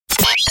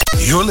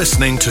You're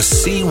listening to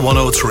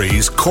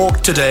C103's Cork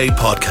Today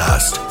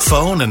podcast.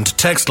 Phone and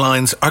text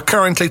lines are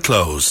currently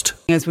closed.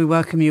 As we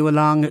welcome you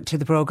along to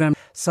the programme,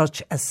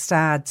 such a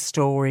sad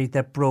story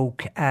that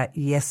broke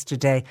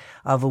yesterday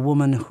of a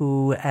woman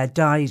who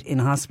died in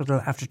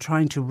hospital after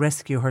trying to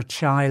rescue her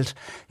child.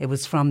 It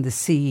was from the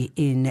sea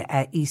in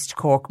East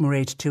Cork.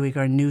 Mairead Tuig,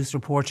 our news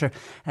reporter,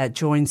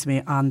 joins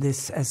me on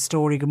this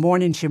story. Good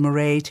morning to you,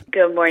 Mairead.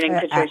 Good morning,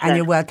 Patricia. And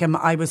you're welcome.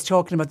 I was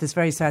talking about this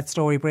very sad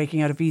story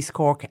breaking out of East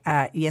Cork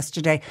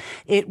yesterday.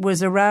 It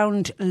was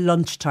around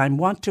lunchtime.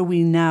 What do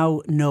we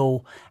now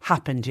know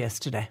happened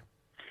yesterday?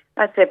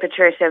 That's it,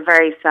 Patricia. A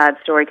very sad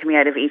story coming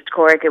out of East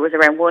Cork. It was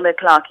around 1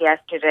 o'clock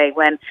yesterday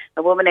when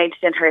a woman aged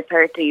in her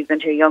 30s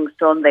and her young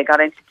son, they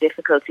got into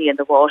difficulty in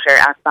the water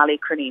at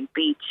Ballycreneen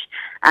Beach.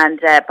 And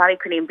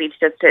Ballycreneen Beach,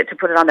 just to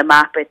put it on the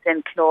map, it's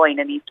in Cloyne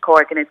in East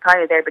Cork, and it's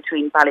kind of there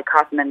between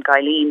Ballycotton and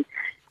Guyleen.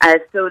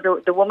 So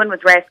the woman was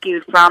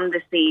rescued from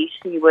the sea.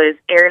 She was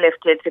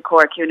airlifted to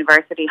Cork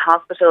University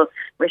Hospital,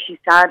 where she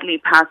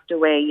sadly passed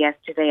away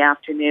yesterday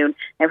afternoon.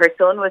 Now, her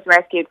son was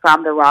rescued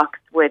from the rocks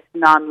with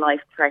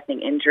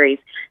non-life-threatening injuries.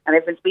 And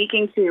I've been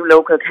speaking to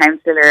local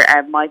councillor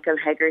Michael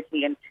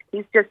Hegarty, and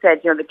he's just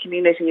said, the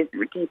community is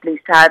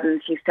deeply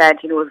saddened. He said,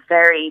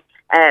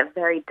 a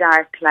very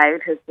dark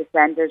cloud has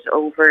descended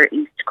over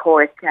East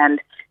Cork,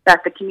 and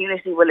that the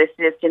community will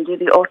assist and do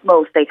the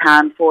utmost they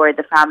can for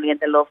the family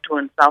and the loved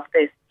ones of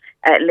this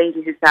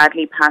lady who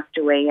sadly passed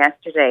away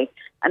yesterday.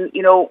 And,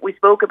 we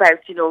spoke about,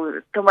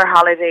 summer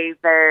holidays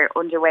are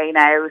underway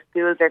now,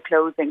 schools are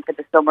closing for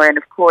the summer, and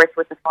of course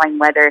with the fine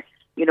weather,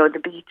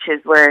 the beach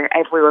is where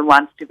everyone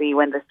wants to be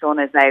when the sun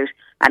is out.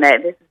 And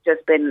this has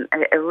just been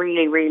a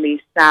really,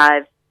 really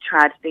sad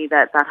tragedy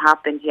that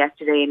happened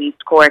yesterday in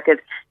East Cork. As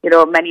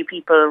many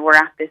people were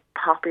at this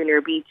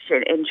popular beach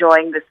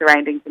enjoying the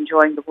surroundings,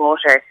 enjoying the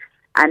water.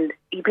 And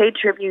he paid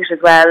tribute as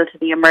well to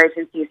the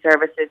emergency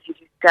services who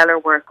do stellar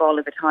work all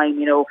of the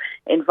time.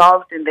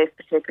 Involved in this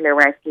particular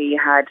rescue, you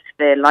had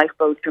the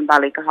lifeboats from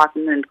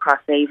Ballycotton and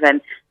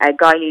Crosshaven,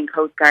 Guyleen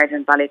Coast Guard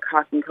and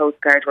Ballycotton Coast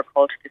Guard were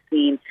called to the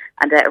scene,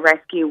 and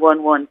Rescue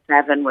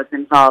 117 was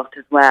involved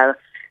as well.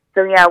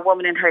 So a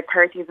woman in her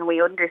 30s, and we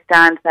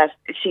understand that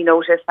she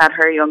noticed that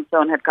her young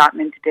son had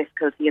gotten into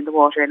difficulty in the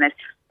water, and that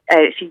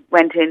she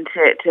went in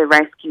to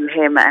rescue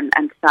him, and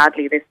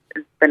sadly this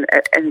has been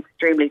an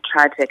extremely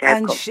tragic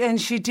outcome. And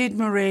she did,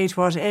 Mairead,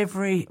 what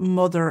every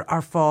mother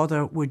or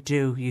father would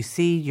do. You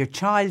see your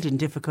child in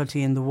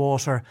difficulty in the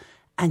water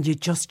and you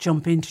just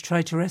jump in to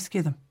try to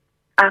rescue them.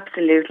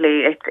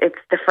 Absolutely. It's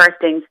the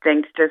first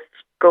instinct, just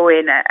go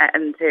in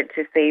and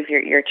to save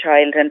your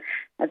child. And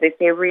as I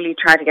say, a really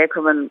tragic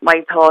outcome, and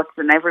my thoughts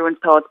and everyone's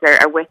thoughts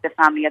are with the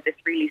family at this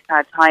really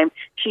sad time.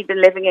 She'd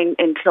been living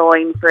in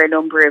Cloyne for a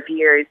number of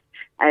years.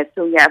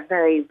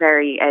 Very,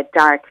 very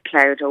dark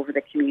cloud over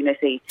the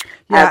community.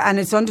 And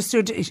it's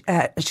understood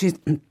she's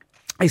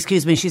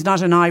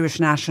not an Irish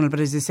national,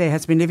 but as you say,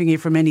 has been living here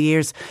for many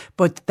years.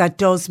 But that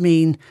does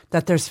mean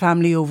that there's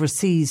family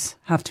overseas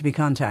have to be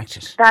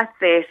contacted. That's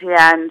it,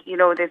 yeah. And,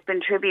 there's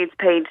been tributes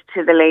paid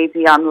to the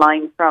lady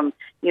online from,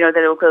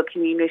 the local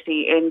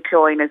community in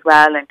Cloyne as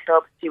well, and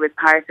clubs she was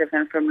part of,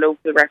 and from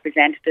local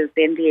representatives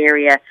in the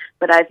area.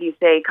 But as you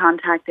say,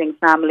 contacting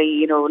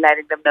family,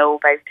 letting them know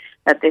about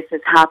that this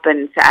has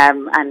happened,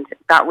 and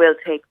that will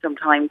take some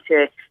time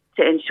to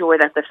ensure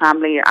that the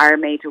family are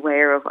made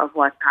aware of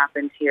what's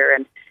happened here,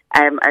 and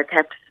are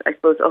kept, I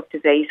suppose, up to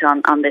date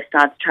on this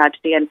sad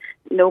tragedy. And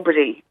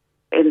nobody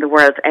in the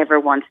world ever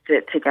wants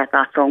to get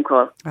that phone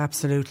call.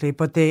 Absolutely.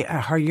 But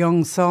her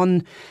young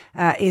son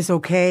is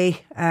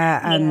okay,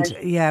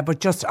 but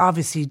just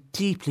obviously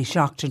deeply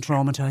shocked and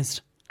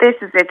traumatised. This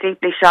is it,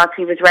 deeply shocked.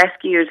 He was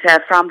rescued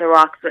from the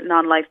rocks with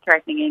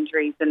non-life-threatening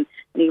injuries, and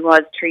he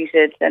was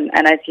treated, and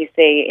as you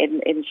say,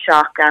 in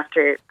shock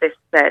after this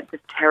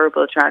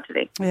terrible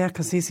tragedy. Yeah,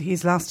 because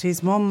he's lost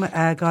his mum,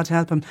 God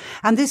help him.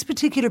 And this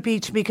particular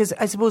beach, because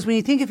I suppose when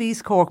you think of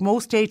East Cork,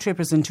 most day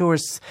trippers and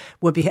tourists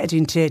would be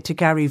heading to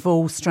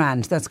Garryvoe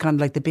Strand. That's kind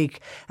of like the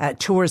big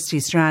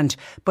touristy strand.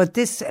 But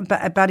this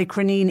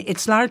Ballycreneen,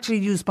 it's largely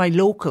used by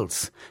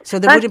locals. So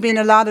there would have been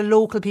a lot of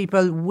local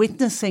people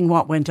witnessing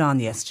what went on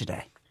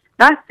yesterday.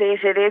 That's it.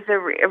 It is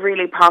a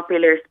really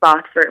popular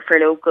spot for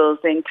locals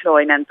in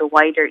Cloyne and the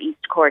wider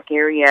East Cork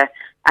area.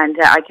 And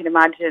I can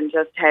imagine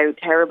just how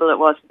terrible it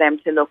was for them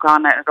to look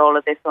on at all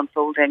of this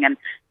unfolding, and,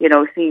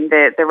 seeing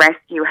the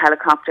rescue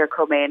helicopter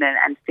come in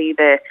and see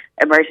the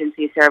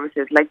emergency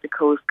services like the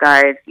Coast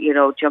Guard,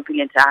 jumping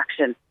into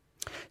action.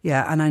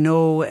 Yeah, and I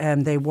know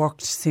they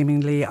worked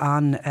seemingly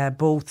on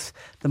both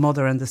the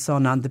mother and the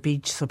son on the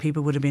beach, so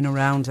people would have been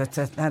around.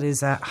 That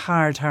is a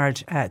hard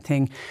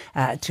thing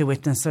to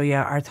witness. So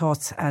yeah, our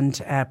thoughts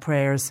and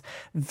prayers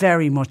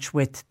very much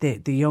with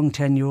the young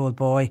 10-year-old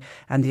boy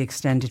and the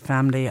extended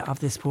family of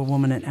this poor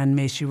woman, and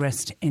may she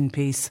rest in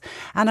peace.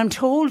 And I'm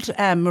told,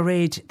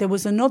 Mairead, there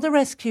was another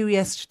rescue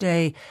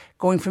yesterday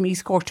going from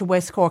East Cork to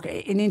West Cork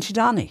in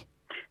Inchydoney.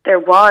 There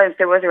was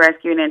a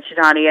rescue in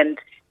Inchydoney, and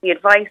the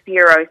advice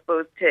here, I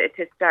suppose,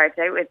 to start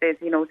out with is,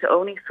 to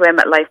only swim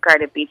at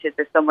lifeguarded beaches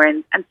this summer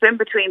and swim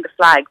between the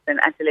flags and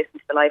to listen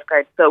to the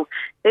lifeguards. So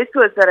this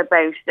was at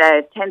about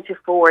 10 to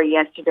 4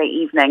 yesterday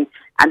evening,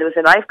 and there was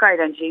a lifeguard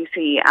on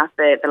duty at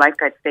the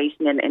lifeguard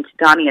station in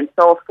Inchydoney and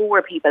saw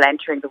 4 people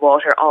entering the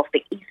water off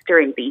the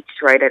eastern beach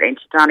right at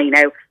Inchydoney.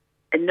 Now,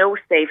 a no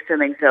safe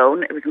swimming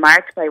zone. It was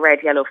marked by red,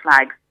 yellow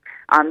flags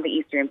on the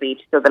eastern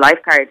beach, so the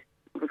lifeguard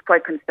was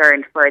quite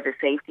concerned for the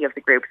safety of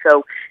the group.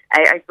 So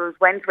I suppose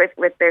went with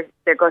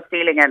their gut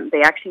feeling, and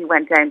they actually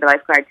went down the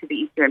lifeguard to the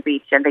eastern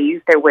beach and they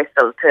used their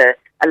whistle to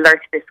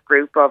alert this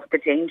group of the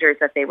dangers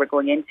that they were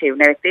going into.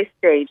 Now at this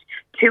stage,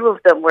 2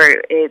 of them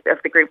were of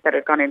the group that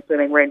had gone in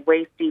swimming were in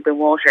waist deep in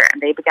water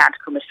and they began to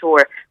come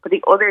ashore, but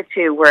the other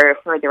 2 were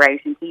further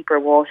out in deeper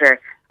water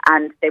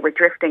and they were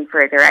drifting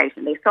further out,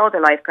 and they saw the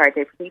lifeguard.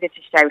 They proceeded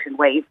to shout and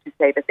wave to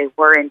say that they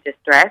were in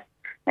distress.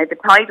 Now, the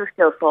tide was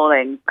still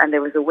falling and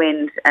there was a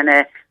wind, and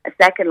a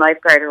second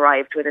lifeguard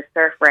arrived with a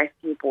surf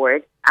rescue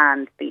board,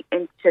 and the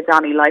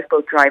Inchydoney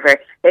lifeboat driver,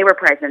 they were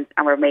present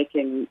and were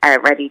making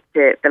ready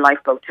the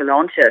lifeboat to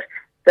launch it.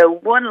 So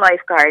one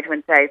lifeguard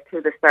went out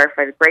through the surf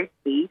at a great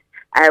speed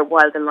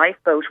while the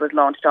lifeboat was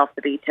launched off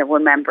the beach, and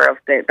one member of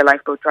the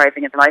lifeboat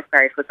driving and the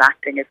lifeguard was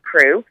acting as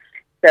crew.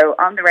 So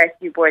on the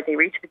rescue board, they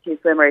reached the 2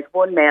 swimmers,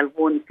 1 male,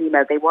 1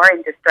 female. They were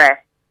in distress.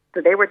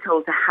 So they were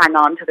told to hang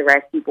on to the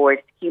rescue board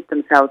to keep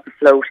themselves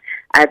afloat.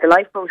 The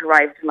lifeboat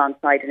arrived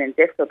alongside, and in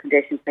difficult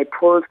conditions, they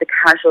pulled the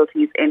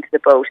casualties into the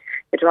boat.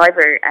 The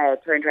driver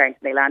turned around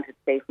and they landed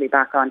safely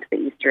back onto the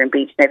eastern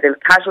beach. Now, the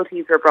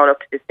casualties were brought up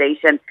to the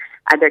station,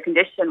 and their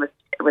condition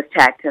was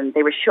checked, and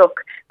they were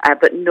shook,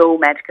 but no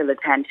medical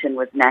attention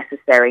was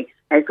necessary.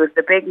 Now, so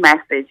the big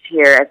message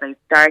here, as I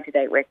started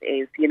out with,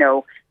 is,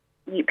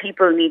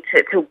 people need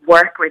to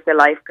work with the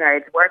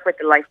lifeguards, work with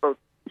the lifeboats,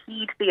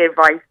 heed the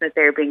advice that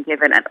they're being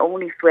given, and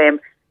only swim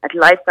at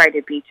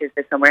lifeguarded beaches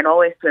this summer, and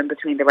always swim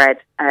between the red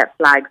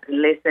flags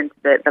and listen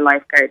to the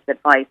lifeguards'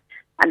 advice.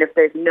 And if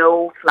there's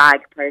no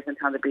flag present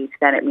on the beach,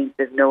 then it means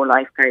there's no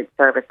lifeguard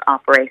service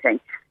operating.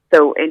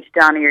 So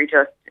Inchydoney are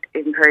just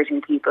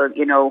encouraging people,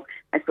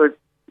 I suppose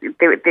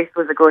this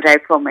was a good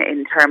outcome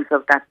in terms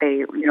of that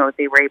they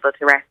were able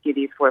to rescue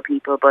these 4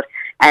 people. But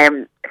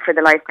for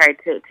the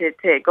lifeguard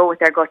to go with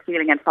their gut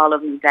feeling and follow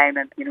them down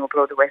and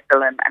blow the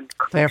whistle and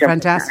they're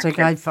fantastic.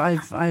 I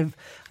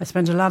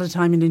spent a lot of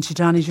time in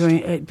Inchydoney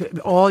during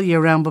all year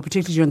round, but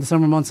particularly during the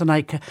summer months, and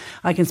I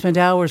can spend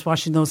hours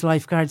watching those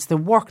lifeguards. The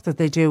work that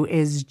they do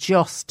is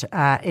just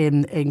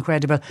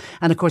incredible.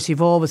 And of course,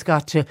 you've always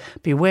got to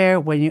beware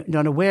when you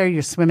don't know where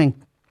you're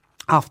swimming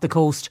off the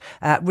coast,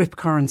 rip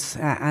currents,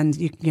 and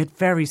you can get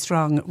very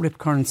strong rip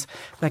currents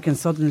that can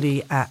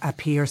suddenly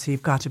appear, so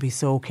you've got to be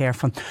so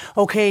careful.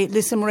 OK,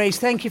 listen, Mairead,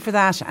 thank you for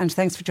that, and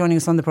thanks for joining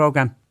us on the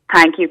programme.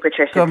 Thank you,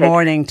 Patricia. Good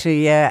morning to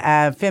you.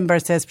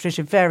 Finbar says,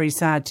 Patricia, very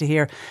sad to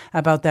hear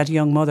about that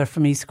young mother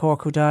from East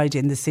Cork who died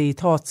in the sea.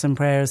 Thoughts and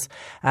prayers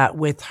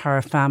with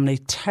her family.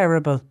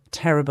 Terrible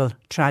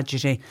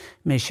tragedy.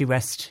 May she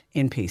rest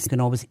in peace. You can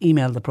always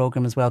email the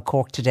programme as well,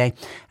 CorkToday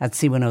at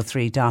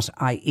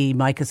c103.ie.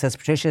 Michael says,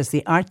 Patricia, as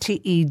the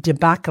RTE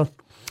debacle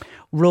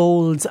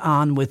rolls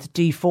on with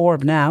Dee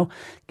Forbes now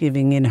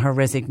giving in her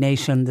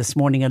resignation this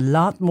morning, a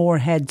lot more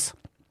heads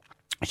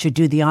should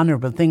do the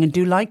honourable thing and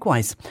do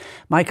likewise.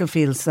 Michael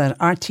feels that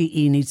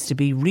RTE needs to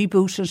be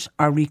rebooted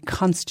or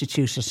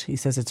reconstituted. He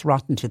says it's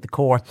rotten to the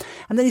core.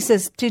 And then he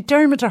says, did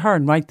Dermot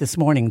Ahern write this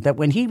morning that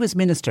when he was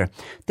minister,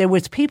 there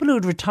was people who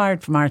had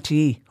retired from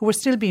RTE who were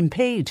still being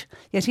paid,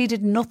 yet he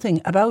did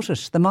nothing about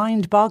it. The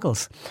mind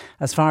boggles.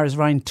 As far as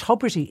Ryan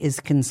Tubridy is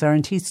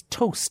concerned, he's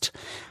toast.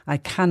 I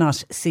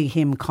cannot see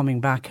him coming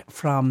back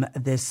from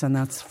this. And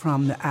that's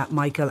from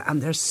Michael.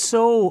 And there was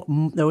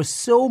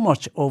so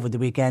much over the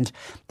weekend.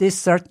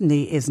 This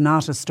certainly is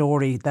not a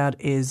story that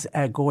is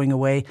going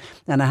away.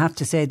 And I have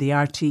to say the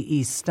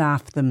RTE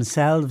staff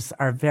themselves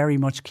are very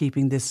much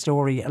keeping this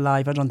story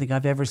alive. I don't think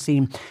I've ever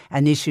seen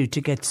an issue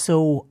to get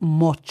so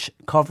much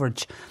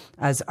coverage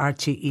as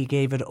RTE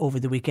gave it over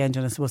the weekend.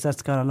 And I suppose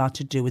that's got a lot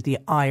to do with the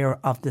ire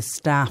of the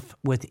staff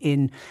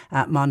within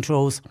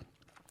Montrose.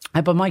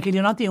 But Michael,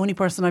 you're not the only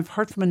person. I've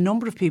heard from a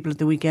number of people at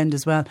the weekend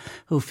as well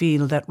who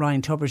feel that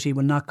Ryan Tubridy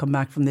will not come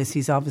back from this.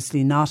 He's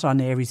obviously not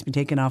on air. He's been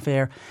taken off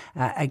air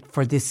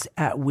for this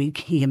week.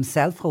 He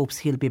himself hopes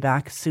he'll be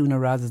back sooner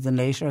rather than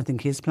later. I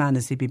think his plan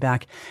is he'll be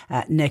back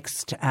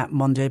next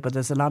Monday. But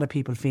there's a lot of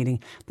people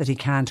feeling that he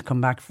can't come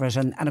back for it.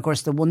 And of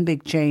course, the one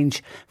big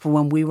change from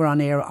when we were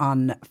on air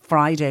on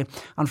Friday.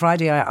 On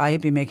Friday, I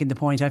had been making the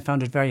point. I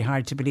found it very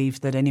hard to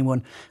believe that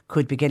anyone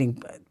could be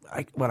getting...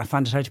 I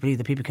found it hard to believe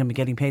that people can be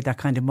getting paid that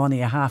kind of money,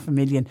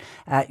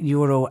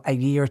 €500,000 a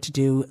year to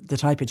do the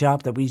type of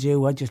job that we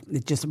do.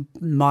 It just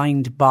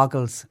mind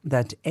boggles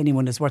that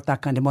anyone is worth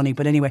that kind of money.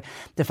 But anyway,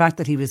 the fact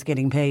that he was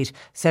getting paid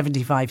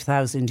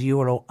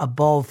 €75,000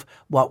 above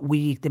what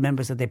we, the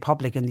members of the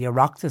public and the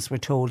Oireachtas, were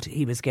told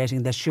he was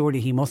getting, that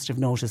surely he must have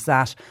noticed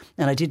that.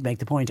 And I did make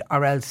the point,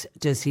 or else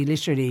does he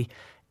literally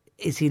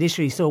is he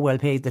literally so well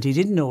paid that he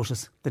didn't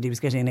notice that he was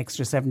getting an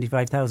extra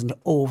 75,000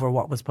 over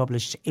what was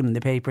published in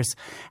the papers?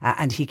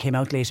 And he came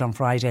out late on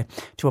Friday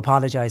to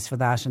apologise for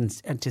that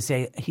and to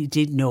say he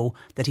did know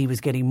that he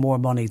was getting more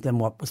money than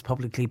what was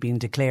publicly being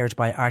declared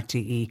by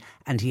RTE,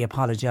 and he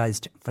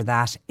apologised for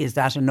that. Is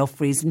that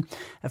enough reason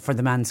for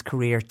the man's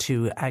career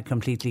to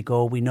completely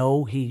go? We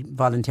know he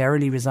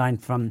voluntarily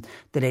resigned from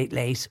the Late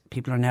Late.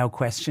 People are now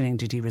questioning,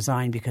 did he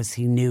resign because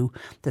he knew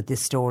that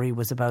this story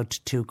was about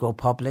to go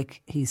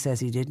public? He says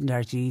he didn't.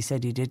 RTE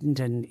said he didn't,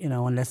 and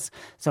unless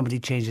somebody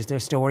changes their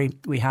story,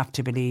 we have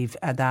to believe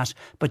that.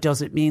 But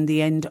does it mean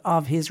the end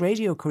of his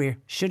radio career?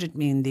 Should it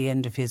mean the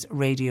end of his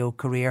radio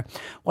career?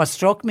 What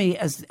struck me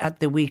as at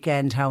the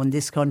weekend, how in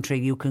this country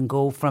you can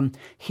go from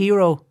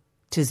hero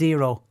to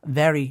zero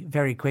very,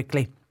 very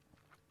quickly.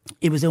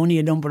 It was only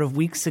a number of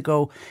weeks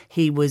ago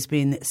he was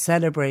being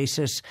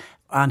celebrated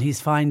on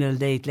his final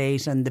Late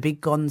Late, and the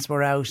big guns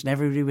were out and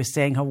everybody was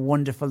saying how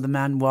wonderful the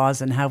man was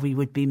and how he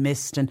would be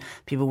missed, and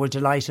people were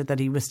delighted that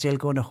he was still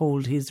going to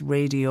hold his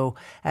radio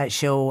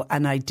show.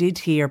 And I did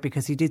hear,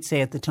 because he did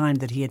say at the time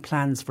that he had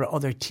plans for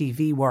other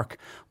TV work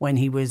when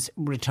he was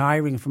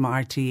retiring from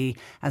RTE,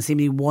 and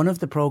seemingly one of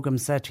the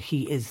programmes that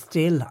he is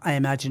still, I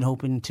imagine,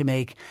 hoping to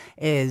make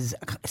is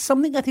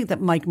something I think that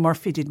Mike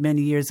Murphy did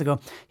many years ago.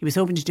 He was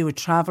hoping to do a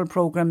travel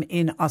programme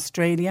in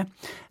Australia,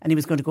 and he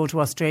was going to go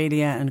to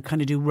Australia and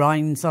kind of do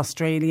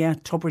Australia,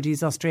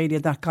 Tubridy's Australia,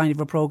 that kind of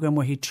a programme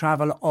where he'd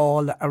travel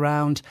all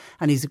around.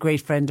 And he's a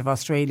great friend of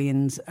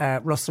Australians,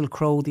 Russell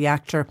Crowe, the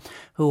actor,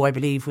 who I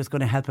believe was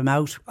going to help him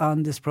out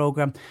on this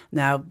programme.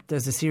 Now,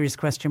 there's a serious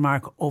question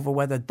mark over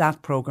whether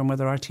that programme,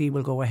 whether RT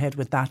will go ahead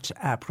with that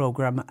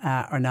programme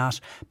or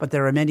not. But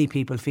there are many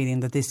people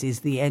feeling that this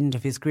is the end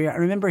of his career. I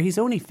remember he's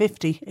only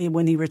 50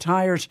 when he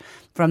retired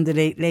from the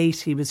Late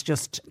Late. He was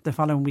just the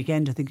following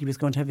weekend, I think he was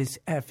going to have his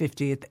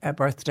 50th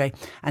birthday,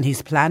 and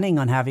he's planning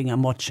on having a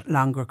much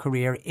longer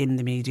career in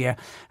the media,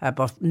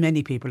 but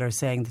many people are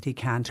saying that he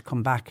can't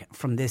come back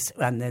from this,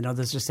 and then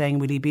others are saying,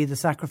 will he be the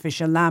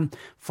sacrificial lamb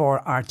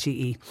for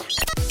RTE?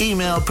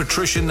 Email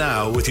Patricia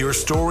now with your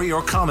story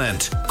or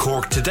comment.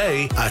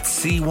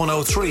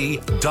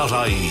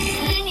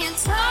 corktoday@c103.ie.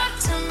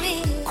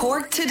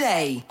 Cork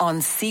Today on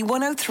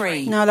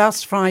C103. Now,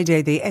 last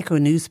Friday, the Echo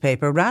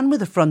newspaper ran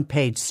with a front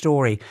page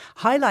story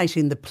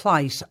highlighting the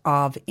plight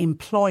of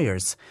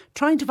employers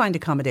trying to find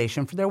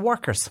accommodation for their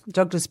workers.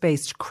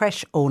 Douglas-based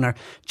creche owner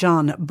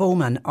John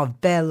Bowman of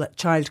Bell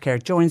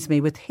Childcare joins me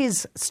with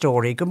his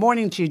story. Good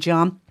morning to you,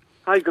 John.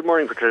 Hi, good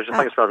morning, Patricia.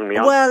 Thanks for having me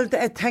on. Well,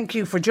 thank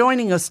you for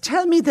joining us.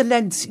 Tell me the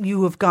lengths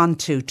you have gone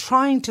to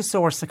trying to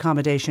source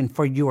accommodation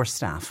for your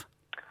staff.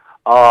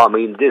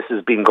 This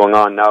has been going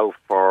on now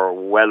for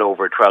well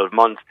over 12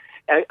 months.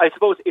 I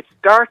suppose it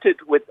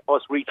started with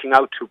us reaching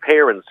out to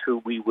parents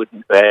who we would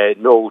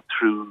know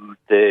through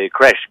the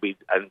creche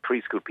and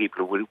preschool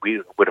people who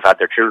we would have had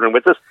their children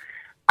with us.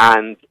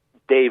 And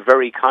they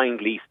very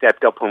kindly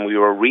stepped up when we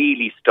were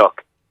really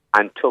stuck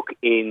and took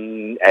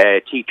in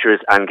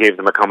teachers and gave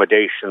them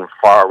accommodation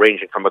for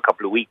ranging from a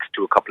couple of weeks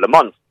to a couple of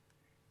months.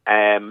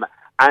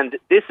 And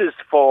this is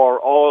for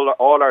all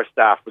our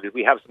staff, because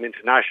we have some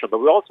international, but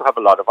we also have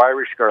a lot of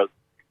Irish girls,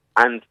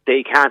 and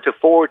they can't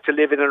afford to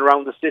live in and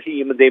around the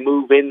city. They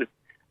move in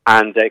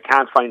and they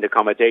can't find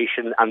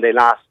accommodation, and they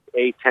last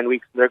 8-10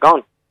 weeks and they're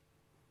gone.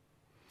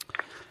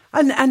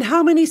 And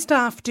how many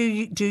staff do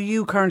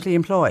you currently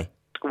employ?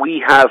 We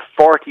have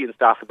 40 in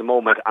staff at the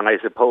moment, and I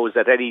suppose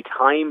at any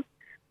time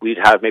we'd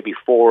have maybe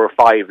 4 or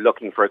 5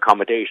 looking for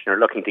accommodation or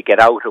looking to get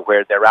out of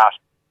where they're at.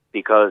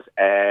 Because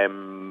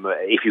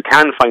if you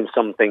can find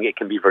something, it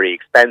can be very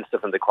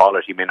expensive and the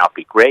quality may not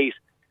be great,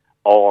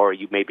 or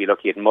you may be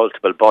looking at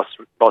multiple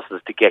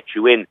buses to get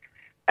you in.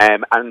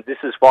 And this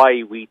is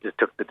why we just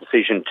took the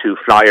decision to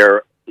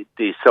flyer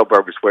the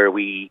suburbs where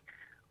we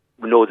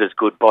know there's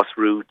good bus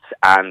routes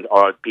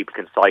or people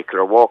can cycle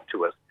or walk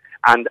to us.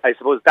 And I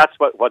suppose that's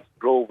what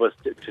drove us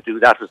to do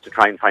that, was to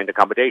try and find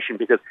accommodation,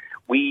 because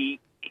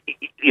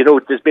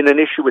there's been an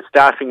issue with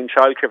staffing in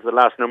childcare for the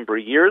last number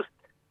of years.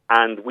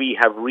 And we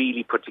have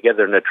really put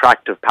together an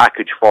attractive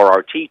package for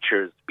our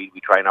teachers. We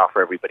try and offer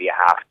everybody a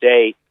half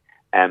day,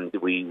 and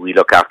we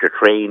look after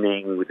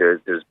training.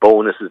 There's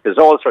bonuses. There's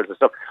all sorts of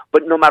stuff.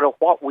 But no matter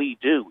what we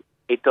do,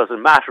 it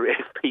doesn't matter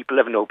if people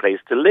have no place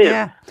to live.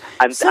 Yeah.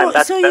 So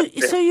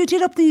you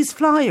did up these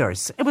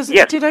flyers. It was.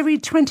 Yes. Did I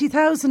read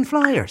 20,000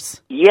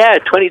 flyers? Yeah,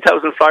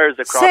 20,000 flyers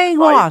across. Saying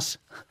what?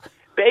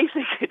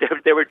 Basically,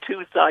 they were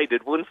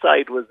two-sided. One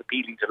side was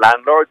appealing to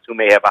landlords who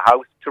may have a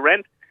house to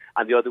rent,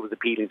 and the other was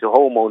appealing to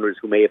homeowners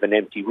who may have an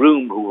empty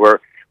room who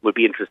would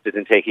be interested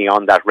in taking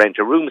on that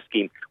rent-a-room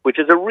scheme, which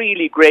is a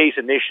really great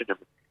initiative,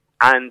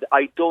 and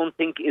I don't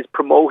think is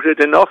promoted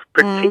enough,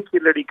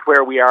 particularly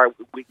where we are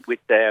with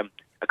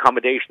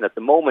accommodation at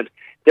the moment.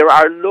 There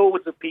are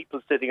loads of people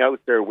sitting out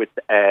there with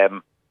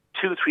 2-3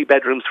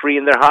 bedrooms free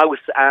in their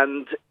house,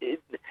 and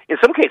in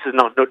some cases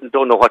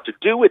don't know what to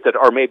do with it,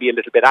 or maybe a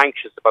little bit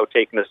anxious about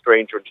taking a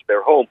stranger into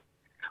their home.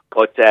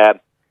 But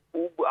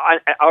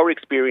our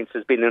experience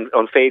has been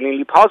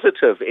unfailingly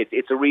positive.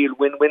 It's a real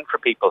win-win for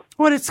people.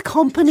 Well, it's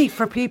company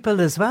for people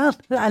as well.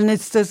 And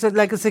there's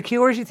like a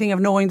security thing of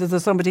knowing that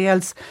there's somebody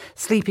else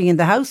sleeping in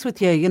the house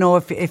with you,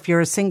 if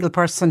you're a single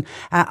person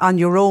on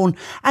your own.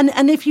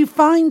 And if you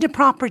find a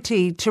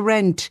property to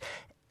rent,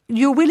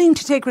 you're willing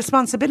to take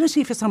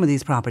responsibility for some of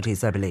these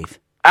properties, I believe.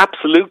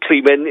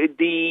 Absolutely.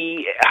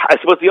 I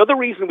suppose the other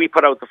reason we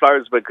put out the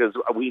flyers, because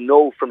we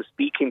know from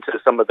speaking to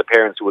some of the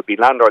parents who would be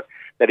landlords,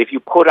 that if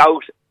you put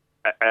out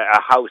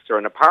a house or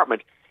an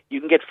apartment, you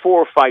can get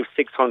 400, 500,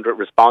 600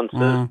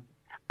 responses,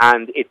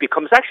 and it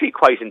becomes actually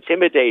quite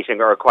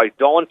intimidating or quite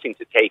daunting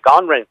to take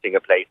on renting a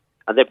place,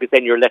 and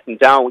then you're letting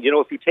down.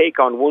 If you take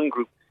on one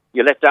group,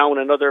 you let down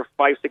another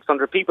 500,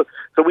 600 people.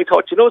 So we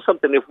thought,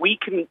 something, if we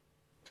can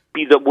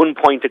be the one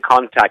point of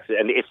contact,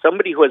 and if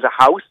somebody who has a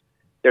house,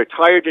 they're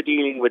tired of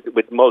dealing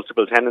with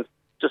multiple tenants,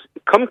 just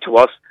come to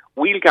us.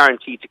 We'll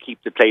guarantee to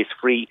keep the place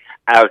free,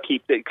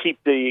 keep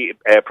the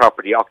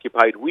property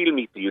occupied. We'll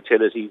meet the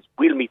utilities.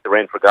 We'll meet the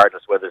rent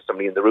regardless whether there's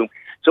somebody in the room.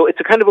 So it's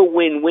a kind of a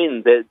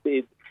win-win.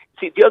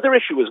 The other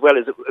issue as well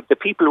is that the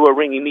people who are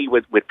ringing me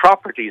with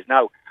properties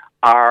now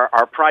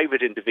are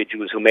private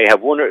individuals who may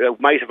have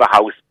might have a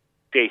house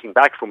dating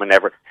back from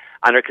whenever,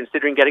 and are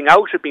considering getting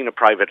out of being a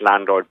private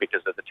landlord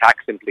because of the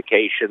tax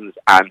implications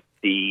and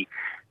the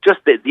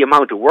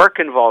amount of work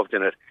involved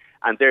in it.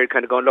 And they're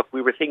kind of going, look,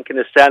 we were thinking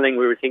of selling,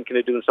 we were thinking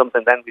of doing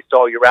something, then we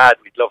saw your ad,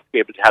 we'd love to be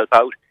able to help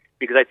out.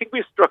 Because I think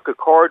we've struck a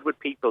chord with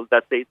people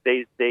that they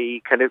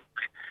kind of,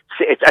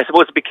 I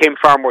suppose it became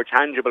far more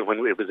tangible when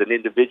it was an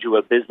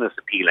individual business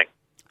appealing.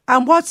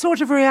 And what sort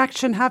of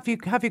reaction have you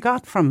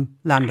got from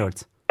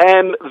landlords?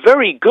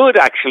 Very good,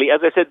 actually.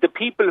 As I said, the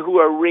people who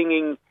are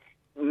ringing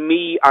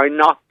me are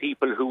not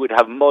people who would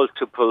have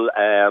multiple,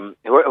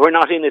 who are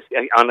not in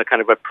on a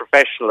kind of a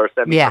professional or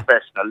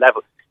semi-professional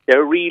level.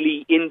 They're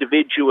really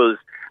individuals,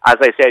 as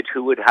I said,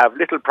 who would have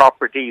little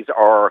properties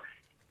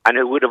and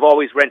who would have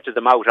always rented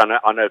them out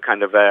on a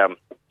kind of a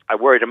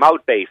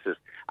word-of-mouth basis,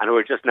 and who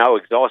are just now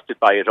exhausted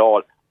by it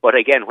all. But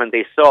again, when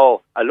they saw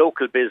a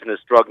local business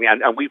struggling,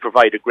 and we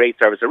provide a great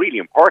service, a really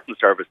important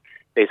service,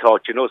 they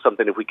thought,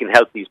 something, if we can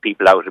help these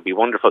people out, it'd be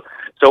wonderful.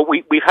 So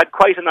we've had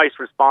quite a nice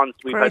response.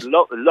 We've had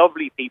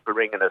lovely people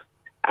ringing us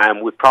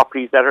with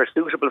properties that are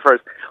suitable for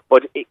us.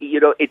 But,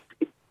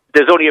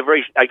 there's only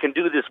I can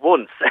do this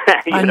once.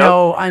 I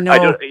know. In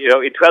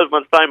 12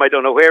 months' time, I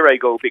don't know where I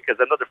go because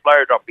another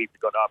flyer drop people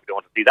go, no, we don't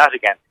want to see that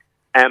again.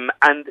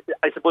 And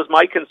I suppose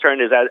my concern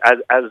is,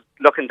 as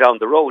looking down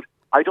the road,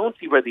 I don't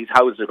see where these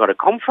houses are going to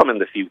come from in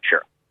the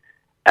future.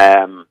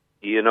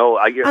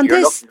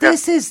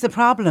 This is the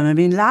problem. I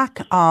mean,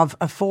 lack of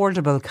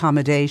affordable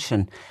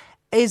accommodation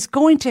is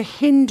going to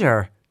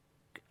hinder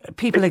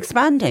people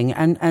expanding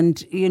and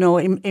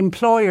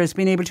employers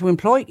being able to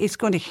employ. It's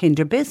going to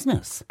hinder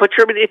business. But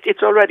sure,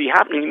 it's already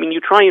happening. I mean, you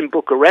try and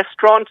book a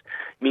restaurant.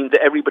 I mean,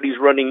 everybody's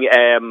running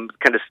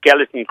kind of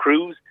skeleton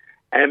crews.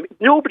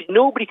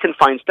 Nobody can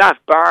find staff.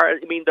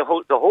 The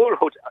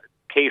whole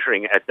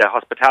catering at the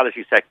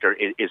hospitality sector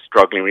is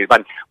struggling really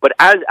bad. But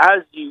as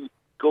you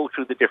go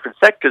through the different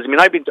sectors, I mean,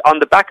 I've been on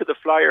the back of the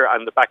flyer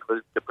and the back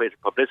of the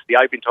publicity.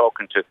 I've been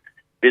talking to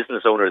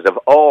business owners of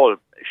all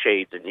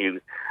shades and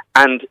hues,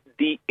 and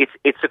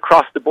it's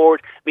across the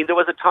board. I mean, there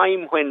was a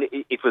time when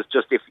it was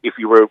just if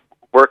you were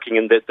working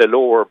in the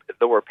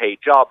lower paid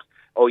jobs,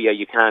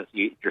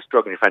 you're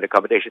struggling to find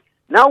accommodation.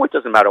 Now it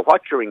doesn't matter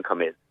what your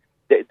income is.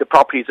 The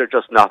properties are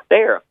just not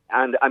there.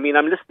 And I mean,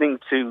 I'm listening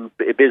to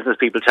business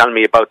people telling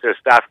me about their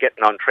staff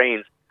getting on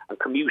trains and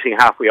commuting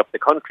halfway up the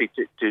country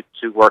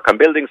to work on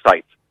building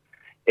sites.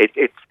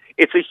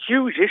 It's a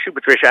huge issue,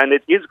 Patricia, and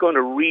it is going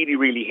to really,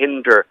 really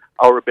hinder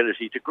our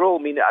ability to grow.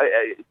 I mean,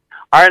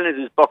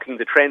 Ireland is bucking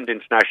the trend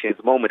internationally at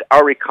the moment.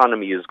 Our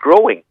economy is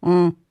growing,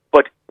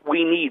 but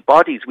we need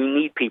bodies, we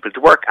need people to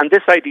work. And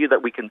this idea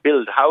that we can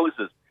build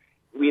houses,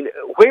 I mean,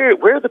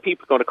 where are the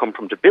people going to come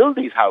from to build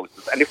these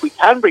houses? And if we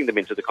can bring them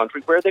into the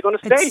country, where are they going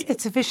to stay?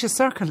 It's a vicious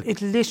circle.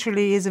 It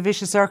literally is a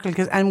vicious circle.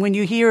 And when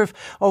you hear of,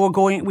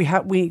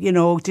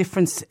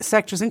 different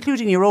sectors,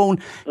 including your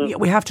own,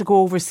 we have to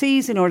go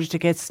overseas in order to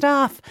get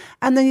staff.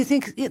 And then you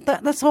think,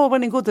 that's all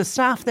well and good. The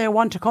staff there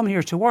want to come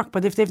here to work,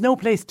 but if they've no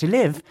place to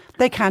live,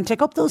 they can't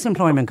take up those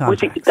employment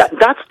contracts.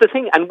 That's the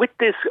thing. And with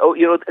this,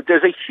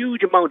 there's a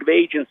huge amount of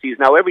agencies.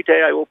 Now, every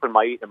day I open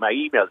my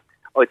emails,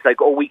 it's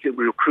like, we can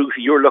recruit,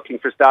 you're looking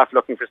for staff.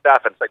 And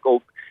it's like,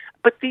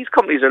 but these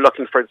companies are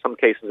looking for, in some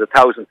cases,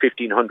 €1,000,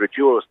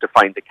 €1,500 to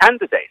find the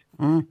candidate.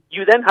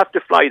 You then have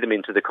to fly them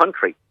into the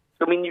country.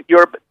 So, I mean,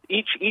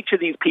 each of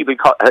these people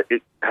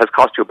has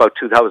cost you about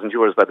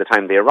 €2,000 by the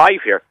time they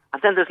arrive here,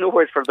 and then there's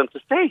nowhere for them to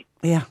stay.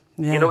 Yeah.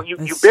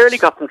 You barely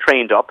got them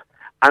trained up,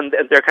 and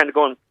they're kind of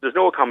going, there's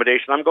no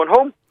accommodation, I'm going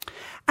home.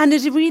 And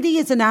it really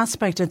is an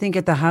aspect, I think,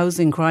 at the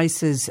housing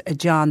crisis,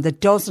 John, that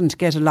doesn't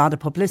get a lot of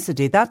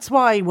publicity. That's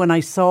why when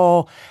I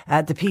saw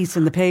the piece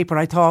in the paper,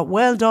 I thought,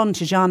 well done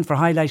to John for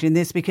highlighting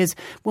this, because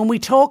when we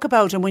talk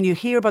about and when you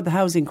hear about the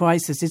housing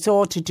crisis, it's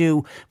all to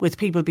do with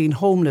people being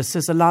homeless.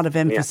 There's a lot of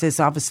emphasis,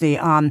 obviously,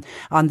 on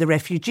the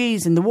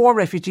refugees and the war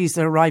refugees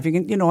that are arriving,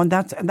 and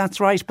that's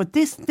right. But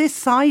this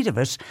side of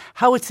it,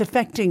 how it's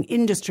affecting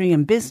industry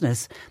and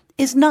business,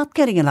 is not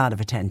getting a lot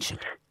of attention.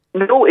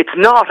 No, it's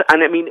not,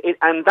 and I mean,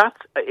 that's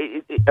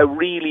a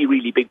really,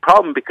 really big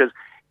problem, because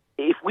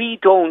if we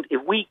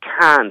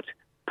can't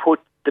put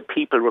the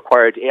people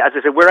required, as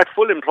I said, we're at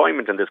full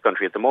employment in this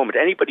country at the moment.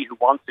 Anybody who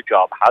wants a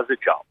job has a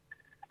job,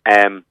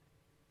 and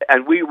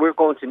we're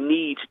going to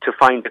need to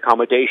find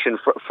accommodation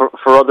for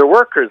other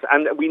workers,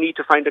 and we need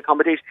to find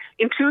accommodation,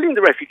 including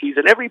the refugees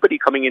and everybody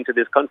coming into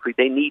this country.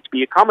 They need to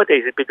be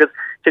accommodated, because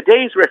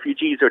today's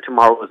refugees are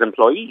tomorrow's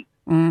employees.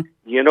 And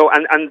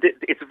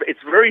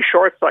it's very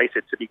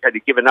short-sighted to be kind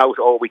of given out,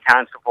 we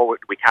can't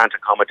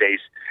accommodate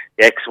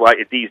X,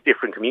 Y, these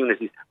different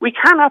communities. We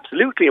can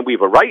absolutely, and we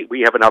have a right,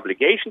 we have an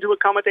obligation to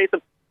accommodate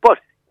them, but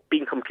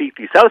being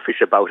completely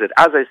selfish about it,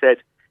 as I said,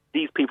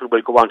 these people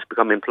will go on to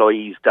become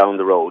employees down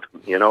the road,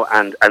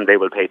 and they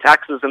will pay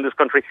taxes in this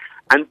country.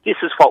 And this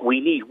is what we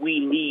need. We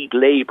need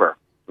labour.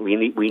 We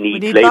need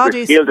labour,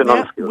 bodies, skilled and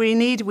unskilled.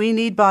 We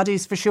need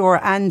bodies for sure.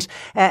 And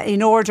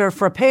in order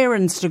for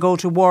parents to go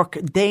to work,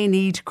 they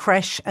need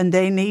creche and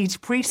they need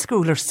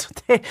preschoolers.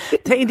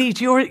 They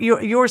need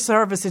your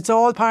service. It's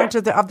all part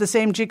of the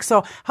same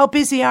jigsaw. How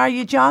busy are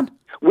you, John?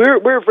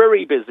 We're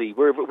very busy,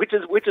 which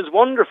is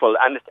wonderful,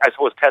 and I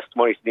suppose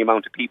testimony to the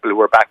amount of people who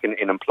are back in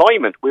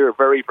employment. We're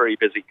very, very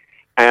busy,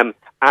 and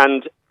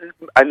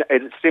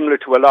it's similar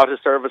to a lot of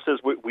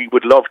services. We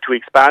would love to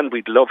expand.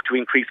 We'd love to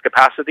increase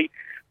capacity,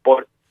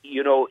 but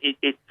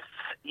it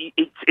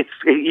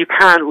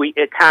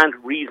can't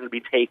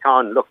reasonably take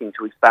on looking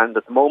to expand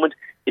at the moment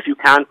if you're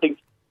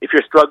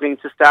struggling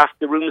to staff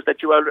the rooms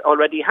that you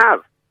already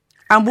have.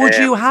 And would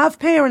you have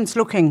parents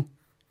looking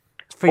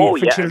for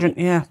children?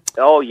 Yeah.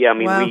 Oh, yeah. I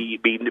mean,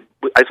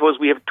 I suppose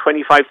we have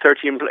 25,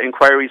 30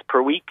 inquiries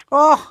per week.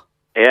 Oh.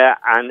 Yeah,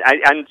 and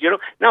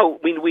now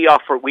we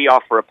offer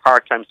a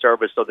part-time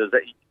service, so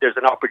there's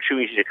an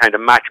opportunity to kind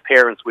of match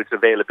parents with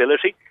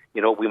availability.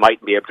 We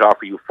might be able to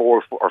offer you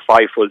 4 or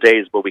 5 full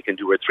days, but we can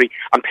do 3.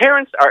 And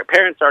parents are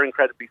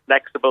incredibly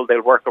flexible.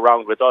 They'll work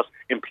around with us.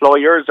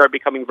 Employers are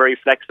becoming very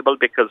flexible,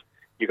 because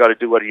you got to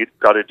do what you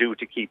got to do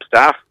to keep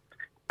staff.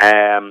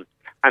 And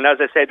as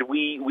I said,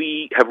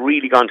 we have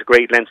really gone to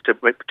great lengths to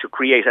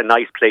create a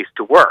nice place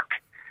to work.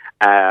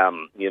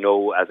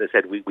 As I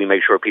said, we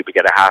make sure people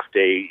get a half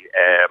day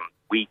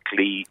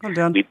weekly.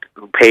 We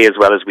pay as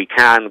well as we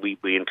can. We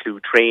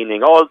include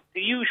training, all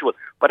the usual.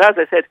 But as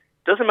I said,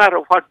 doesn't matter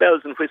what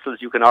bells and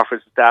whistles you can offer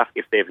to staff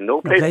if they have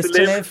no place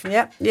to live.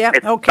 Yeah.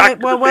 Okay.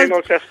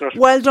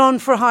 Well done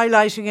for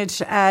highlighting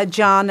it,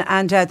 John,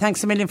 and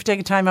thanks a million for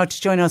taking time out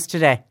to join us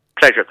today.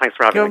 Pleasure. Thanks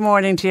for having me. Good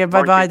morning to you.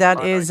 Bye-bye.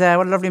 That is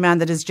what a lovely man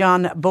that is,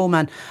 John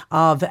Bowman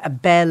of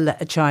Bell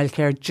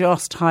Childcare,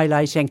 just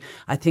highlighting,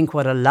 I think,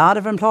 what a lot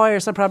of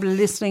employers are probably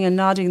listening and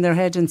nodding their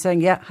head and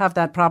saying, yeah, have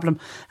that problem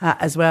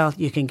as well.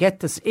 You can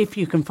get this if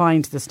you can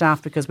find the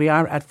staff, because we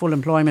are at full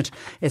employment.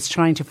 It's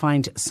trying to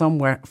find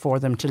somewhere for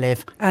them to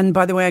live. And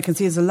by the way, I can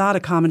see there's a lot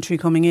of commentary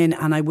coming in,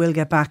 and I will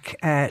get back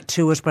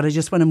to it, but I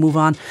just want to move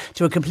on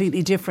to a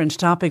completely different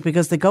topic,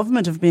 because the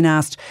government have been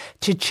asked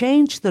to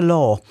change the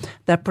law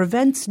that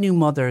prevents new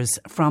mothers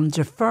from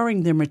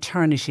deferring their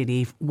maternity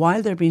leave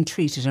while they're being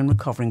treated and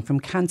recovering from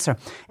cancer.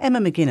 Emma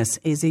McGuinness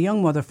is a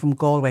young mother from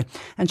Galway,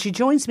 and she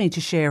joins me to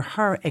share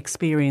her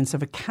experience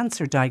of a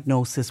cancer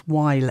diagnosis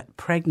while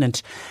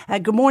pregnant.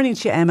 Good morning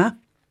to you, Emma.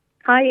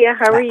 Hi,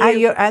 how are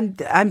you?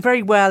 And I'm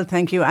very well,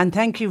 thank you. And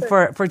thank you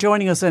for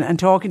joining us and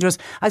talking to us.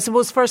 I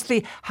suppose,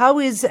 firstly, how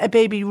is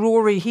baby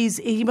Rory?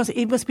 He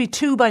must be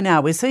 2 by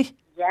now, is he?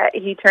 Yeah,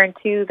 he turned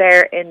 2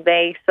 there in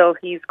May, so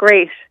he's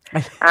great.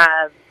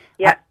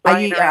 Yeah.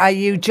 Are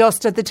you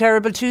just at the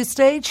terrible 2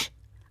 stage?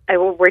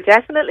 We're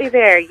definitely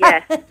there,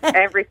 yes.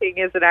 Everything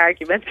is an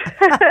argument.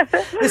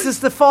 This is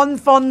the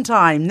fun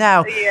time.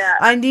 Now,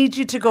 I need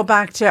you to go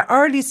back to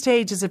early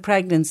stages of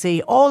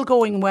pregnancy, all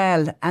going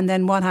well, and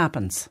then what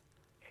happens?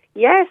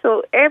 Yeah,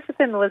 so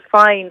everything was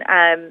fine.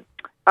 I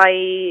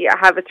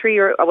have a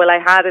 3-year-old, I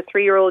had a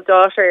 3-year-old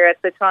daughter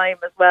at the time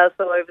as well,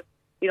 so I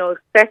was,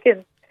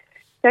 second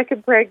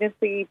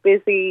pregnancy,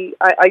 busy.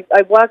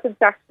 I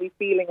wasn't actually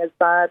feeling as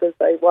bad as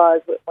I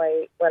was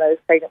when I was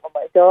pregnant with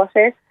my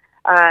daughter.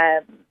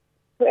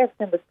 So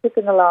everything was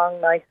ticking along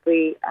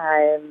nicely.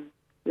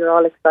 You're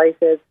all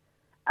excited.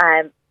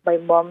 My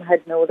mum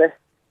had noticed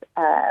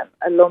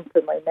a lump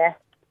in my neck.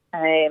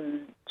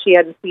 She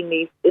hadn't seen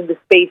me in the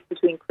space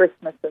between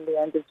Christmas and the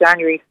end of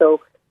January, so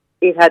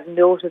it had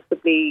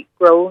noticeably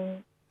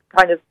grown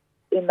kind of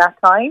in that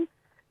time.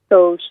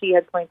 So she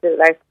had pointed it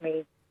out to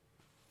me.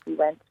 We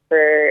went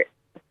for a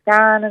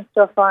scan and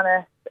stuff on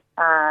it,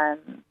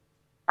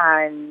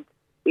 and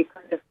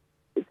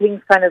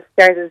things kind of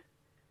started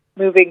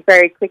moving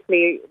very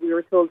quickly. We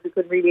were told we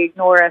couldn't really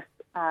ignore it,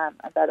 and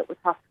that it would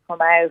have to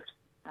come out.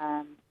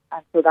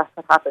 And so that's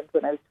what happened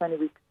when I was 20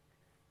 weeks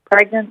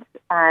pregnant.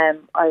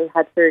 I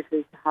had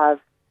surgery to have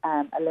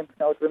a lymph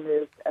node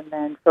removed, and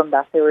then from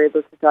that they were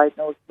able to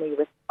diagnose me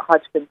with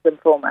Hodgkin's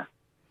lymphoma.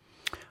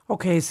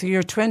 Okay, so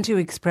you're 20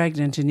 weeks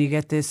pregnant and you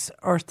get this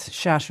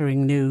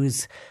earth-shattering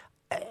news.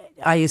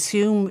 I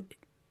assume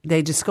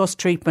they discuss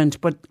treatment,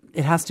 but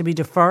it has to be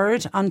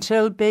deferred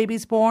until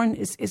baby's born.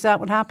 Is that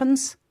what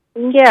happens?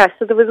 Yeah,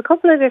 so there was a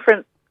couple of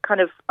different kind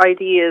of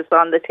ideas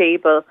on the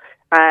table.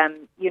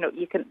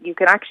 You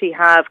can actually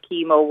have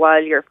chemo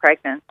while you're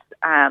pregnant,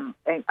 and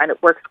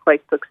it works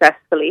quite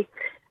successfully.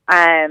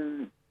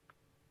 It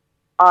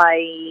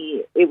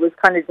was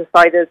kind of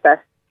decided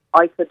that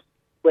I could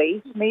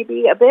wait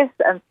maybe a bit,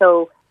 and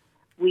so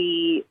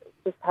we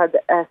just had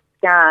a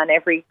scan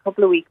every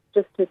couple of weeks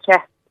just to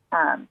check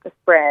the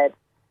spread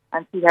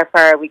and see how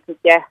far we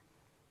could get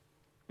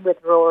with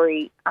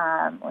Rory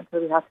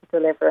until we had to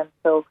deliver him.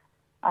 So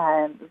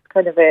it was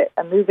kind of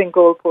a moving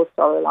goalpost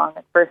all along.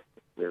 At first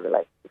we were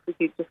like, if we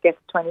could just get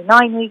to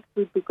 29 weeks,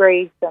 we'd be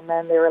great. And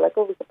then they were like,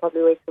 oh, we could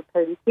probably wait till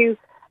 32.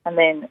 And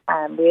then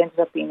we ended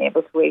up being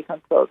able to wait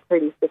until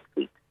 36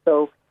 weeks.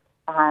 So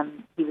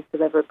he was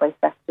delivered by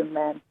section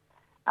then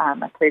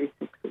at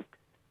 36 weeks.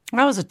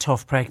 That was a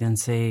tough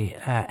pregnancy,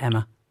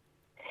 Emma.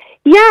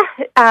 Yeah,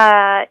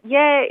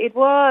 it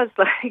was.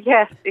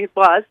 Yes, it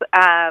was.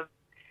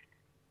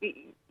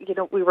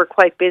 We were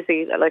quite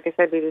busy. Like I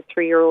said, we had a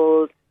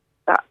 3-year-old.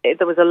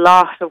 There was a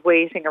lot of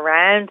waiting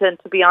around, and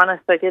to be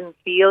honest, I didn't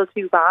feel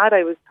too bad.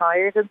 I was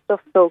tired and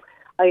stuff, so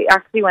I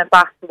actually went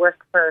back to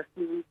work for a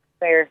few weeks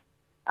there,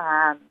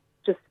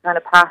 just to kind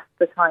of pass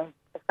the time.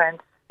 A friend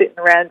sitting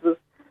around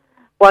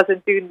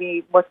wasn't doing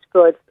me much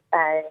good.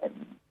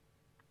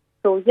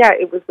 So yeah,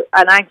 it was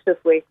an anxious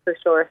wait for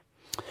sure.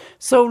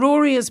 So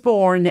Rory is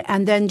born,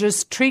 and then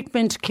just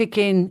treatment kick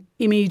in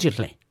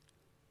immediately?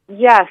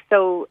 Yeah,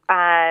 so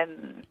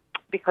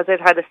because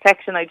I'd had a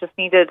section, I just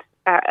needed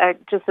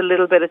just a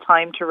little bit of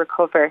time to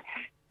recover.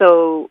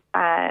 So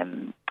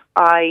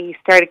I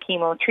started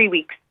chemo 3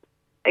 weeks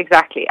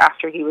exactly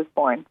after he was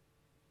born.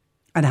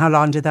 And how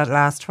long did that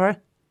last for?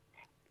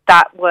 So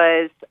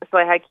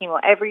I had chemo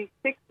every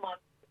 6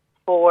 months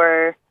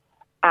for,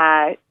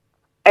 I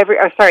had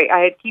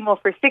chemo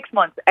for 6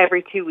 months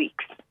every 2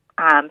 weeks.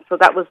 So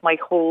that was my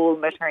whole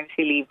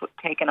maternity leave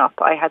taken up.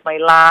 I had my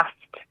last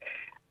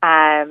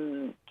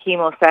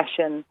chemo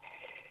session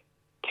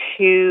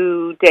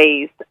 2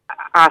 days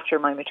after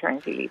my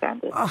maternity leave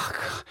ended.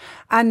 Oh,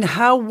 and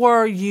how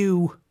were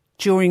you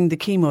during the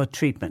chemo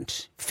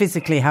treatment?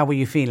 Physically, how were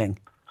you feeling?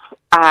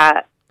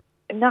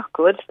 Not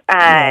good.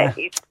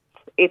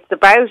 It's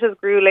about as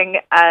grueling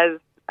as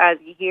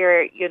you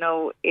hear.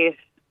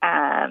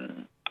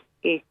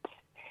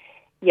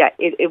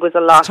 It was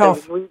a lot. I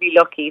was really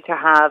lucky to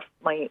have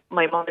my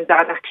mum and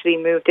dad actually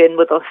moved in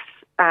with us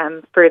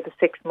for the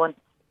 6 months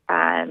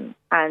and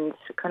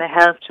kind of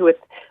helped with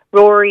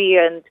Rory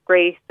and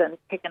Grace and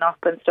picking up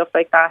and stuff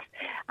like that.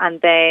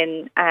 And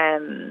then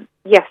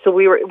so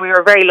we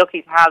were very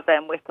lucky to have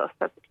them with us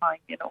at the time.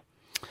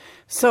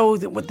 So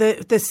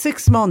the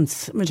 6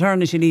 months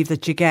maternity leave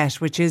that you get,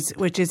 which is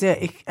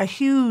a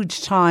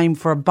huge time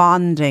for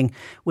bonding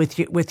with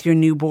your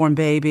newborn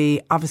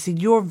baby. Obviously,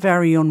 you're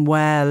very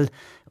unwell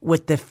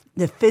with the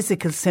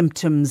physical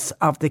symptoms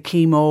of the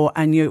chemo,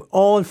 and you're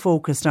all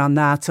focused on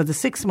that. So the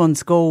 6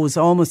 months goes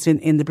almost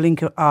in the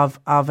blink of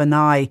an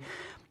eye,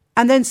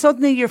 and then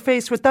suddenly you're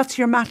faced with that's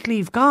your mat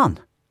leave gone.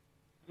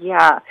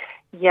 Yeah.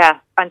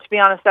 And to be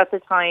honest, at the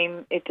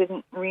time, it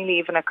didn't really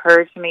even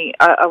occur to me.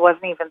 I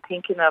wasn't even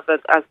thinking of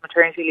it as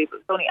maternity leave. It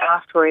was only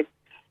afterwards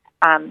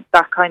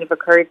that kind of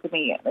occurred to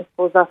me. And I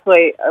suppose that's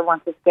why I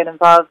wanted to get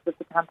involved with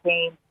the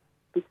campaign,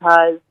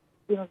 because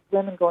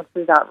women going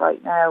through that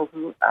right now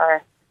who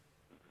are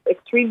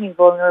extremely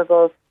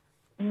vulnerable,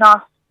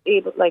 not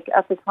able. Like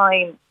at the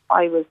time,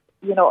 I was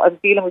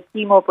dealing with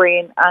chemo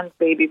brain and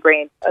baby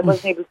brain. I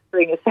wasn't able to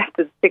bring a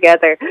sentence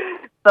together.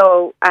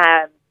 So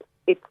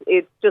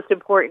it's just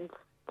important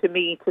to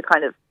me to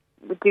kind of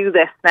do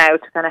this now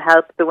to kind of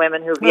help the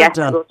women who've yet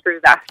to go through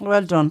that.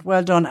 Well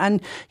done.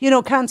 And,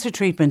 cancer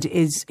treatment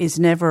is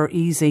never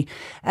easy.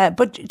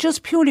 But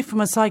just purely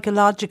from a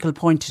psychological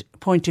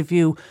point of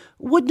view,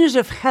 wouldn't it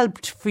have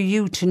helped for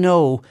you to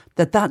know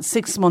that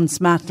 6 months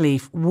mat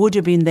leave would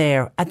have been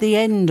there at the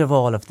end of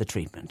all of the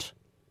treatment?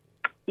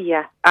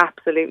 Yeah,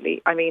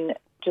 absolutely. I mean,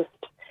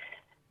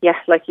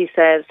 like you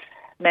said,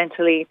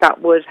 mentally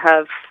that would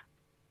have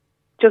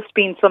just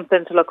been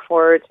something to look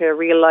forward to, a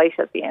real light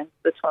at the end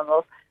of the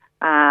tunnel.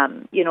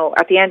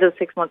 At the end of the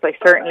 6 months, I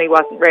certainly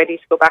wasn't ready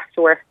to go back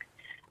to work.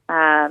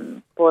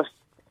 But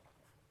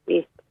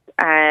it's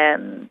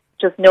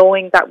just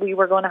knowing that we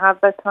were going to have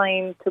that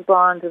time to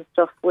bond and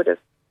stuff would have,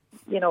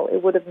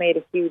 it would have made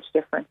a huge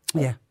difference.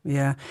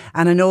 Yeah.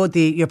 And I know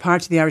you're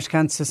part of the Irish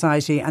Cancer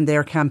Society and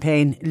their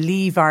campaign,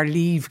 Leave Our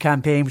Leave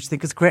campaign, which I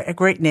think is a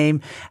great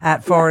name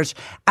for it.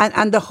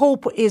 And the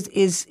hope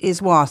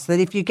is what?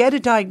 That if you get a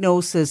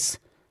diagnosis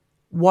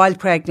while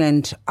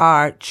pregnant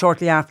or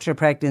shortly after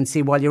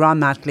pregnancy, while you're on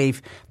mat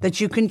leave,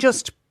 that you can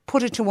just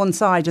put it to one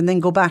side and then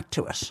go back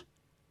to it?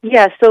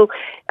 Yeah, so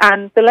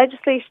the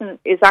legislation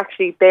is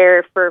actually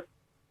there for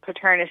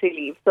paternity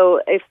leave.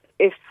 So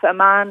if a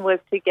man was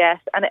to get,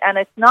 and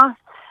it's not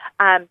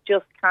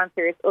just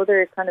cancer, it's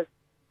other kind of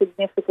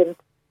significant,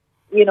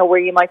 where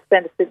you might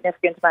spend a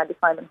significant amount of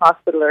time in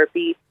hospital or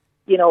be,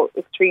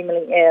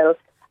 extremely ill.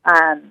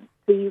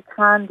 So you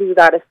can do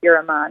that if you're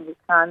a man. You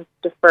can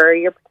defer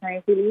your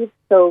paternity leave.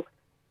 So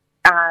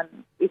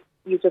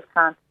you just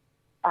can't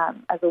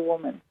as a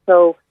woman.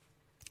 So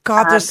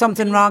God, there's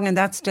something wrong in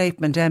that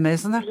statement, Emma,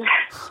 isn't there?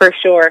 For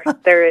sure,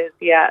 there is.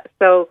 Yeah.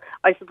 So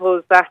I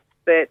suppose that's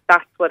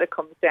what it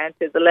comes down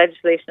to. The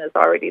legislation is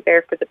already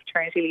there for the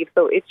paternity leave,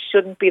 so it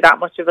shouldn't be that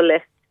much of a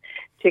lift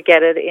to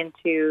get it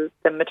into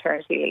the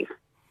maternity leave.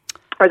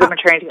 Or the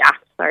Maternity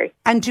Act, sorry.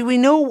 And do we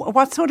know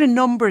what sort of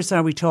numbers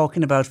are we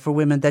talking about for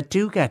women that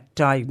do get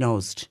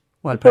diagnosed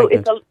while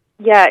pregnant?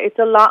 It's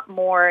a lot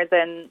more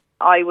than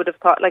I would have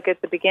thought. Like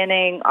at the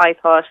beginning, I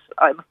thought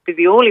I must be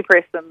the only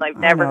person. I've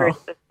never heard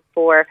of this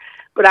before.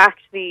 But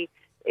actually,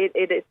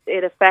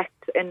 it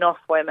affects enough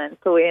women.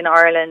 So in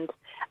Ireland,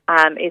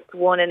 it's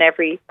 1 in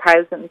every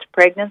 1,000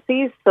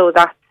 pregnancies. So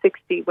that's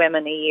 60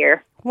 women a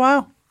year.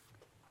 Wow.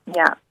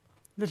 Yeah.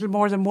 Little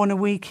more than 1 a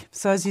week.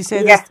 So as you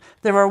say,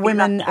 there are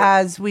women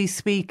as we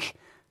speak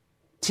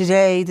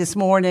today, this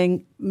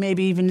morning,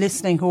 maybe even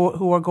listening,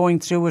 who are going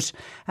through it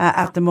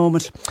at the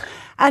moment.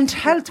 And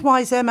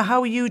health-wise, Emma,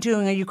 how are you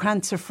doing? Are you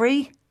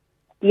cancer-free?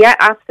 Yeah,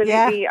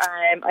 absolutely. Yeah.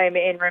 I'm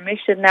in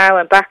remission now.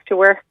 I'm back to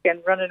work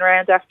and running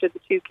around after the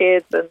 2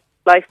 kids, and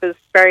life is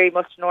very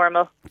much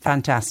normal.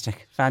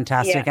 Fantastic.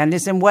 Yeah. And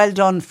listen, well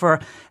done for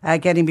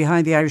getting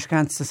behind the Irish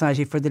Cancer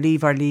Society for the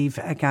Leave Our Leave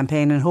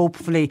campaign, and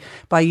hopefully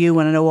by you,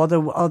 and I know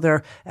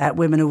other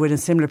women who were in a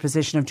similar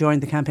position have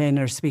joined the campaign and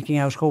are speaking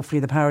out. Hopefully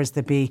the powers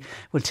that be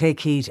will take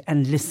heed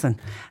and listen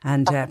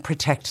and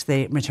protect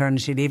the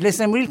maternity leave.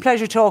 Listen, real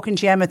pleasure talking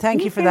to you, Emma.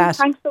 Thank you for that.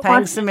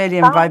 Thanks a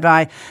million.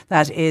 Bye.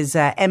 That is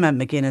Emma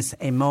McGuinness,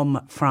 a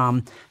mum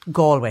from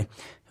Galway,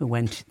 who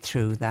went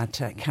through that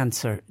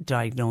cancer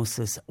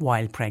diagnosis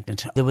while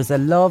pregnant. There was a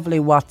lovely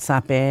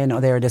WhatsApp in,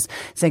 there it is,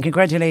 saying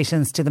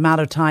congratulations to the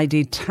Mallow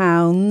Tidy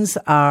Towns,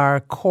 our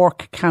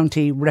Cork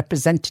County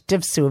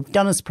representatives who have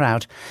done us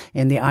proud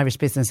in the Irish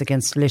Business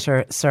Against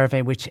Litter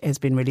survey, which has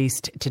been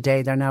released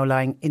today. They're now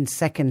lying in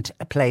second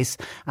place.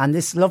 And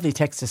this lovely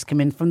text has come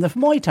in from the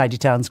Moy Tidy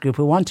Towns group,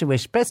 who want to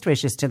wish best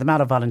wishes to the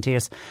Mallow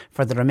volunteers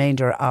for the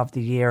remainder of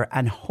the year.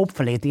 And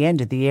hopefully at the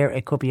end of the year,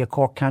 it could be a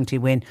Cork County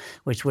win,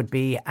 which would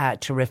be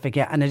terrific.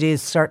 Yeah, and it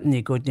is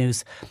certainly good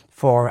news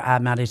for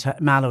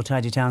Mallow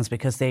Tidy Towns,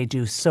 because they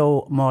do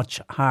so much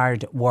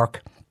hard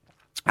work.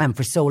 And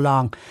for so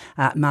long,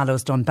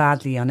 Mallow's done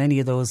badly on any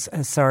of those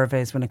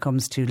surveys when it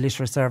comes to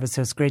litter service.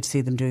 So it's great to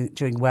see them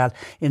doing well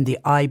in the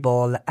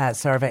eyeball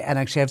survey. And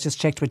actually, I've just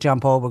checked with John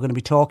Paul. We're going to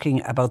be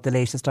talking about the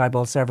latest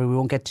eyeball survey. We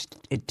won't get to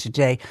it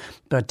today,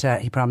 but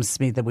he promises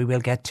me that we will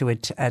get to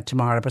it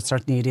tomorrow. But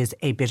certainly it is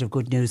a bit of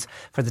good news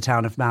for the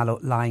town of Mallow,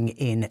 lying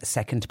in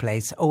second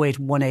place.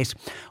 0818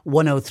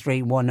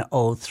 103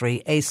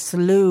 103. A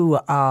slew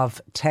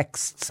of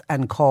texts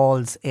and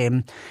calls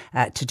in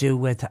to do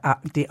with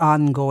the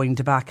ongoing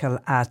debacle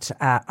at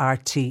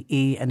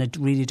RTE, and it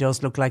really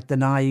does look like the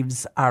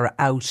knives are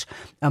out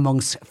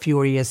amongst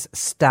furious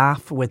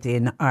staff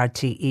within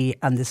RTE,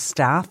 and the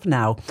staff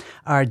now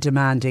are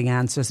demanding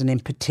answers, and in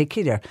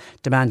particular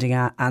demanding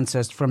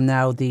answers from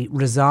now the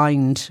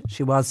resigned,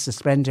 she was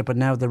suspended, but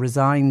now the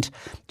resigned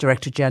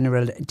Director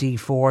General Dee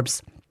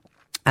Forbes.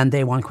 And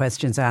they want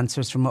questions,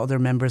 answers from other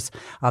members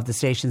of the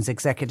station's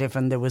executive.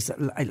 And there was,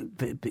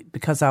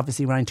 because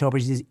obviously Ryan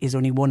Tubridy is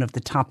only one of the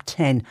top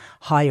 10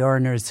 high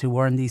earners who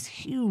earn these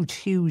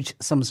huge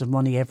sums of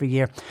money every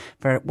year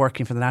for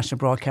working for the national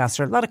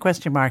broadcaster. A lot of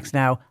question marks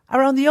now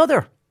around the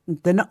other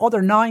 9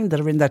 that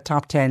are in that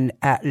top 10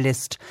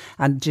 list.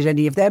 And did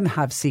any of them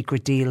have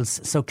secret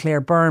deals? So Claire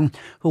Byrne,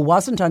 who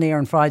wasn't on air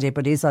on Friday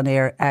but is on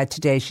air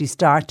today, she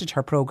started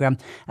her programme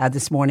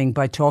this morning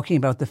by talking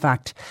about the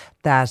fact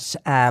that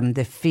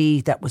the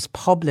fee that was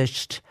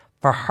published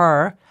for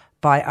her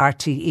by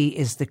RTE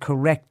is the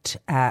correct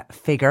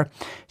figure.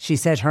 She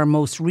said her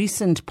most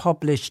recent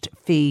published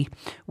fee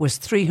was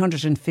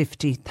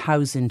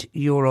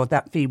 €350,000.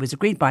 That fee was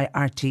agreed by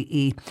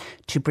RTE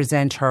to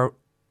present her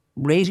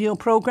radio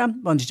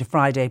programme Monday to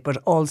Friday, but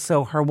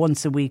also her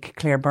once a week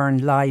Claire Byrne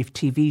live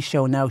TV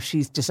show. Now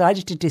she's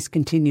decided to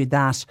discontinue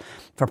that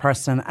for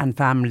personal and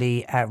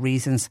family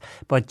reasons,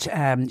 but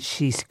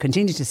she's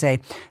continued to say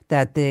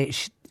that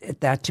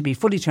that to be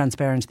fully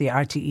transparent, the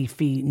RTE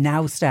fee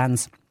now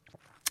stands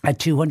at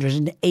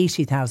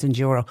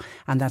 €280,000,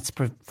 and that's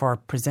for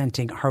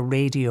presenting her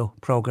radio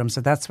programme.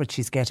 So that's what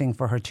she's getting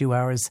for her 2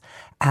 hours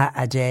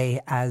a day,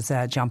 as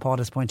John Paul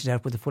has pointed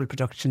out, with the full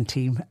production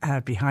team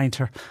behind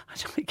her.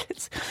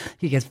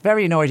 He gets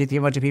very annoyed at the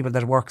amount of people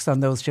that works on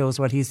those shows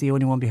while he's the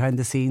only one behind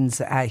the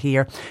scenes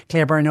here.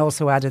 Claire Byrne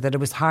also added that it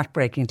was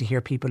heartbreaking to hear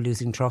people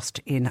losing trust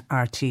in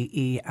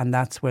RTE, and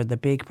that's where the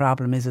big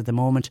problem is at the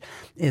moment,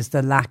 is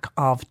the lack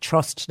of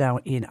trust now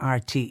in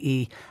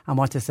RTE. And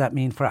what does that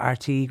mean for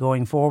RTE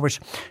going forward? forward.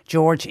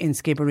 George in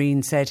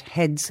Skibbereen said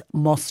heads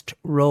must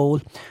roll.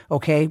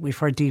 OK, we've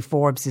heard Dee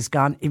Forbes is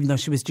gone, even though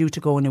she was due to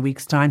go in a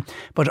week's time,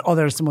 but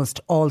others must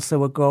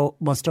also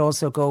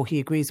go. He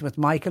agrees with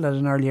Michael at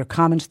an earlier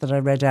comment that I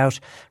read out.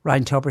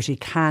 Ryan Tubridy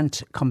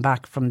can't come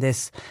back from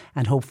this,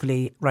 and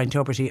hopefully Ryan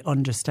Tubridy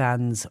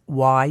understands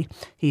why.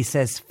 He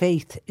says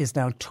faith is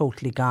now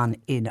totally gone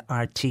in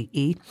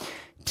RTE.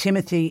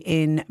 Timothy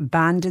in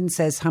Bandon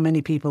says, how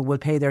many people will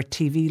pay their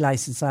TV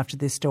licence after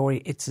this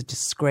story? It's a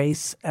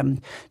disgrace.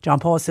 John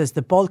Paul says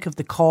the bulk of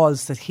the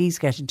calls that he's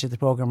getting to the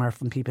programme are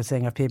from people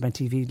saying, I've paid my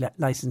TV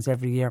licence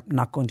every year, I'm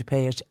not going to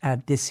pay it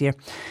this year.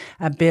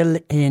 Bill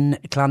in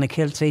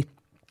Clonakilty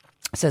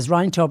says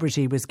Ryan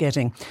Tubridy was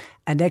getting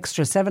an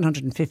extra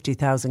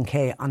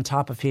 750,000 on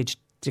top of his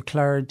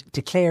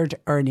declared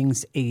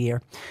earnings a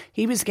year.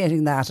 He was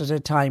getting that at a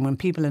time when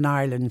people in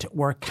Ireland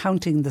were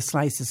counting the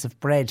slices of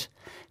bread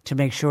to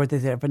make sure that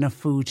they have enough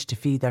food to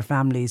feed their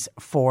families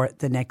for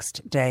the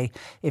next day.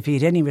 If he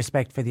had any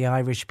respect for the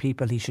Irish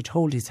people, he should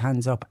hold his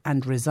hands up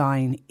and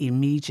resign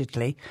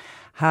immediately.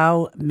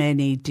 How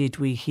many did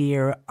we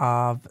hear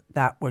of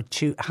that?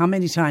 How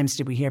many times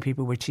did we hear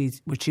people were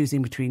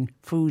choosing between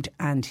food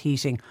and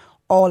heating,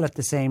 all at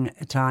the same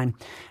time,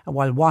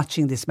 while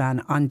watching this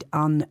man on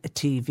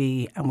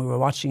TV, and we were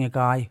watching a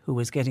guy who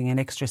was getting an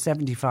extra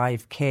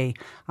 75k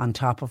on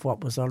top of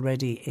what was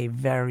already a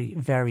very,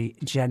 very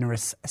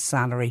generous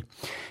salary.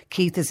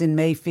 Keith is in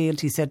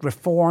Mayfield. He said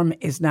reform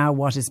is now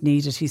what is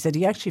needed. He said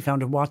he actually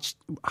found it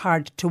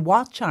hard to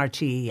watch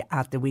RTE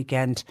at the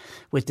weekend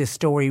with this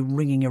story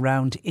ringing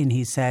around in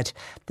his head.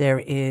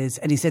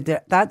 And he said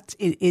that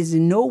is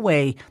in no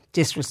way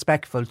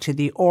disrespectful to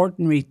the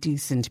ordinary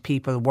decent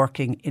people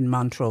working in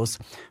Montrose,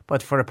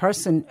 but for a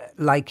person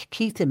like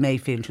Keith in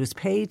Mayfield, who's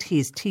paid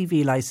his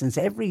TV licence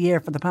every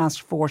year for the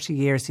past 40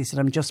 years, he said,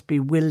 I'm just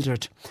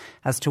bewildered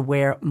as to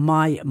where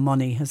my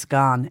money has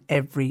gone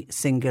every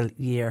single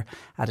year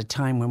at a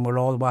time when we're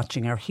all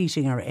watching our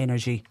heating, our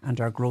energy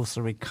and our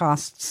grocery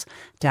costs.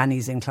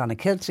 Danny's in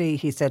Clonakilty.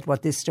 He said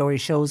what this story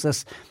shows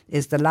us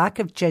is the lack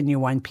of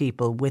genuine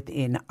people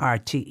within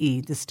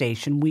RTE, the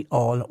station we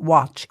all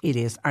watch. It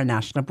is our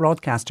national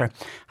broadcaster.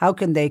 How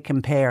can they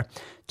compare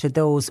to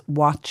those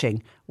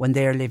watching when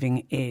they're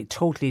living a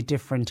totally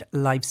different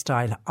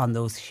lifestyle on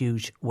those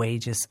huge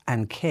wages?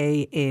 And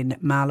Kay in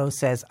Mallow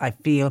says, I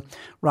feel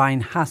Ryan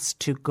has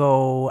to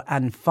go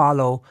and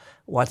follow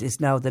what is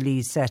now the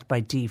lead set by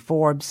Dee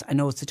Forbes. I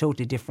know it's a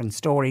totally different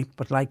story,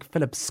 but like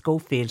Philip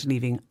Schofield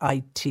leaving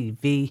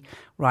ITV,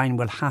 Ryan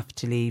will have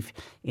to leave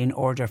in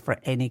order for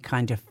any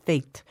kind of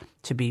faith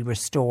to be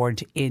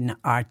restored in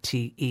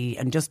RTE.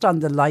 And just on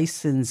the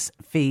licence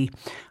fee,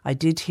 I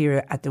did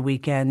hear at the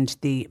weekend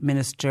the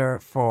Minister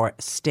for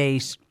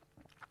State,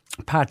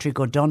 Patrick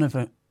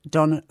O'Donovan,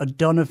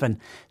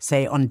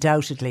 say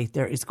undoubtedly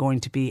there is going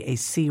to be a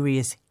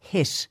serious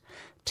hit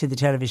to the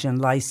television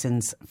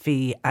licence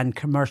fee and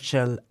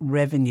commercial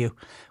revenue,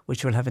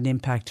 which will have an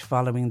impact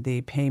following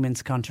the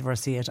payments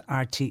controversy at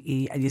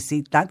RTE. And you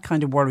see, that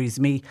kind of worries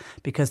me,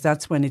 because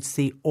that's when it's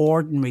the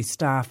ordinary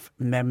staff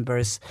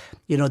members,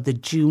 the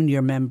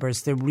junior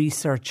members, the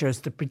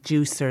researchers, the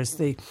producers,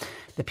 the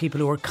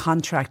people who are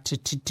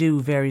contracted to do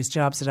various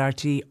jobs at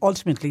RTE.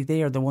 Ultimately,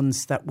 they are the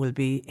ones that will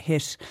be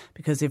hit,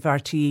 because if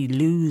RTE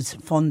lose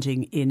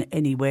funding in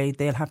any way,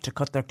 they'll have to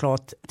cut their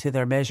cloth to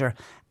their measure,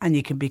 and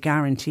you can be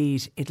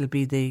guaranteed it'll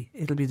be the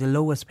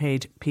lowest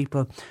paid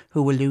people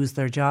who will lose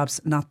their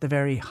jobs, not the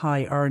very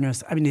high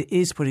earners. I mean, it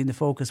is putting the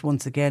focus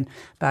once again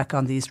back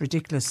on these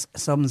ridiculous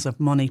sums of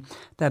money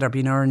that are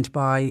being earned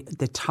by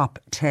the top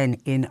 10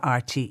 in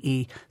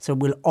RTE. So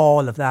will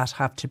all of that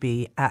have to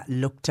be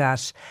looked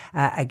at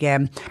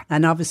again?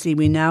 And obviously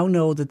we now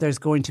know that there's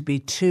going to be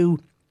 2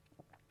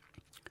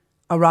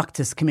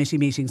 Oireachtas committee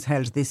meetings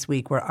held this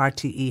week where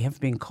RTE have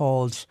been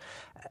called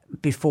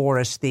before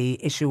it. The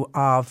issue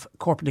of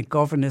corporate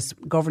governance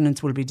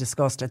will be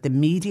discussed at the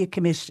Media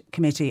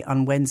Committee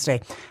on Wednesday,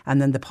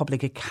 and then the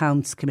Public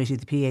Accounts Committee,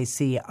 the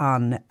PAC,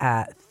 on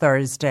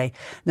Thursday.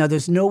 Now,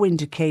 there's no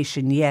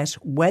indication yet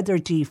whether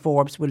Dee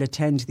Forbes will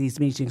attend these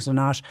meetings or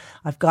not.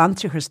 I've gone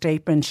through her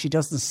statement. She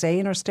doesn't say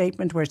in her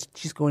statement where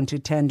she's going to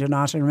attend or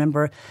not. And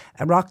remember,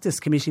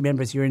 Oireachtas committee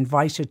members, you're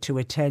invited to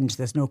attend.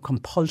 There's no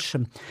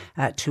compulsion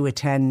to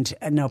attend.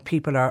 And now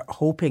people are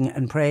hoping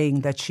and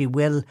praying that she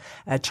will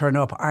turn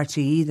up.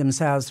 RTE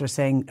themselves are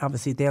saying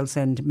obviously they'll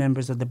send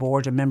members of the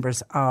board and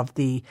members of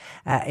the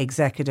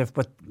executive,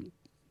 but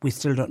we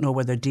still don't know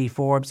whether Dee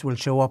Forbes will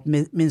show up.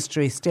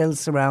 Mystery still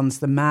surrounds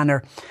the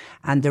manner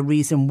and the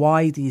reason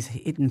why these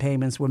hidden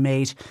payments were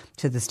made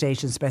to the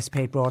station's best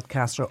paid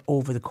broadcaster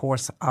over the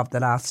course of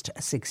the last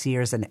 6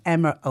 years. And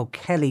Emma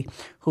O'Kelly,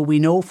 who we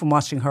know from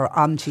watching her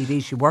on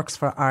TV, she works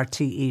for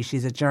RTE,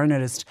 she's a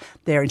journalist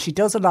there, and she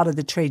does a lot of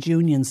the trade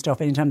union stuff.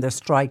 Anytime there's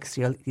strikes,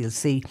 you'll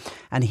see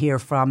and hear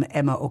from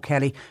Emma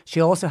O'Kelly. She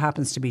also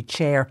happens to be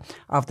chair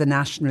of the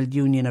National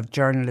Union of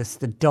Journalists,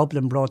 the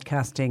Dublin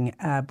Broadcasting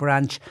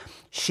branch.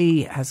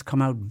 She has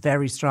come out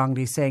very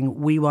strongly saying,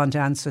 we want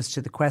answers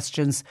to the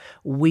questions.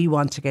 We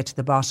want to get to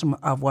the bottom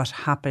of what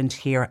happened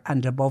here,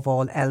 and above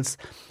all else,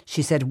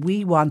 she said,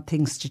 we want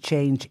things to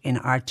change in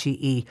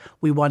RTE.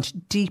 We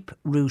want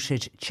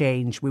deep-rooted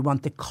change. We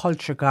want the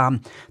culture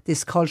gone,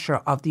 this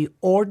culture of the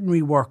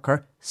ordinary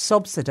worker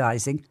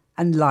subsidising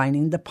and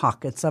lining the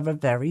pockets of a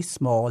very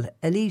small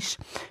elite.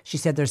 She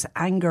said there's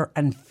anger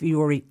and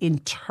fury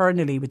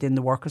internally within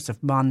the workers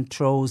of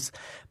Montrose,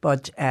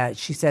 but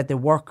she said the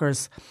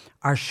workers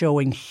are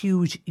showing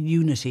huge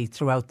unity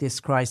throughout this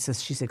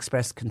crisis. She's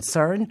expressed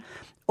concern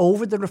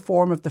over the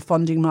reform of the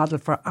funding model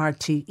for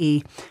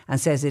RTE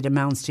and says it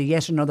amounts to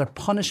yet another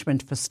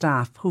punishment for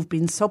staff who've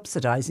been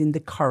subsidising the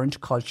current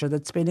culture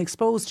that's been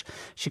exposed.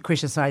 She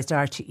criticised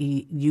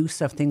RTE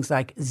use of things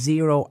like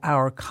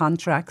 0-hour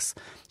contracts.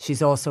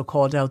 She's also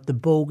called out the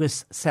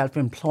bogus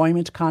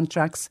self-employment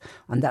contracts,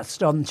 and that's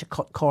done to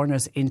cut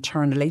corners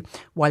internally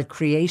while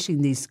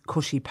creating these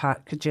cushy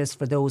packages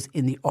for those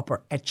in the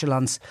upper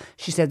echelons.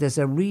 She said there's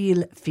a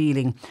real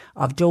feeling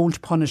of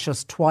don't punish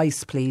us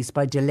twice, please,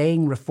 by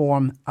delaying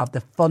reform of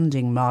the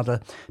funding model,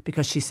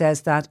 because she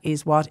says that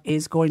is what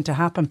is going to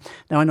happen.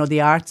 Now, I know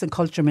the Arts and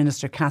Culture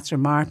Minister,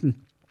 Catherine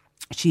Martin,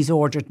 she's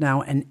ordered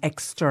now an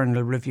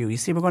external review. You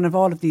see, we're going to have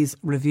all of these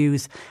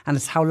reviews, and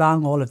it's how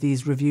long all of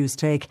these reviews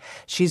take.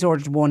 She's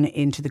ordered one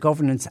into the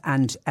governance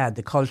and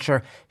the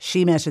culture.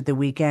 She met at the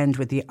weekend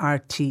with the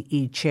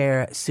RTE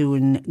chair,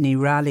 Soon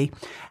Nirali.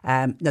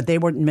 They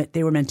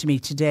were meant to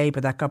meet today,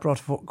 but that got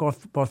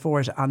brought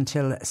forward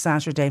until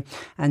Saturday.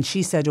 And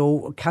she said,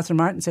 Catherine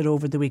Martin said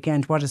over the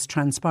weekend, what has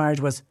transpired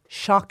was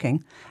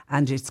shocking,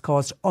 and it's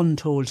caused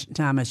untold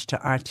damage to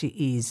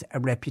RTE's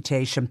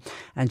reputation.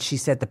 And she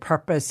said the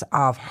purpose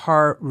of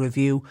her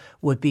review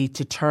would be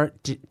to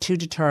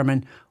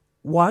determine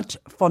what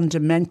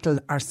fundamental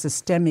or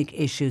systemic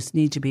issues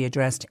need to be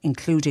addressed,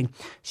 including,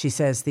 she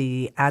says,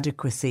 the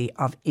adequacy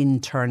of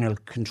internal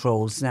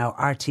controls. Now,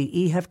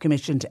 RTE have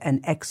commissioned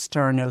an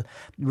external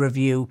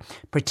review,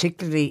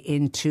 particularly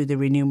into the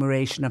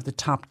remuneration of the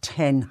top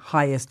 10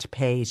 highest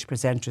paid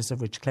presenters, of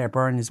which Claire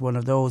Byrne is one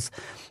of those.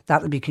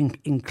 That will be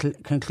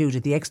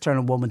concluded, the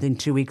external one, within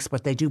 2 weeks,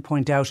 but they do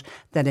point out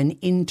that an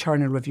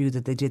internal review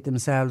that they did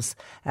themselves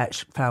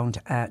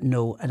found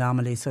no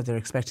anomaly, so they're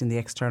expecting the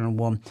external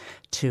one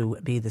to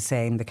be the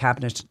same. The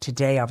Cabinet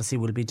today obviously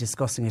will be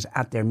discussing it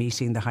at their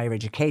meeting. The Higher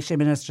Education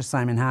Minister,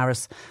 Simon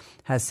Harris,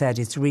 has said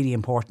it's really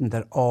important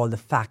that all the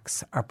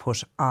facts are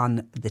put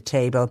on the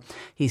table.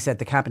 He said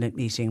the Cabinet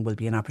meeting will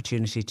be an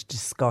opportunity to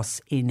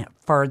discuss in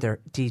further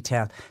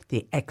detail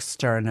the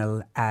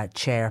external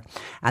chair.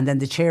 And then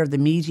the chair of the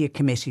Media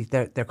Committee,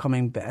 they're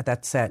coming,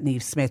 that's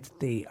Niamh Smith,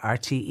 the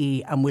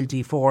RTE, and will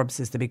Dee Forbes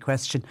is the big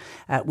question.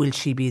 Will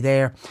she be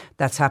there?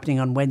 That's happening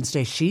on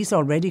Wednesday. She's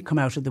already come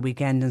out at the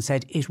weekend and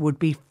said it would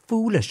be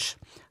foolish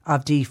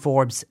of Dee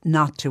Forbes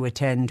not to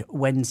attend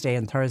Wednesday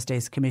and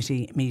Thursday's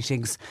committee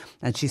meetings.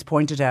 And she's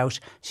pointed out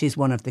she's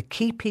one of the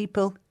key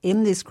people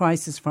in this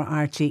crisis for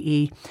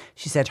RTE.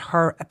 She said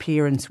her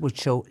appearance would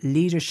show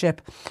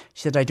leadership.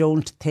 She said, I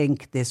don't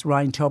think this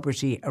Ryan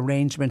Tubridy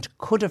arrangement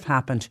could have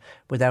happened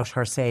without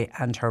her say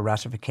and her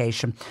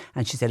ratification.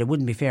 And she said it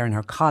wouldn't be fair on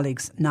her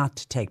colleagues not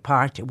to take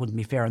part. It wouldn't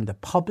be fair on the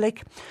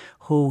public,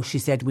 who she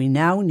said we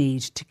now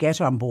need to get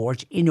on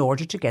board in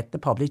order to get the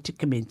public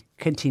to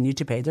continue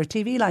to pay their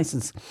TV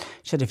licence.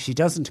 She said if she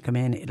doesn't come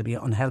in, it'll be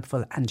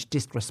unhelpful and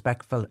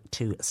disrespectful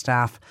to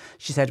staff.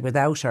 She said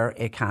without her,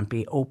 it can't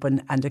be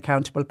open and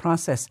accountable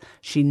process.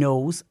 She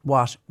knows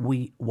what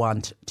we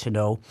want to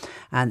know.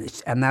 And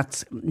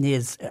that's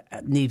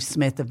Niamh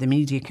Smith of the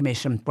Media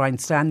Commission. Brian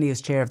Stanley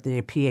is chair of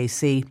the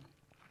PAC.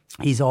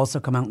 He's also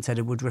come out and said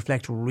it would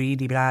reflect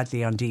really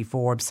badly on Dee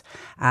Forbes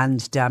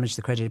and damage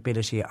the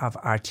credibility of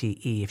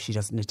RTE if she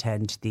doesn't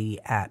attend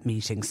the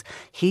meetings.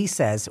 He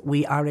says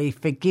we are a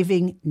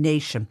forgiving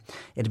nation.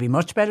 It'd be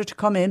much better to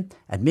come in,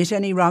 admit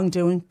any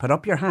wrongdoing, put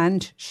up your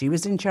hand, she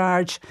was in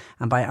charge,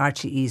 and by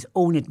RTE's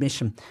own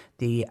admission,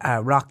 the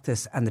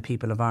Oireachtas and the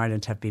people of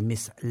Ireland have been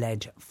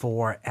misled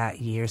for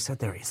years. So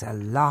there is a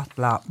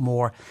lot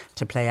more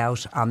to play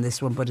out on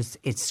this one. But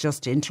it's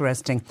just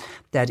interesting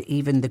that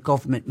even the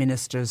government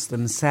ministers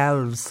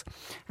themselves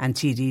and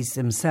TDs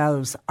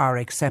themselves are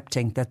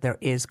accepting that there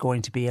is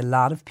going to be a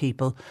lot of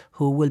people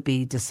who will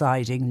be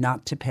deciding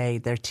not to pay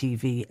their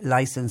TV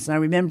licence. Now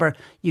remember,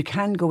 you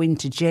can go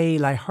into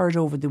jail. I heard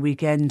over the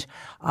weekend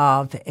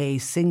of a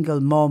single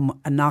mum,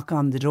 a knock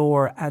on the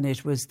door, and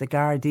it was the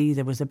Gardaí.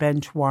 There was a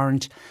bench warrant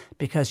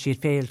because she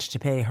had failed to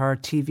pay her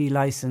TV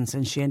licence,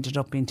 and she ended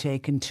up being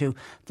taken to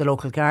the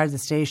local Garda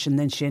station.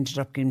 Then she ended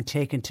up being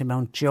taken to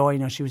Mountjoy.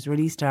 Now, she was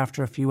released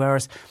after a few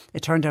hours.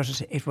 It turned out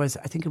it was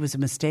a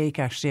mistake,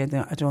 actually.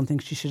 I don't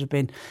think she should have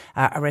been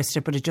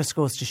arrested, but it just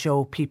goes to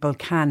show people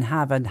can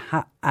have and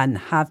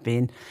have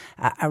been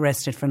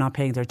arrested for not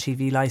paying their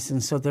TV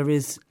licence. So there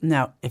is,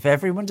 now, if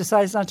everyone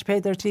decides not to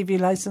pay their TV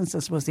licence, I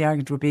suppose the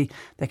argument would be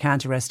they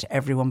can't arrest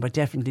everyone, but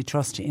definitely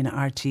trust in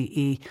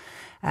RTE.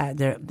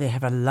 They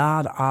have a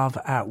lot of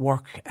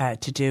work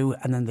to do,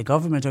 and then the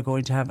government are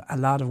going to have a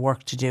lot of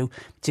work to do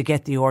to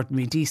get the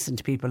ordinary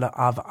decent people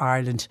of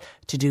Ireland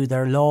to do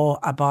their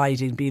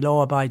be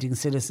law-abiding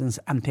citizens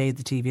and pay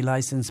the TV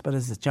licence. But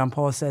as John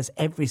Paul says,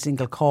 every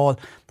single call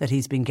that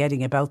he's been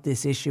getting about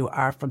this issue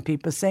are from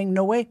people saying,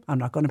 no way, I'm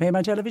not going to pay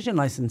my television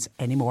licence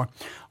anymore.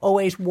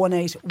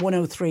 0818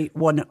 103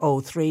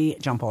 103.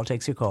 John Paul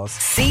takes your calls.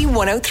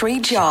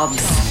 C103 Jobs.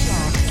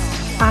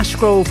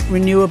 Ashgrove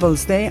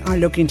Renewables, they are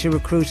looking to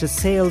recruit a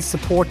sales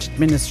support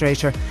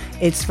administrator.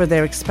 It's for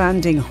their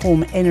expanding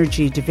home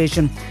energy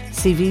division.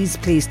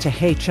 CVs please to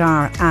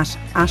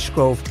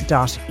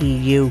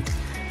hr@ashgrove.eu.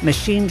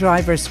 Machine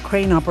drivers,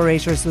 crane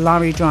operators,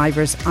 lorry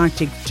drivers,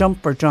 Arctic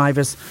jumper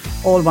drivers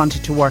all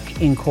wanted to work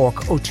in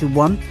Cork.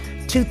 021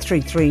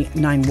 233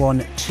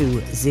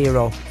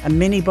 9120. A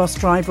minibus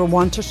driver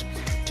wanted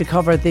to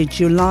cover the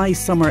July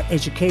summer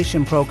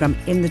education programme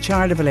in the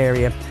Charleville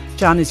area.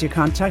 John is your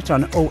contact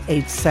on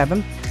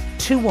 087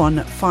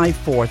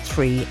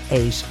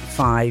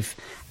 2154385.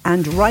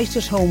 And Right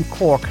at Home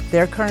Cork,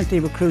 they're currently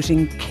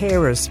recruiting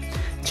carers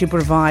to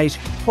provide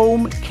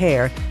home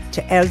care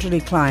to elderly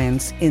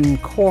clients in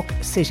Cork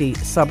city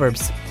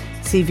suburbs.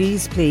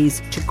 CVs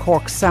please to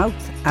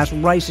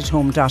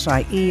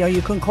corksouth@rightathome.ie, or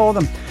you can call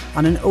them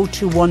on an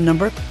 021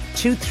 number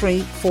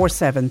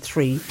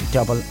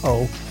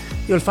 2347300.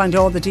 You'll find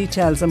all the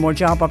details and more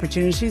job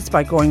opportunities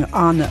by going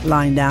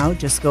online now.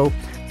 Just go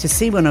to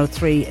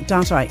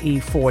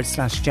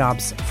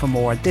c103.ie/jobs for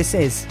more. This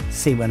is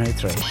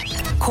C103.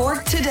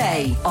 Cork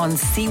Today on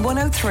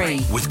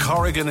C103. With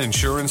Corrigan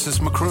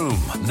Insurance's Macroom,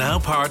 now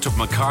part of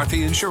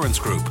McCarthy Insurance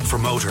Group for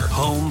motor,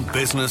 home,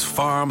 business,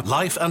 farm,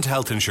 life and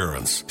health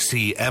insurance.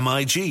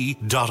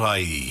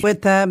 CMIG.ie.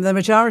 With the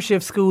majority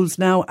of schools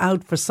now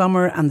out for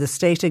summer and the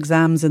state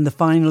exams in the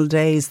final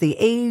days, the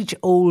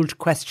age-old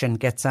question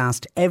gets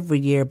asked every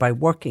year by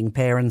working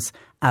parents: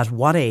 at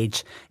what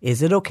age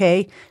is it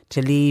okay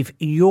to leave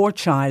your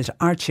child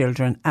or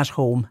children at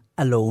home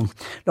alone?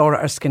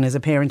 Laura Erskine is a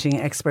parenting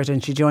expert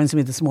and she joins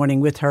me this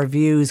morning with her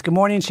views. Good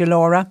morning to you,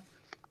 Laura.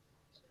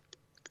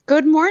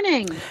 Good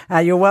morning.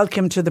 You're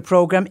welcome to the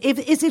programme.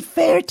 Is it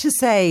fair to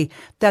say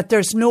that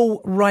there's no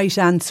right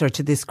answer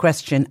to this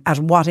question? At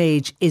what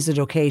age is it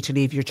okay to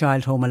leave your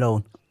child home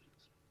alone?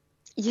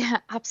 Yeah,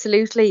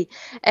 absolutely.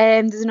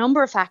 There's a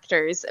number of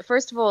factors.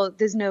 First of all,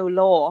 there's no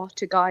law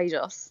to guide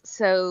us.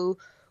 So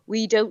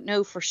we don't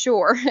know for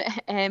sure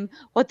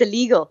what the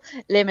legal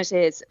limit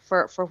is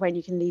for when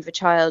you can leave a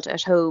child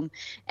at home.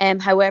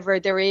 However,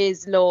 there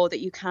is law that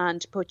you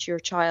can't put your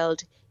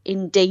child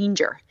in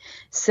danger,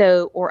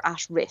 or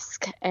at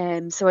risk.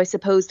 So I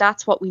suppose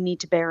that's what we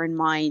need to bear in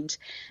mind.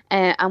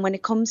 And when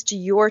it comes to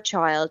your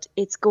child,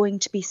 it's going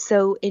to be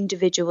so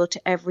individual to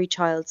every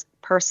child's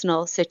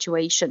personal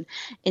situation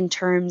in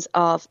terms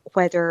of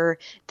whether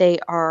they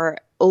are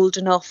old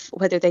enough,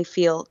 whether they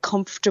feel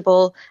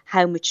comfortable,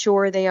 how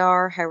mature they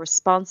are, how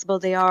responsible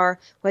they are,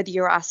 whether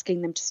you're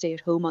asking them to stay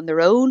at home on their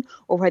own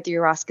or whether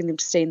you're asking them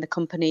to stay in the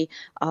company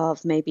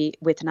of maybe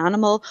with an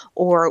animal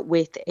or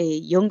with a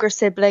younger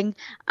sibling,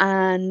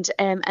 and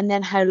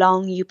then how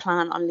long you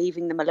plan on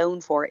leaving them alone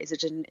for. Is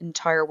it an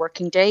entire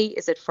working day?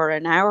 Is it for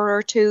an hour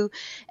or two?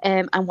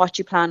 And what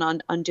you plan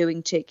on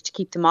doing to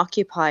keep them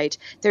occupied.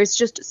 There's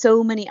just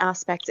so many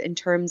aspects in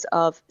terms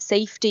of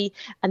safety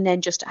and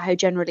then just how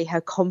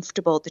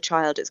comfortable the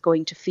child is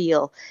going to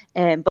feel.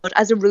 But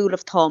as a rule of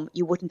thumb,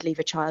 you wouldn't leave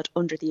a child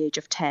under the age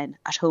of 10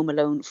 at home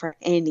alone for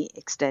any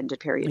extended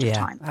period of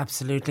time.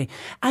 Absolutely.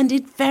 And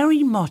it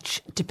very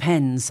much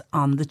depends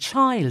on the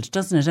child,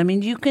 doesn't it? I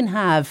mean, you can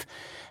have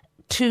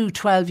two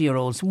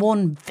 12-year-olds,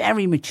 one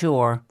very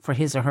mature for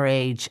his or her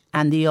age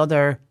and the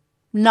other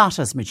not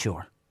as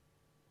mature.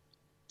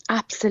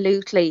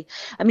 Absolutely.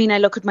 I mean, I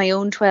look at my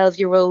own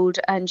 12-year-old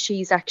and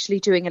she's actually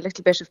doing a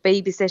little bit of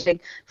babysitting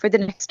for the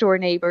next door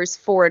neighbour's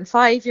 4 and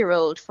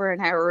 5-year-old for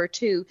an hour or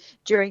two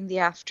during the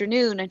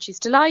afternoon. And she's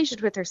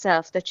delighted with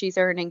herself that she's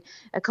earning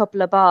a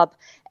couple of bob.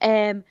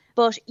 But,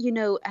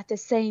 at the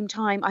same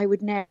time, I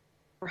would never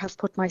have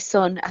put my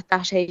son at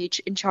that age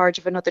in charge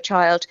of another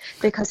child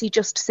because he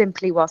just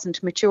simply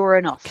wasn't mature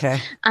enough. Okay.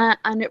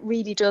 And it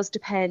really does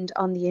depend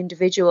on the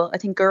individual. I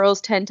think girls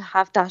tend to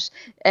have that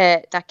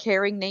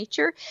caring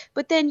nature,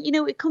 but then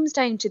it comes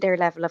down to their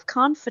level of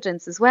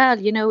confidence as well.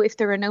 If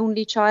they're an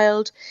only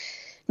child,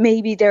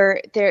 maybe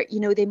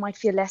they might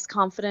feel less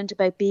confident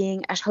about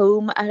being at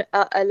home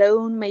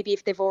alone. Maybe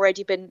if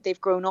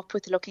they've grown up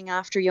with looking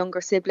after younger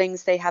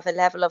siblings, they have a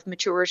level of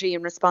maturity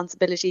and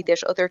responsibility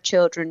that other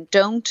children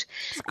don't.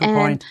 That's a good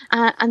point.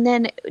 And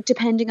then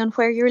depending on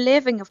where you're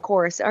living, of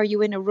course, are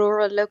you in a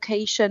rural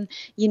location,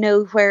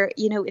 where,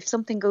 if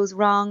something goes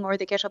wrong or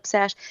they get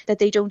upset that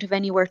they don't have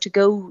anywhere to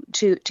go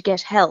to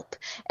get help?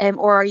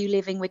 Or are you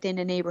living within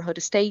a neighbourhood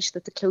estate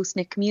that's a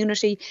close-knit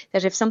community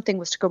that if something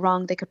was to go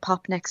wrong, they could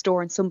pop next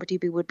door and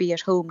somebody would be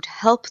at home to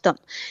help them.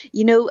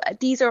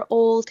 These are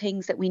all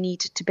things that we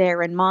need to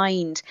bear in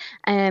mind.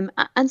 And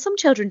some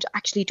children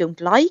actually don't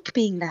like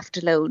being left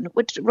alone,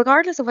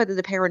 regardless of whether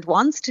the parent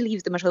wants to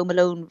leave them at home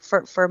alone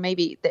for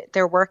maybe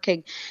they're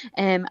working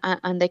and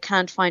they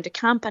can't find a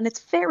camp. And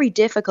it's very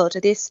difficult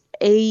at this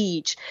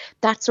age,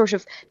 that sort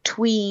of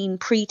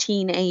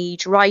preteen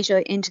age, right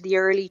into the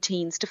early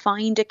teens, to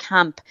find a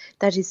camp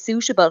that is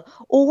suitable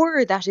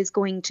or that is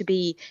going to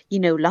be,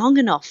 long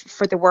enough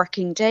for the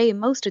working day.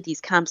 Most of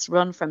these camps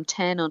run from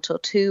 10 until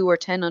 2 or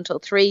 10 until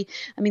 3.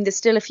 I mean, there's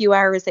still a few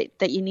hours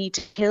that you need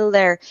to kill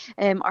there.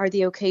 Are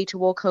they okay to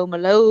walk home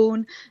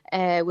alone?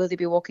 Will they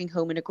be walking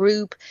home in a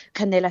group?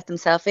 Can they let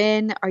themselves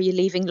in? Are you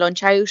leaving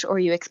lunch out, or are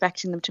you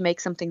expecting them to make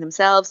something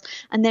themselves?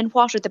 And then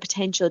what are the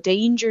potential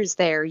dangers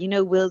there?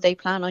 Will they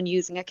plan on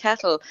using a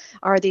kettle?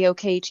 Are they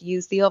okay to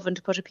use the oven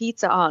to put a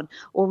pizza on?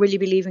 Or will you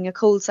be leaving a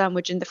cold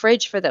sandwich in the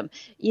fridge for them?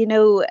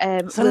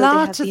 It's a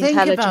lot to think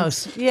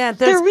about. Yeah,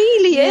 there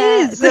really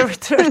is.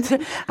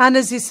 And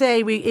as you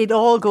say, it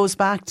all goes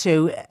back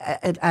to,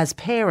 as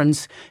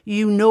parents,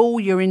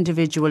 your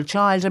individual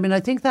child. I mean, I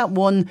think that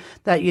one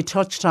that you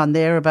touched on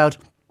there about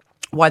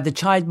why the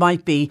child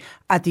might be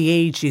at the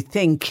age you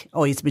think,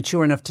 he's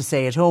mature enough to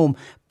stay at home,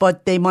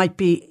 but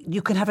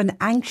you can have an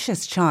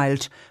anxious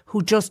child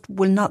who just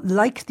will not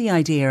like the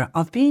idea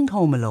of being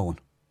home alone.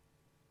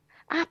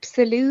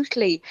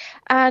 Absolutely.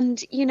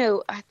 And,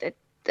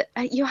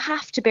 you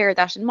have to bear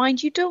that in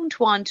mind. You don't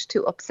want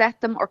to upset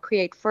them or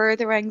create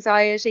further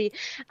anxiety,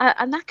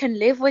 and that can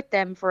live with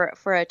them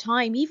for a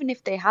time. Even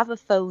if they have a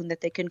phone that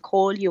they can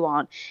call you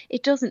on,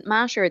 it doesn't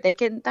matter.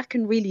 That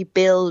can really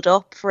build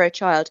up for a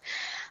child.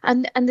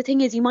 And the thing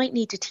is, you might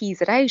need to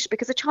tease it out,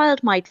 because a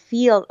child might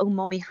feel,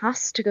 mommy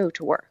has to go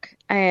to work,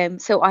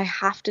 so I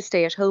have to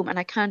stay at home and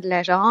I can't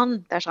let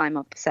on that I'm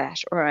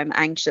upset or I'm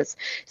anxious.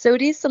 So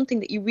it is something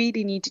that you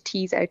really need to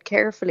tease out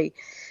carefully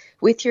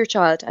with your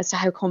child as to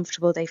how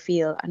comfortable they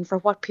feel and for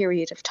what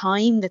period of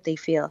time that they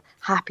feel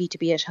happy to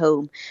be at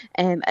home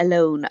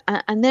alone,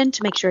 and then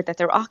to make sure that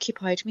they're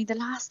occupied. I mean, the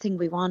last thing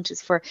we want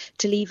is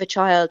to leave a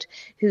child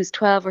who's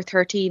 12 or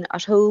 13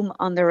 at home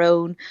on their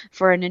own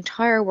for an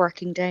entire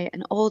working day,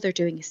 and all they're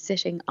doing is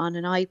sitting on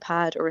an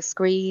iPad or a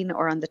screen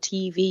or on the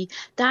TV.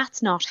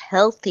 That's not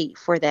healthy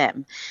for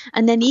them.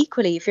 And then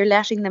equally, if you're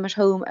letting them at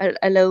home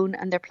alone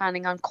and they're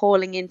planning on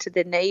calling into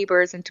the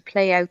neighbours and to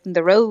play out in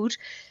the road,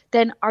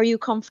 then are you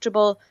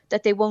comfortable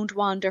that they won't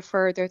wander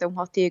further than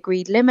what the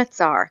agreed limits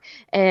are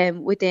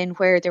within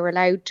where they're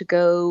allowed to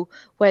go,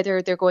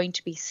 whether they're going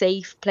to be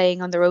safe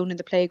playing on their own in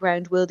the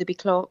playground? Will they be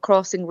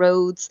crossing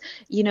roads?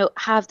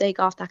 Have they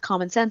got that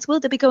common sense? Will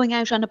they be going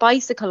out on a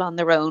bicycle on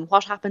their own?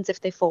 What happens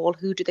if they fall?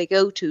 Who do they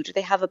go to? Do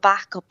they have a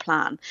backup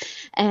plan?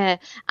 And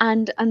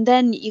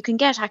then you can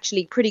get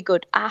actually pretty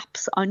good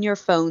apps on your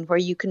phone where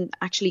you can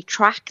actually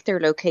track their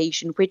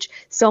location, which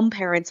some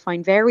parents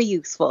find very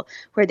useful,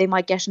 where they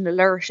might get an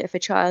alert if a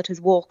child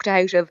has walked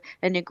out of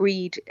an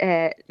agreed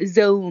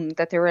zone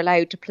that they're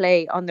allowed to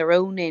play on their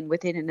own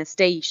within an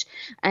estate,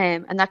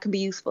 and that can be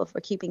useful for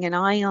keeping an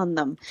eye on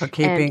them, for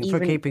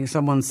keeping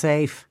someone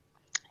safe.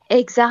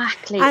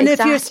 Exactly. And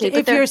exactly.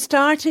 if you're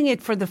starting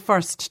it for the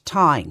first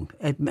time,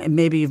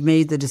 maybe you've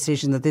made the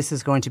decision that this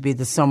is going to be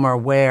the summer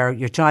where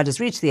your child has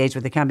reached the age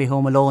where they can be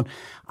home alone.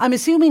 I'm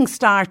assuming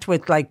start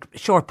with like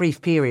short, brief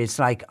periods,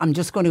 like I'm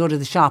just going to go to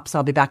the shops,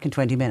 I'll be back in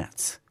 20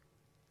 minutes.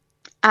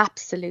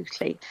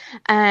 Absolutely.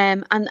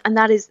 And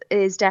that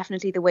is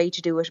definitely the way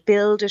to do it.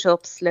 Build it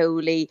up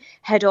slowly,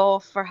 head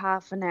off for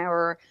half an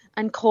hour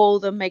and call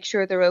them, make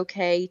sure they're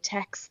okay,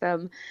 text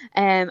them,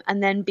 and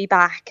then be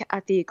back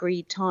at the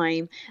agreed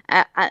time,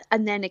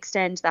 and then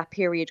extend that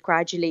period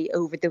gradually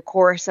over the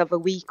course of a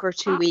week or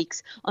 2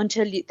 weeks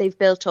until they've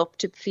built up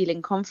to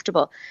feeling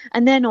comfortable.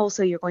 And then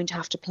also you're going to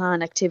have to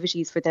plan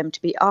activities for them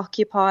to be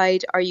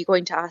occupied. Are you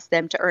going to ask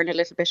them to earn a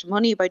little bit of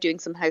money by doing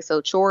some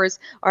household chores?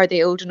 Are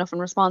they old enough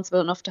and responsible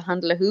enough to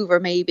handle a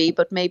hoover maybe,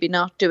 but maybe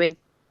not doing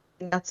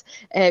that's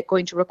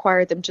going to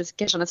require them to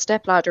get on a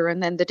stepladder,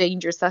 and then the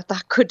dangers that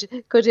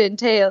could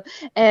entail.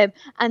 And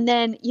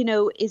then,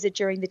 is it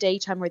during the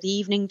daytime or the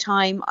evening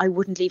time? I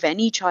wouldn't leave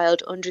any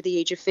child under the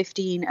age of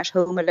 15 at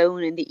home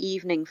alone in the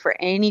evening for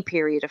any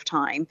period of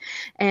time,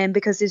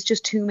 because there's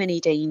just too many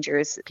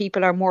dangers.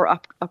 People are more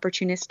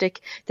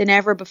opportunistic than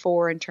ever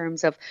before in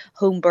terms of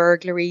home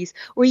burglaries,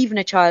 or even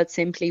a child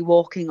simply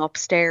walking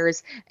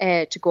upstairs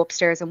to go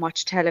upstairs and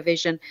watch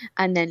television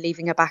and then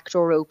leaving a back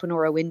door open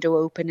or a window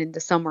open in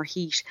the summer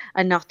heat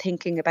and not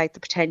thinking about the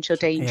potential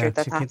danger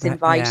that's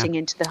inviting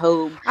into the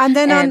home. And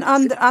then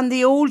on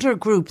the older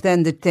group,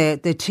 then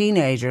the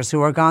teenagers who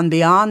are gone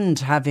beyond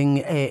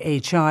having a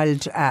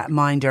child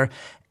minder,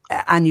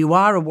 and you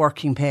are a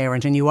working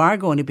parent and you are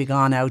going to be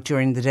gone out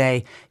during the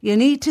day, you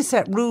need to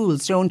set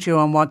rules, don't you,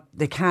 on what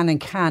they can and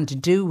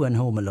can't do when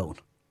home alone.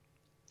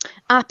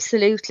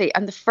 Absolutely.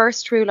 And the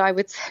first rule I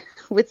would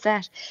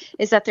set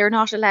is that they're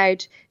not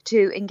allowed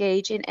to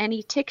engage in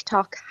any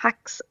TikTok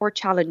hacks or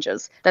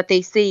challenges that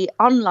they see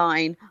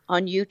online,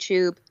 on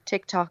YouTube,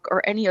 TikTok,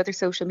 or any other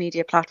social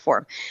media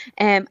platform.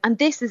 And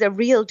this is a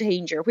real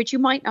danger, which you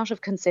might not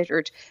have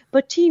considered.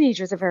 But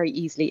teenagers are very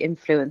easily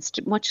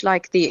influenced, much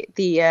like the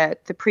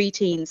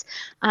preteens.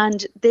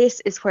 And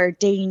this is where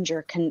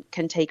danger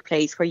can take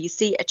place, where you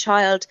see a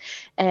child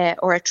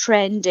or a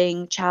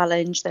trending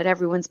challenge that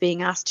everyone's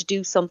being asked to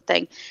do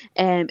something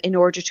in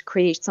order to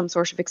create some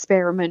sort of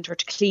experiment, or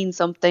to clean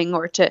something,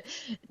 or to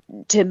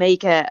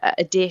make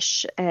a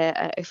dish,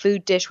 a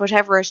food dish,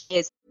 whatever it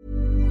is.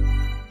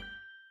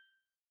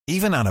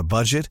 Even on a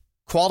budget,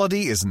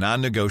 quality is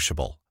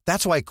non-negotiable.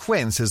 That's why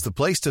Quince is the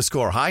place to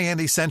score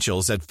high-end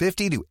essentials at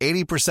 50 to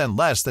 80%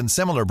 less than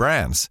similar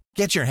brands.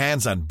 Get your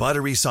hands on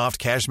buttery soft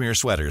cashmere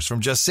sweaters from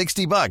just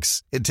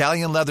 $60,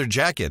 Italian leather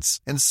jackets,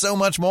 and so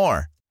much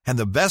more. And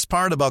the best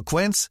part about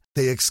Quince,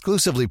 they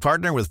exclusively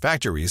partner with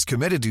factories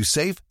committed to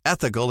safe,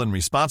 ethical, and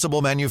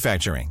responsible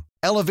manufacturing.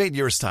 Elevate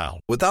your style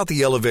without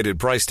the elevated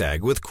price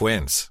tag with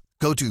Quince.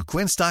 Go to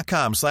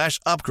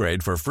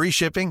quince.com/upgrade for free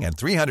shipping and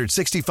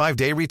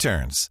 365-day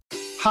returns.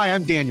 Hi,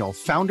 I'm Daniel,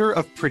 founder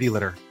of Pretty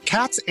Litter.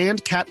 Cats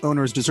and cat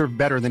owners deserve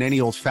better than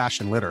any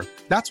old-fashioned litter.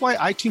 That's why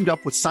I teamed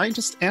up with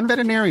scientists and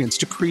veterinarians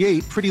to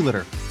create Pretty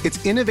Litter.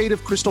 Its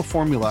innovative crystal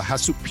formula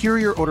has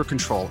superior odor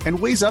control and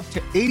weighs up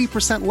to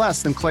 80%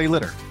 less than clay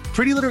litter.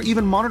 Pretty Litter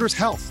even monitors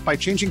health by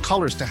changing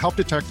colors to help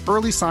detect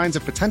early signs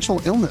of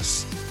potential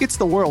illness. It's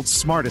the world's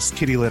smartest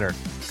kitty litter.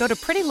 Go to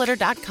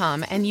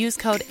prettylitter.com and use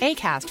code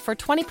ACAST for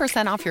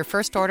 20% off your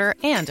first order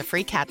and a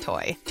free cat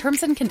toy.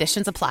 Terms and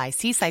conditions apply.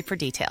 See site for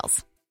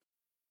details.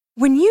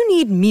 When you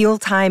need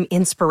mealtime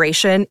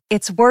inspiration,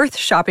 it's worth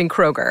shopping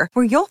Kroger,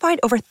 where you'll find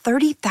over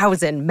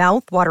 30,000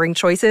 mouth-watering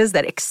choices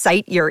that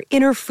excite your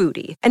inner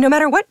foodie. And no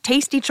matter what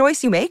tasty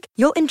choice you make,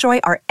 you'll enjoy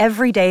our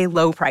everyday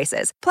low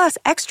prices, plus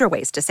extra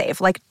ways to save,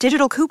 like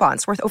digital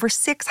coupons worth over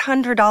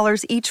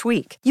 $600 each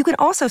week. You can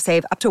also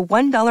save up to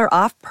 $1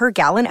 off per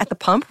gallon at the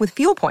pump with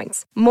fuel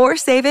points. More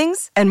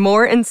savings and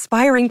more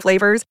inspiring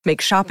flavors make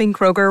shopping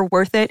Kroger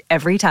worth it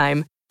every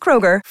time.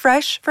 Kroger,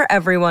 fresh for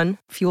everyone.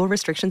 Fuel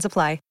restrictions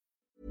apply.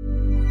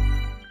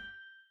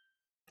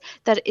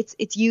 That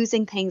it's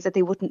using things that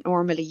they wouldn't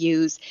normally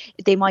use.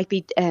 They might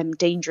be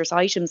dangerous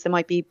items. They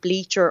might be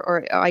bleach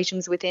or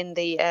items within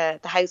the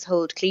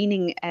household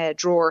cleaning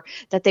drawer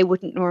that they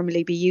wouldn't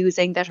normally be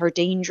using, that are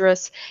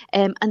dangerous.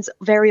 And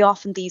very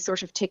often these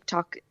sort of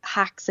TikTok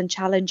hacks and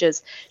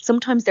challenges,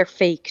 sometimes they're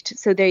faked.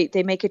 So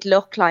they make it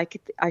look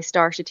like, I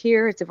started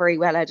here, it's a very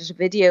well edited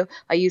video,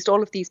 I used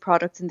all of these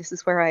products and this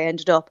is where I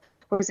ended up.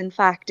 Whereas in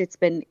fact, it's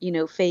been,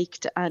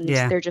 faked, and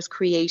they're just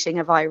creating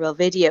a viral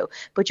video.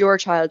 But your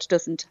child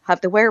doesn't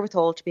have the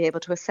wherewithal to be able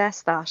to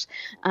assess that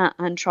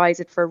and tries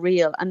it for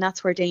real. And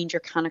that's where danger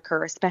can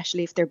occur,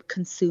 especially if they're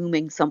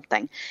consuming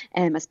something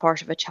as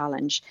part of a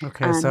challenge.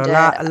 Okay, and, so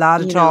a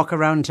lot of talk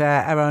around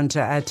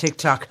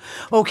TikTok.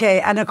 Okay,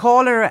 and a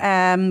caller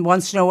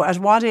wants to know, at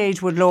what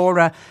age would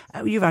Laura,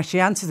 you've actually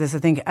answered this, I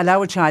think,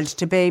 allow a child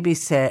to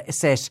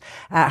babysit?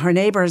 Her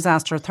neighbour has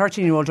asked her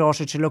 13-year-old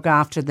daughter to look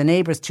after the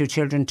neighbour's two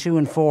children,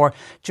 2 and 4,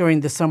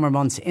 during the summer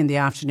months in the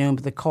afternoon,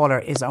 but the caller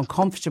is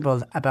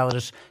uncomfortable about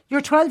it. Your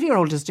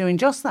 12-year-old is doing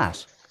just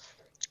that.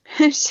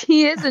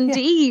 She is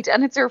indeed,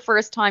 and it's her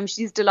first time.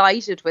 She's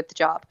delighted with the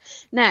job.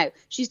 Now,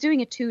 she's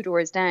doing it 2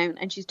 doors down,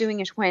 and she's doing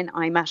it when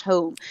I'm at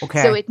home.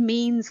 Okay. So it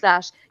means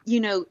that,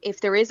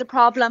 if there is a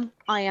problem,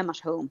 I am at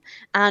home.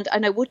 And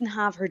I wouldn't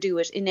have her do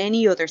it in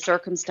any other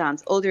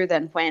circumstance other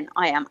than when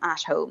I am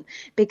at home.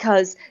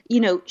 Because,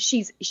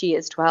 she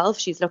is 12.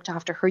 She's looked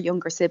after her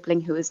younger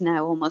sibling, who is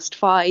now almost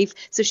 5.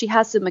 So she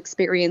has some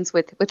experience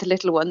with the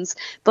little ones.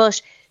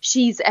 But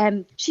she's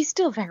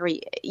still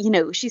very,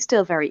 she's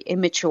still very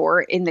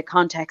immature in the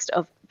context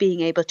of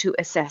being able to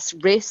assess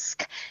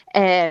risk.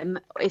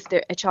 If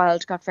a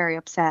child got very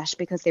upset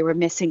because they were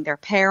missing their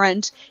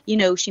parent,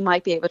 she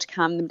might be able to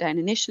calm them down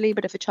initially.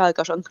 But if a child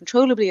got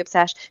uncontrollably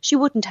upset, she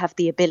wouldn't have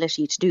the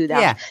ability to do that.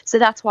 Yeah. So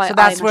that's why. So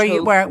that's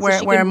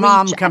where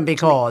mom can be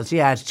called.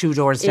 Yeah, 2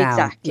 doors down.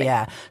 Exactly.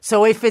 Yeah.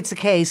 So if it's a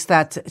case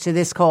that, to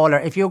this caller,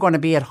 if you're going to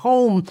be at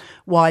home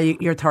while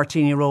your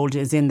 13-year-old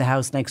is in the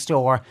house next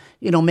door,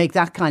 make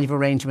that kind of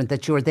arrangement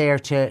that you're there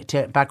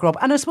to back her up.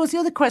 And I suppose the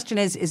other question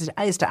is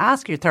to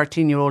ask your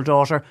 13-year-old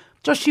daughter,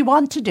 does she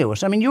want to do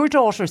it? I mean, your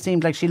daughter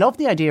seemed like she loved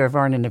the idea of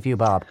earning a few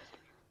bob.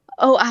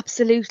 Oh,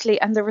 absolutely.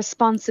 And the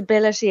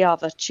responsibility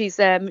of it. She's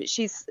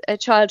a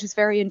child who's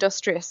very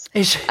industrious,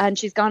 and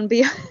she's gone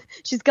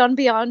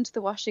beyond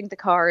the washing the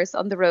cars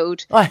on the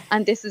road. Oh.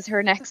 And this is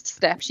her next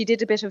step. She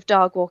did a bit of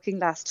dog walking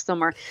last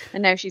summer,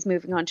 and now she's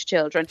moving on to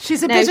children.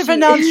 She's a bit of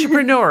an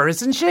entrepreneur,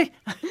 isn't she?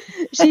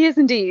 She is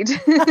indeed.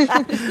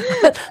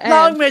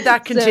 Long may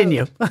that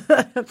continue.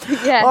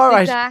 Yes, all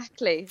right.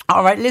 Exactly.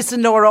 All right.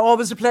 Listen, Laura,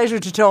 always a pleasure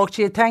to talk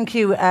to you. Thank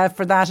you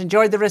for that.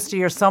 Enjoy the rest of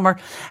your summer,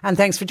 and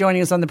thanks for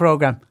joining us on the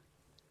programme.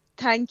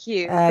 Thank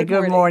you.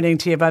 Good morning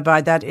to you.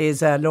 Bye-bye. That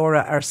is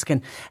Laura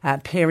Erskine,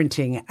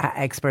 parenting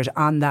expert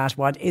on that.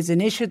 What is an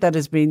issue that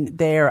has been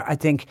there, I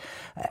think,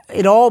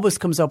 it always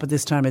comes up at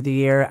this time of the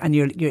year, and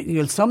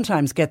you'll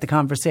sometimes get the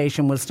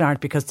conversation will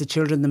start because the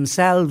children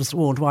themselves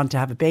won't want to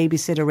have a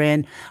babysitter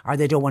in, or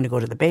they don't want to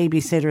go to the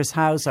babysitter's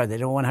house, or they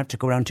don't want to have to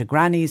go around to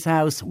granny's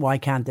house. Why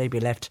can't they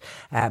be left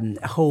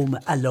home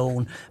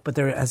alone? But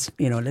there, as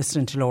you know,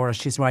 listening to Laura,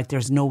 she's right,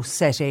 there's no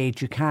set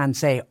age. You can't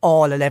say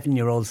all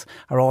 11-year-olds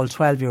or all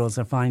 12-year-olds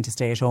are fine to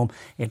stay at home.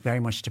 It very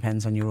much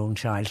depends on your own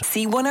child.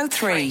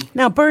 C103.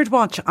 Now,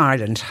 Birdwatch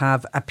Ireland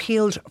have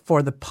appealed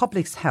for the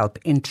public's help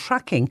in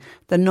tracking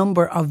the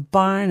number of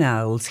barn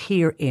owls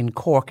here in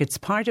Cork. It's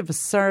part of a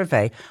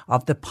survey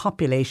of the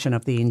population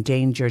of the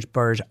endangered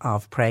bird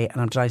of prey. And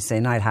I'm delighted to say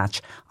Niall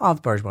Hatch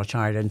of Birdwatch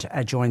Ireland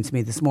joins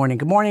me this morning.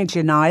 Good morning to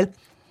you, Niall.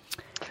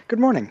 Good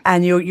morning.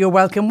 And you're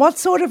welcome. What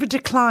sort of a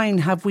decline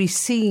have we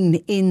seen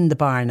in the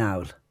barn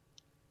owl?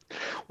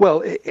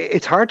 Well,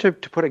 it's hard to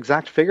put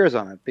exact figures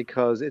on it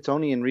because it's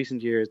only in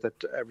recent years that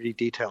really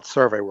detailed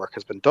survey work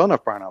has been done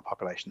of barn owl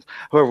populations.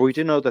 However, we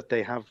do know that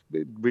they have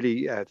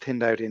really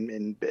thinned out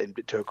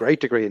to a great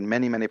degree in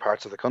many, many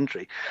parts of the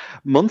country.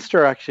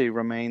 Munster actually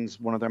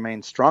remains one of their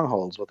main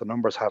strongholds, but the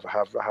numbers have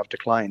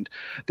declined.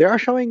 They are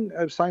showing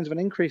signs of an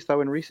increase, though,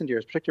 in recent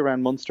years, particularly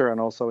around Munster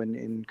and also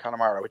in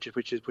Connemara,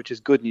 which is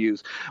good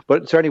news.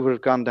 But it certainly would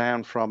have gone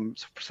down from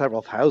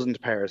several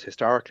thousand pairs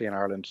historically in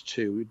Ireland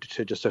to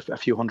just a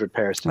few hundred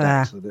pairs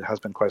today, so it has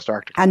been quite a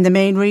stark decline. And the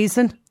main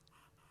reason?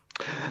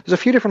 There's a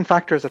few different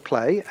factors at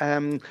play.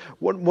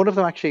 One of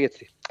them actually, it's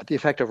the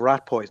effect of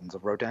rat poisons,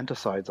 of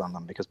rodenticides on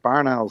them, because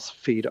barn owls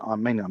feed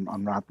mainly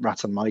on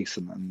rats and mice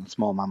and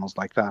small mammals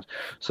like that.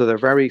 So they're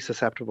very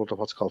susceptible to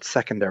what's called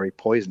secondary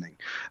poisoning,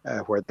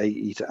 where they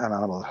eat an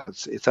animal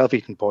that's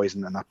self-eating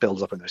poison, and that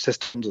builds up in their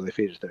systems, or they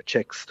feed it to their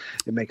chicks.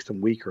 It makes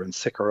them weaker and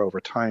sicker over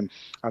time,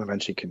 and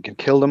eventually can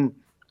kill them.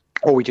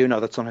 Or we do know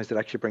that sometimes it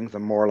actually brings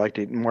them more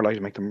likely to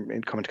make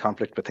them come into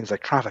conflict with things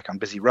like traffic on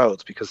busy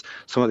roads, because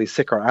some of these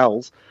sicker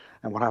owls,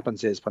 and what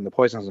happens is when the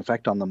poison has an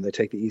effect on them, they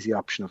take the easy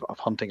option of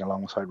hunting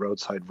alongside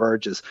roadside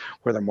verges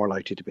where they're more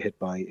likely to be hit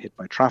by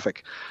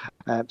traffic.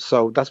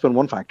 So that's been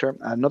one factor.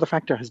 Another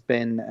factor has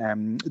been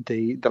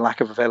the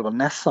lack of available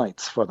nest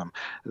sites for them.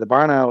 The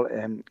barn owl,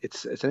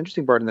 it's an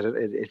interesting bird in that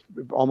it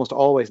almost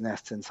always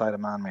nests inside a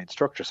man-made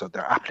structure. So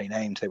they're aptly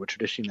named. They would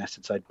traditionally nest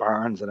inside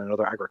barns and in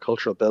other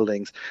agricultural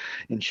buildings,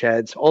 in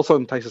sheds, also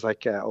in places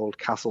like old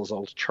castles,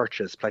 old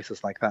churches,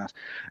 places like that.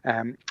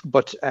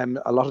 But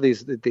a lot of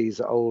these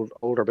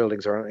older buildings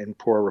are in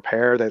poor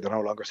repair. They're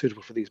no longer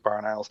suitable for these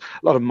barn owls.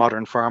 A lot of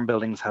modern farm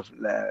buildings have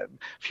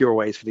fewer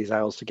ways for these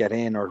owls to get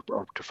in or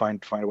to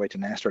find a way to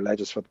nest, or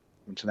ledges for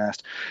them to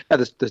nest. Now,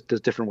 there's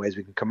different ways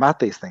we can combat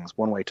these things.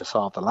 One way to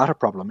solve the latter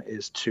problem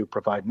is to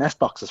provide nest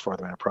boxes for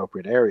them in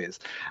appropriate areas,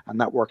 and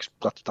that works.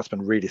 That's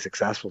been really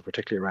successful,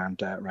 particularly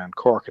around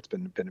Cork. It's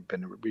been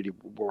really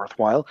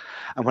worthwhile.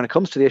 And when it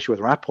comes to the issue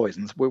with rat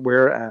poisons,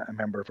 we're a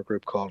member of a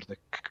group called the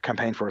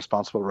Campaign for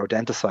Responsible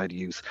Rodenticide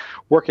Use,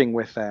 working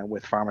with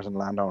farmers and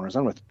landowners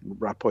and with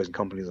rat poison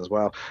companies as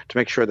well, to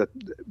make sure that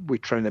we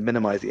try to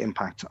minimise the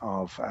impact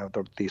of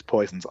these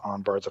poisons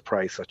on birds of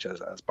prey such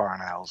as barn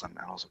owls and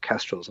also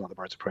kestrels and other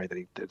birds of prey that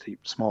eat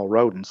small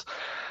rodents.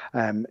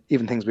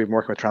 Even things we've been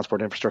working with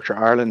Transport Infrastructure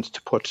Ireland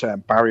to put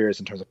barriers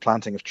in terms of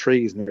planting of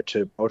trees near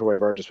to motorway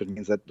verges, which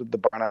means that the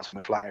barn owls, when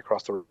they're flying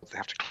across the road, they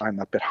have to climb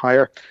that bit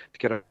higher to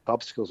get out of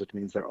obstacles, which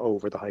means they're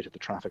over the height of the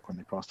traffic when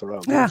they cross the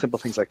road. Yeah. Simple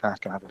things like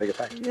that can have a big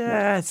effect.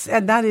 Yes,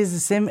 and that is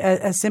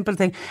a simple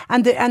thing.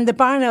 And the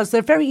barn owls,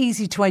 they're very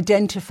easy to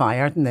identify,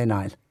 aren't they,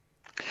 Niall?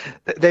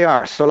 They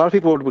are. So a lot of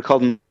people would call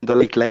them the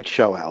late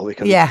show owl,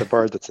 because it's the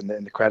bird that's in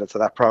the credits of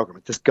that program.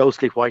 It's this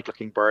ghostly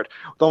white-looking bird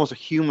with almost a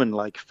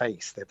human-like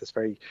face. They have this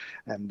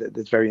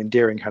very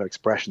endearing kind of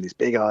expression. These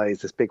big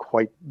eyes, this big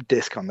white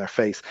disc on their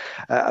face,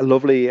 a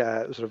lovely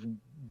sort of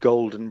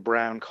golden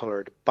brown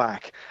coloured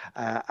back,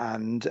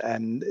 and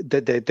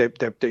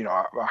they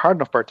are a hard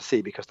enough bird to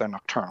see because they're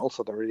nocturnal,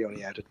 so they're really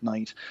only out at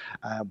night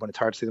when it's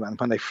hard to see them. And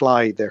when they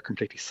fly, they're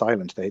completely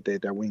silent.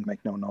 Their wings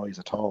make no noise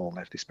at all.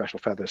 They have these special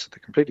feathers, so they're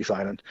completely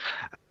silent.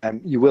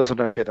 You will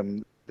sometimes hear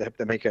them.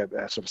 They make a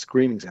sort of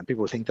screaming sound.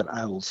 People think that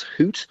owls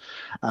hoot.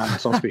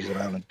 Some species of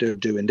owl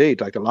do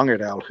indeed, like the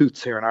long-eared owl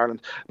hoots here in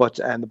Ireland, but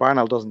the barn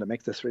owl doesn't. It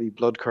makes this really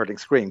blood-curdling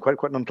scream, quite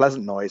an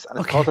unpleasant noise, and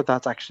it's thought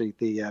that's actually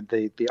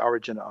the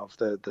origin of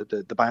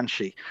the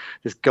banshee,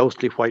 this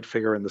ghostly white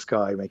figure in the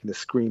sky making this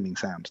screaming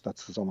sound.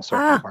 That's almost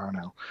certainly the barn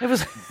owl. It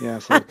was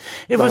so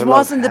it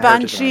wasn't the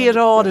banshee at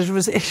all. It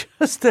was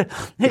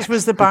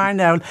the barn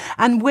owl.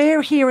 And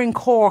where here in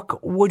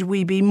Cork would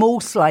we be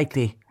most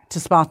likely to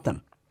spot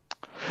them?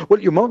 Well,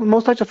 you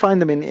most likely to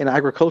find them in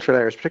agricultural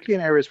areas,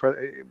 particularly in areas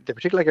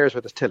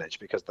where there's tillage,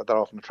 because that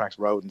often attracts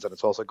rodents, and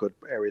it's also good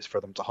areas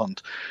for them to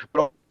hunt.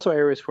 But also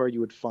areas where you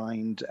would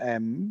find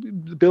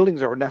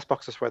buildings or nest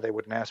boxes where they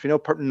would nest. We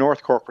know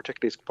North Cork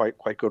particularly is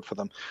quite good for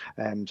them,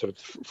 sort of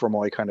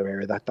Fermoy kind of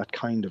area, that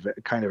kind of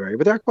area.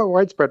 But they're quite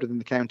widespread within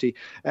the county,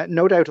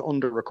 no doubt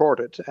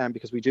under-recorded,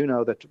 because we do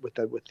know that with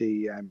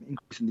the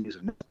increase in the use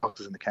of nest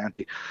boxes in the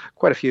county,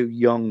 quite a few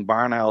young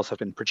barn owls have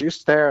been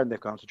produced there, and they've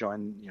gone to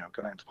join,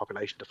 go out into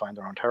population to find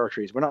their own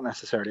territories. We're not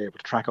necessarily able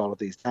to track all of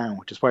these down,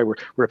 which is why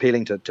we're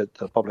appealing to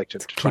the public to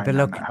keep a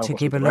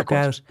look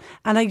out.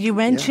 And you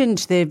mentioned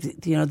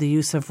the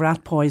use of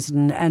rat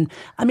poison, and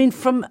I mean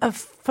from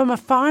a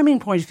farming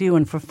point of view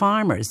and for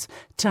farmers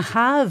to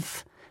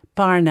have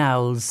barn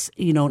owls,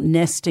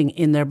 nesting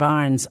in their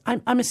barns,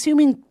 I'm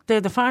assuming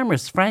they're the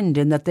farmer's friend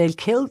in that they'll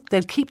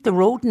keep the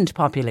rodent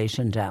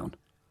population down.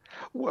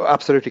 Well,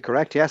 absolutely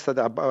correct. Yes,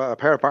 a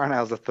pair of barn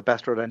owls, that's the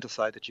best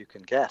rodenticide that you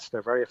can get.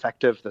 They're very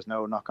effective. There's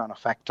no knock-on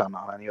effect on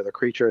any other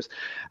creatures,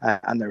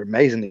 and they're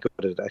amazingly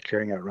good at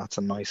clearing out rats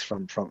and mice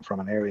from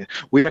an area.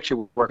 We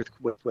actually work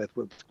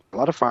with a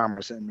lot of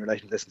farmers in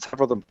relation to this, and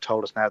several of them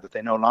told us now that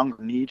they no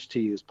longer need to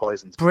use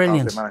poisons. Brilliant.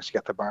 Because they managed to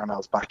get the barn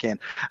owls back in,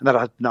 and that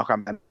had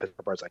knock-on benefits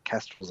for birds like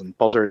kestrels and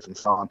buzzards and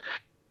so on.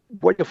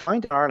 What you'll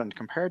find in Ireland,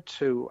 compared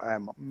to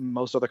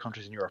most other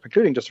countries in Europe,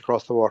 including just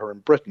across the water in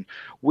Britain,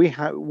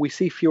 we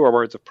see fewer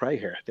birds of prey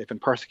here. They've been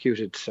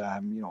persecuted,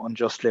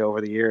 unjustly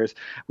over the years.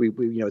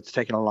 It's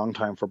taken a long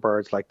time for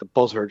birds like the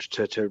buzzard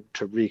to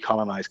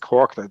recolonise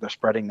Cork. They're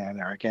spreading down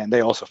there again. They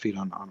also feed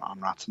on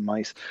rats and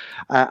mice.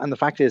 And the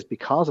fact is,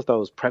 because of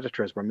those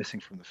predators were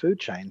missing from the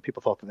food chain,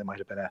 people thought that they might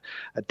have been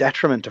a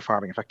detriment to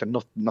farming. In fact,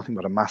 they're nothing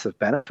but a massive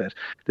benefit.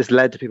 This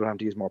led to people having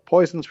to use more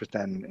poisons, which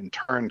then in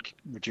turn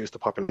reduced the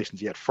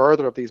populations yet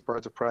further of these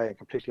birds of prey and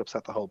completely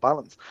upset the whole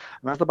balance.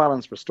 And as the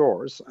balance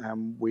restores,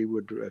 we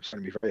would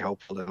certainly be very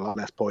hopeful that a lot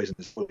less poison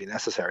will be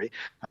necessary,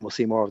 and we'll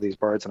see more of these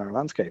birds in our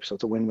landscape. So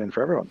it's a win-win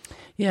for everyone.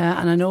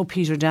 Yeah, and I know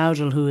Peter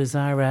Dowdall, who is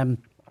our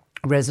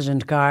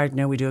resident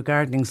gardener, we do a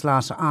gardening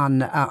slot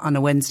on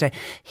a Wednesday.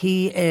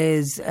 He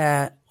is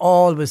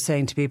always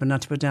saying to people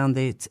not to put down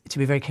to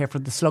be very careful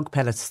of the slug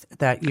pellets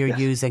that you're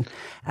using,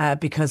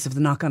 because of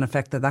the knock-on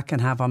effect that can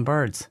have on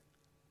birds.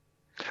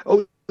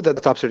 Oh,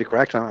 that's absolutely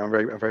correct. I'm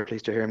very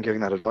pleased to hear him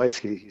giving that advice.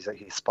 He's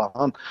spot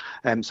on.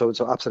 So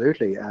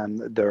absolutely.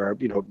 There are,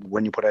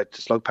 when you put out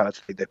slug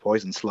pellets, they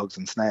poison slugs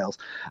and snails,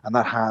 and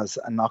that has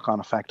a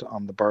knock-on effect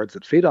on the birds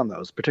that feed on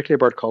those. Particularly a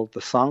bird called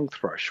the song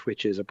thrush,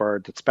 which is a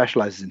bird that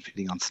specialises in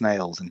feeding on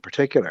snails in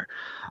particular.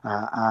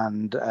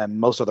 And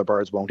most other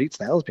birds won't eat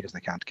snails because they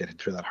can't get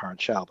through that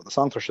hard shell. But the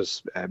song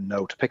thrushes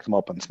know to pick them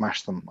up and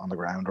smash them on the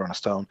ground or on a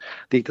stone.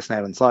 They eat the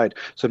snail inside.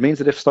 So it means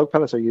that if slug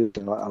pellets are used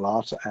a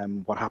lot,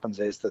 what happens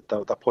is that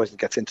the poison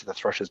gets into the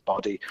thrush's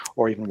body,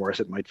 or even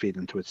worse, it might feed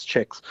into its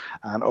chicks,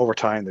 and over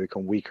time they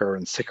become weaker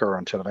and sicker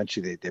until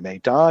eventually they may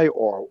die.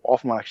 Or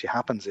often what actually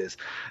happens is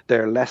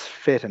they're less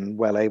fit and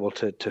well able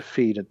to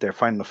feed. They're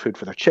finding enough food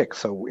for their chicks.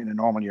 So in a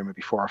normal year,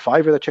 maybe 4 or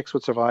 5 of the chicks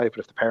would survive, but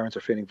if the parents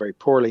are feeling very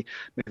poorly,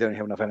 maybe they don't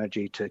have enough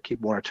energy to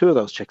keep 1 or 2 of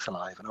those chicks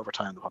alive, and over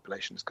time the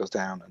population just goes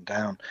down and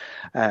down.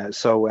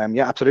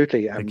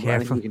 Absolutely.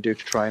 Anything we can do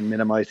to try and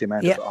minimise the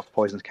amount of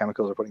poisonous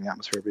chemicals we're putting in the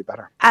atmosphere would be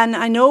better. And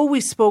I know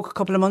we spoke a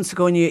couple of months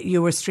ago, and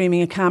you were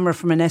streaming a camera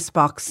from a nest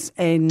box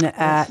in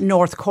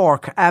North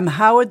Cork.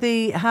 How are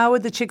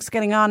the chicks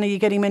getting on? Are you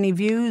getting many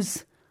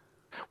views?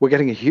 We're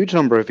getting a huge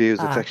number of views.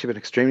 It's actually been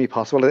extremely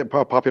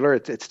popular.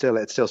 It's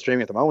still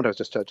streaming at the moment. I was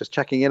just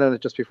checking in on it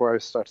just before I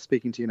started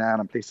speaking to you now,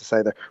 and I'm pleased to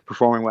say they're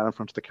performing well in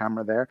front of the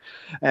camera there.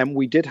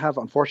 We did have,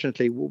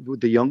 unfortunately,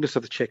 the youngest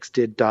of the chicks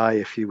did die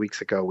a few weeks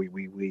ago. We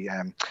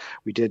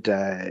did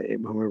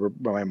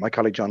when my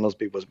colleague John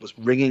Lusby was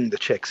ringing the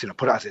chicks,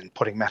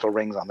 putting metal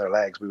rings on their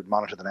legs. We would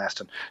monitor the nest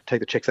and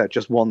take the chicks out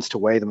just once to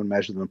weigh them and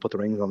measure them and put the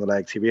rings on the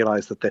legs. He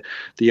realised that the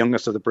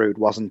youngest of the brood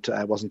wasn't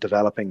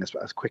developing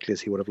as quickly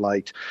as he would have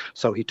liked.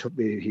 So he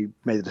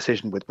made a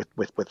decision with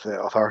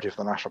the authority of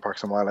the National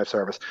Parks and Wildlife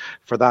Service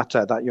for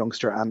that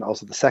youngster and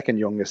also the second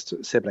youngest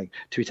sibling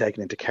to be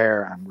taken into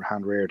care and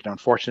hand reared. Now,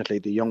 unfortunately,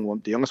 the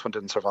youngest one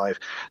didn't survive.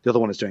 The other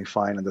one is doing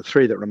fine, and the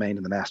 3 that remain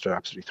in the nest are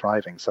absolutely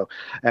thriving. So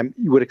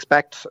you would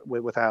expect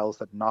with owls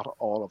that not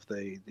all of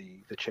the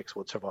chicks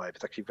would survive.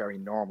 It's actually very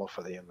normal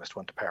for the youngest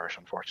one to perish,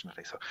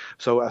 unfortunately.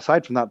 So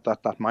aside from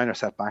that minor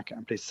setback,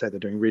 I'm pleased to say they're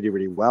doing really,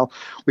 really well.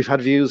 We've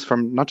had views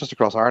from not just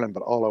across Ireland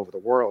but all over the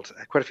world.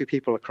 Quite a few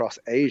people across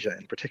Asia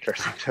in particular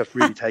seem to have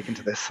really taken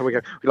to this. So we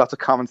got lots of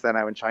comments there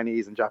now in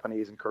Chinese and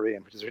Japanese and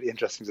Korean, which is really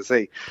interesting to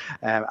see.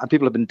 And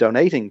people have been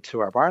donating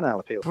to our barn owl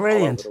appeal all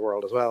over the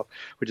world as well,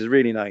 which is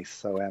really nice.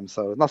 So it's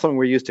not something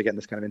we're used to getting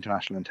this kind of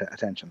international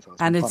attention. So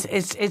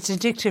it's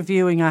addictive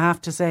viewing, I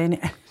have to say.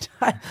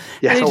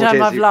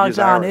 Anytime I've logged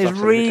on, it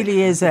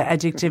really is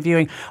addictive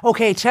viewing.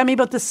 Okay, tell me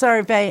about the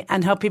survey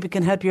and how people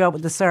can help you out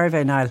with the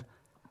survey, Niall.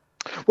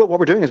 Well, what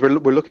we're doing is we're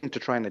looking to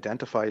try and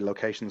identify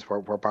locations where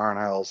barn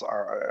owls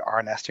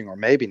are nesting or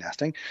maybe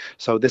nesting.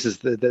 So this is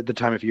the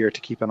time of year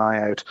to keep an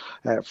eye out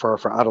for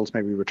adults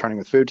maybe returning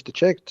with food to the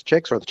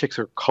chicks, or the chicks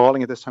are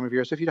calling at this time of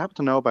year. So if you happen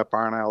to know about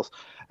barn owls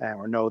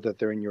or know that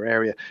they're in your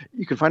area,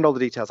 you can find all the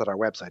details at our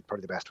website.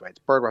 Probably the best way. It's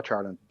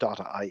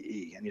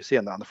birdwatchireland.ie, and you see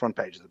on the front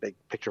page is a big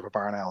picture of a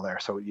barn owl there.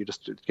 So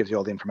it gives you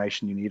all the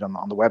information you need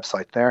on the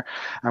website there,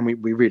 and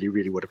we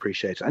really would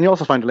appreciate it. And you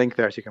also find a link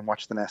there so you can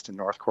watch the nest in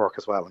North Cork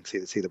as well and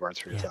see the birds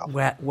for yourself.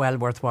 Well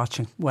worth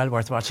watching. Well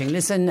worth watching.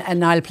 Listen,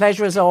 and Niall,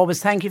 pleasure as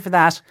always. Thank you for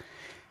that.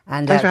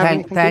 And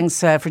thanks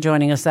for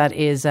joining us. That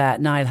is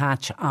Niall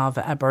Hatch of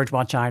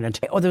Birdwatch Ireland.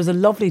 Oh, there was a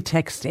lovely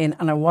text in,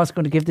 and I was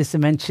going to give this a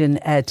mention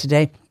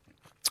today.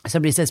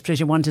 Somebody says,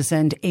 Patricia, want to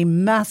send a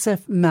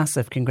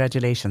massive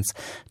congratulations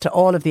to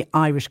all of the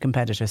Irish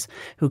competitors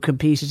who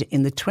competed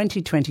in the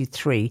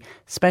 2023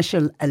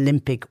 Special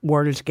Olympic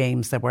World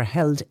Games that were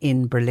held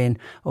in Berlin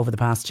over the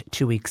past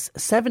 2 weeks.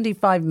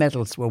 75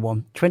 medals were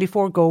won,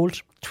 24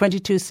 gold,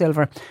 22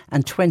 silver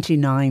and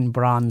 29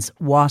 bronze.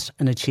 What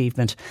an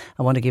achievement.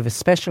 I want to give a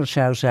special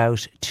shout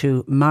out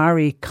to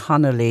Mary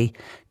Connolly,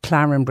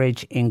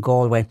 Clarenbridge in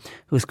Galway,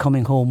 who's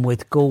coming home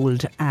with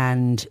gold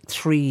and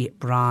 3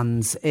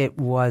 bronze. It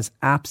was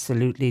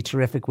absolutely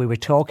terrific. We were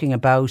talking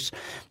about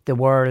the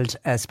World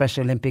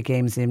Special Olympic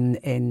Games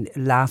in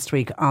last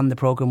week on the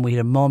programme. We had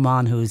a mum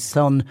on whose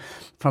son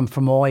from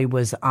Fermoy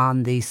was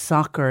on the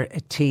soccer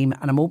team,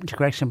 and I'm open to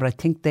correction, but I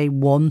think they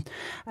won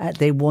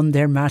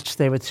their match.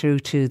 They were through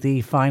to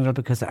the final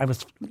because I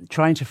was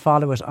trying to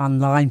follow it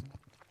online.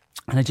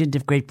 And I didn't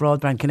have great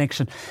broadband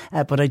connection,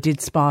 but I did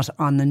spot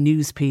on the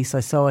news piece, I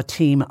saw a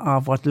team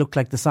of what looked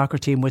like the soccer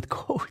team with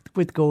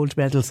gold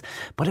medals.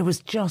 But it was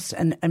just,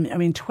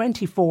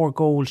 24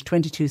 gold,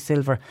 22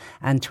 silver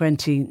and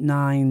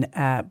 29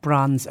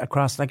 bronze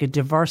across like a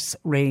diverse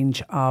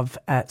range of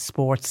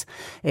sports.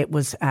 It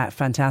was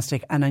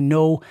fantastic. And I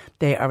know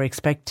they are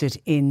expected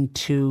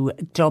into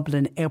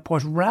Dublin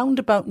Airport round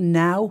about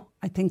now.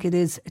 I think it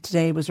is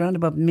today. It was around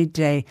about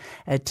midday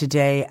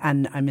today,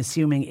 and I'm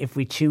assuming if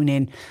we tune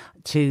in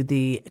to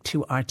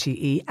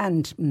RTE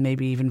and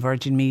maybe even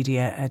Virgin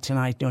Media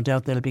tonight, no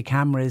doubt there'll be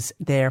cameras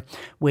there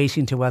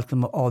waiting to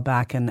welcome them all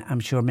back, and I'm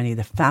sure many of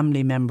the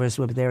family members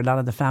will be there. A lot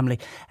of the family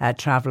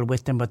travel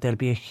with them, but there'll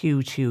be a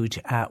huge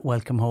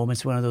welcome home.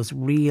 It's one of those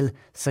real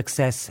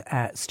success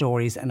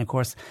stories, and of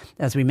course,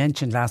 as we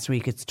mentioned last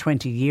week, it's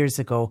 20 years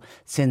ago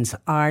since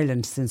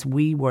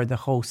we were the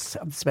hosts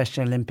of the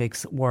Special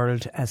Olympics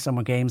World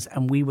Summer Games,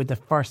 and we were the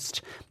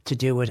first to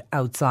do it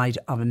outside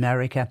of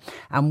America,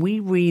 and we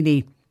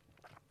really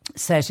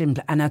set in,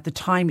 and at the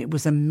time it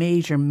was a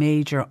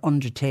major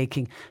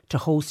undertaking to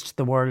host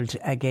the World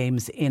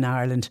Games in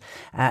Ireland,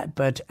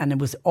 and it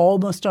was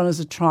almost done as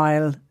a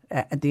trial.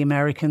 The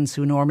Americans,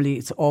 who normally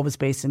it's always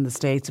based in the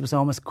States, it was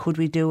almost, could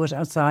we do it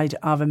outside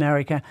of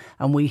America?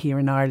 And we here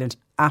in Ireland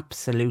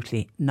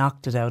absolutely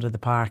knocked it out of the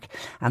park.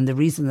 And the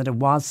reason that it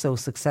was so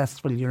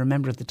successful, you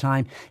remember at the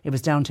time, it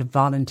was down to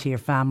volunteer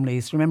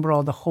families. Remember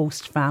all the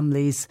host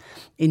families,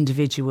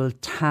 individual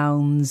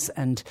towns,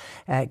 and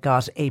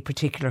got a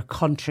particular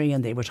country,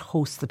 and they would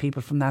host the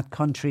people from that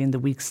country in the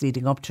weeks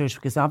leading up to it,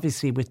 because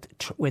obviously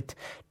with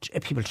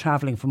people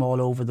travelling from all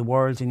over the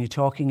world, and you're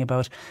talking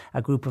about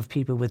a group of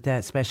people with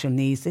special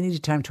needs, they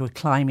needed time to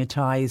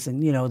acclimatise,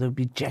 and there would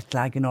be jet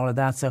lag and all of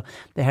that, so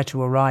they had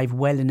to arrive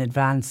well in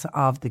advance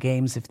of the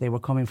games if they were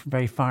coming from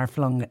very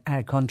far-flung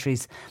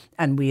countries.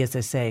 And we, as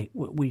I say,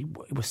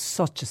 it was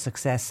such a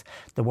success,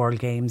 the World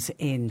Games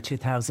in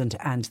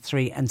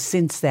 2003, and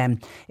since then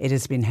it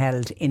has been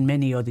held in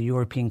many other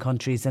European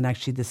countries, and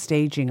actually the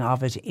staging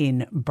of it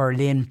in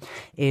Berlin,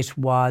 it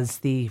was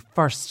the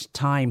first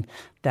time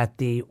that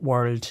the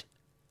World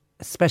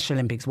Special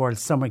Olympics World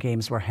Summer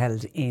Games were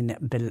held in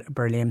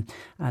Berlin,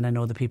 and I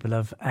know the people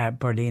of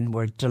Berlin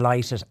were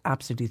delighted,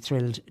 absolutely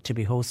thrilled to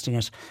be hosting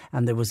it,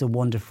 and there was a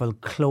wonderful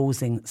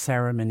closing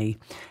ceremony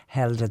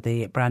held at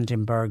the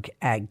Brandenburg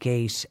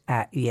Gate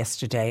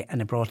yesterday,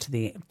 and it brought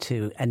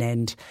to an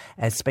end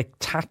a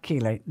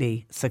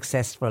spectacularly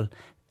successful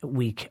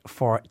week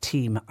for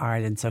Team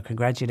Ireland. So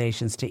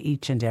congratulations to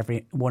each and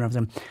every one of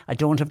them. I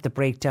don't have the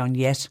breakdown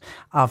yet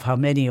of how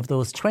many of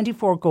those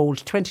 24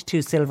 gold,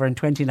 22 silver and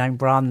 29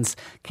 bronze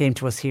came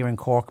to us here in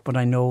Cork, but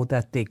I know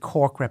that the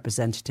Cork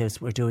representatives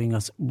were doing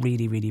us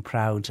really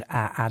proud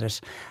at it.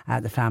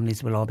 The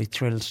families will all be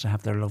thrilled to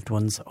have their loved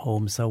ones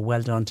home, so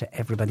well done to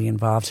everybody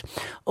involved.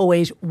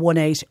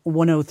 0818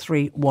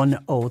 103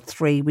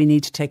 103. We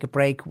need to take a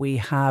break. We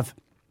have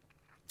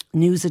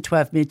news at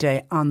 12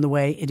 midday on the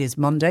way. It is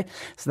Monday,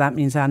 so that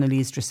means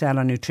Annalise Dressel,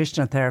 our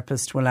nutritional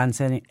therapist, will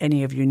answer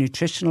any of your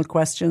nutritional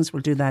questions.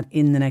 We'll do that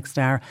in the next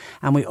hour.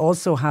 And we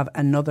also have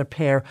another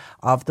pair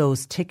of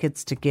those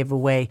tickets to give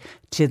away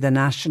to the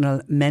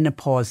National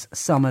Menopause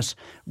Summit,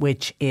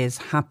 which is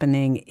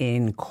happening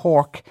in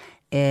Cork,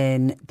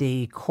 in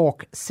the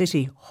Cork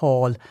City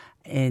Hall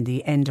in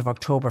the end of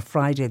October,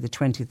 Friday the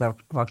 20th of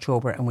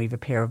October, and we've a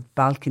pair of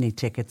balcony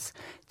tickets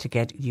to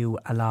get you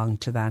along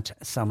to that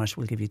summit.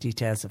 We'll give you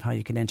details of how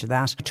you can enter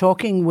that.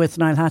 Talking with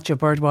Niall Hatch of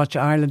Birdwatch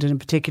Ireland, and in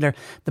particular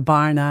the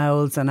barn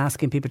owls, and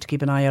asking people to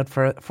keep an eye out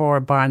for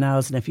barn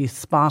owls, and if you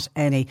spot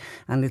any,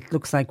 and it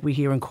looks like we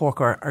here in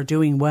Cork are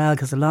doing well,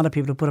 because a lot of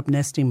people have put up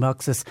nesting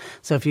boxes,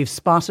 so if you've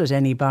spotted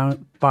any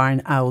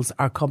barn owls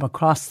or come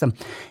across them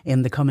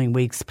in the coming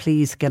weeks,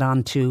 please get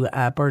on to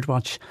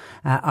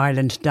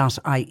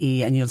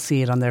birdwatchireland.ie, and you'll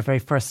see it on their very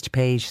first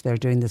page. They're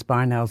doing this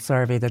barn owl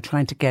survey. They're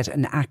trying to get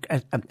an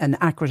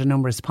accurate a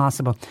number as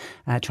possible,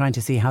 trying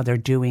to see how they're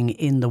doing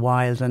in the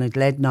wild. And it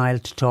led Niall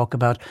to talk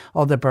about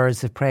other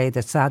birds of prey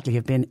that sadly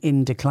have been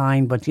in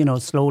decline, but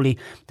slowly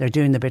they're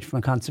doing the bit from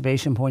a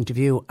conservation point of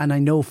view. And I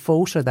know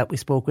FOTA, that we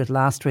spoke with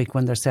last week,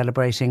 when they're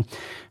celebrating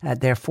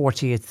their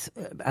 40th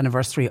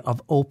anniversary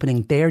of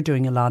opening, they're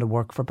doing a lot of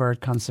work for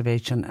bird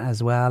conservation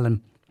as well.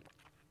 And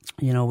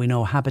we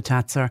know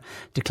habitats are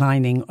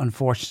declining,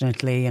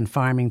 unfortunately, and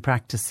farming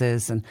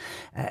practices, and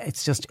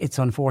it's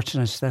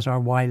unfortunate that our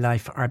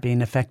wildlife are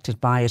being affected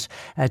by it.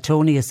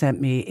 Tony has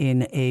sent me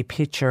in a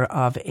picture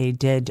of a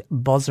dead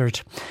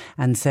buzzard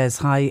and says,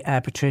 "Hi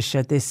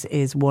Patricia, this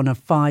is one of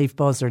 5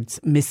 buzzards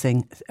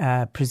missing,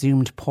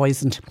 presumed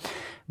poisoned.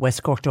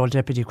 West Cork Dáil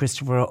Deputy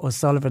Christopher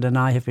O'Sullivan and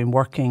I have been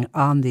working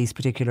on these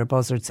particular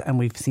buzzards, and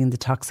we've seen the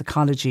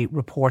toxicology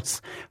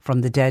reports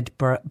from the dead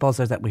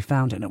buzzard that we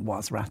found, and it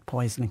was rat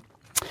poisoning."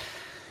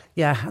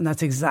 Yeah, and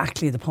that's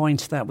exactly the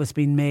point that was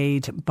being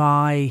made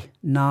by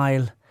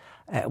Niall.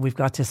 We've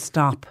got to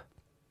stop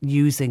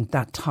using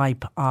that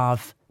type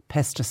of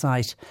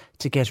pesticide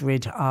to get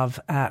rid of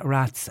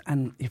rats,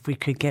 and if we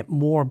could get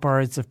more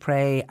birds of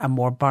prey and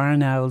more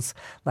barn owls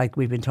like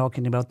we've been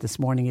talking about this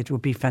morning, it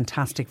would be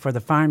fantastic for the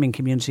farming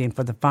community and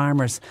for the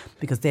farmers,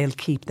 because they'll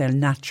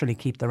naturally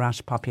keep the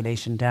rat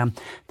population down.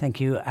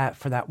 Thank you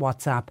for that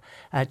WhatsApp,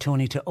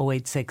 Tony, to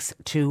 086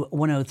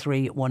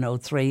 2103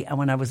 103. And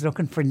when I was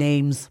looking for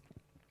names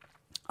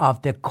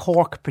of the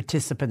Cork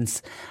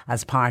participants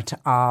as part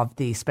of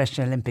the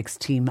Special Olympics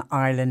Team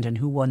Ireland and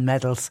who won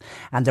medals,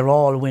 and they're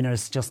all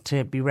winners just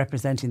to be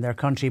representing their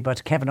country.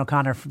 But Kevin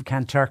O'Connor from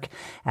Kanturk,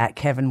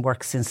 Kevin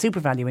works in Super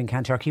Value in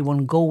Kanturk. He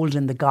won gold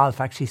in the golf.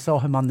 Actually saw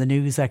him on the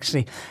news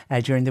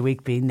during the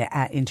week being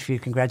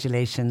interviewed.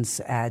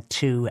 Congratulations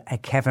to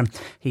Kevin.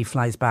 He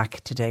flies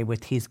back today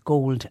with his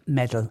gold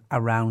medal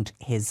around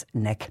his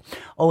neck.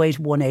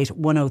 0818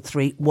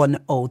 103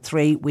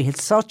 103. We had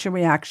such a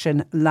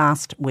reaction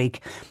last week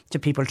to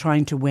people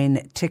trying to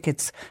win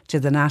tickets to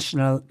the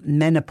National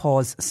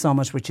Menopause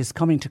Summit, which is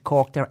coming to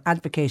Cork. They're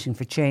advocating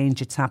for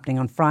change. It's happening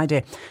on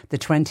Friday, the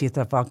 20th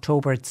of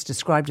October. It's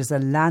described as a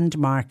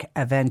landmark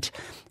event,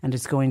 and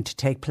it's going to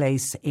take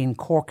place in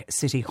Cork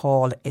City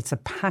Hall. It's a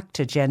packed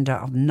agenda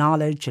of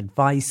knowledge,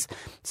 advice,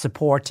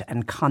 support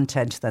and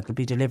content that will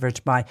be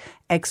delivered by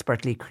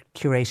expertly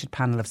curated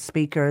panel of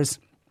speakers.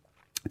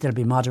 There'll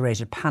be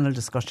moderated panel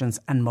discussions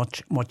and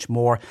much, much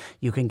more.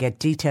 You can get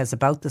details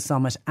about the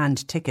summit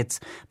and tickets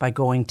by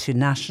going to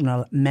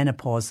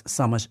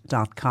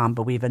nationalmenopausesummit.com.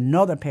 But we have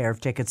another pair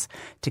of tickets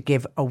to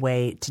give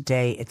away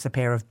today. It's a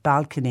pair of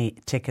balcony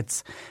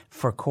tickets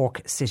for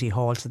Cork City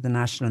Hall to the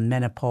National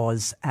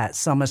Menopause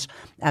Summit.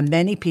 And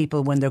many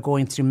people, when they're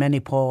going through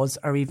menopause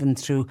or even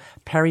through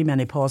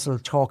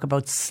perimenopausal, talk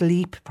about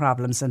sleep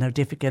problems and how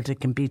difficult it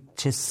can be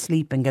to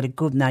sleep and get a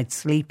good night's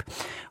sleep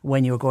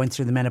when you're going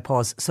through the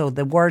menopause. So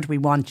the word we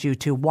want you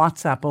to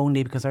WhatsApp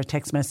only, because our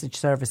text message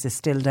service is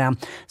still down.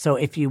 So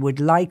if you would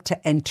like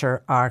to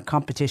enter our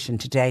competition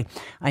today,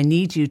 I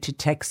need you to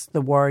text the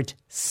word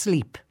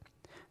sleep.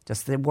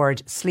 Just the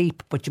word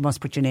sleep, but you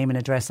must put your name and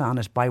address on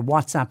it by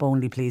WhatsApp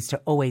only, please, to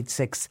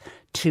 086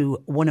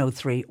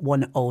 103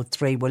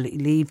 103. We'll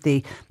leave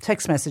the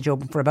text message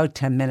open for about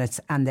 10 minutes,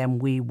 and then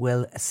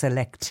we'll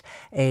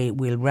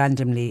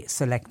randomly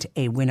select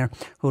a winner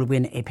who will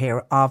win a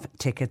pair of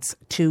tickets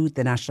to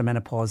the National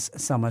Menopause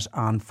Summit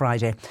on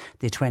Friday,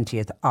 the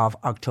 20th of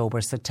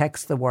October. So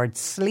text the word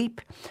sleep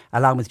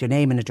along with your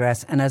name and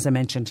address. And as I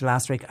mentioned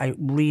last week, I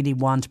really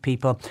want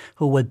people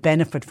who will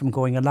benefit from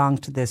going along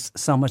to this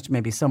summit,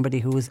 maybe somebody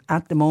who is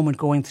at the moment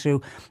going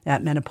through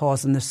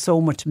menopause, and there's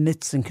so much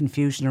myths and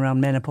confusion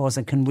around menopause,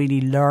 and can really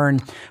learn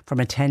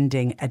from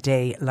attending a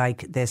day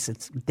like this.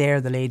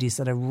 They're the ladies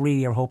that I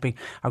really are hoping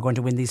are going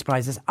to win these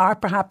prizes. Or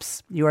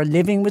perhaps you are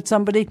living with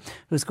somebody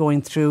who's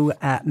going through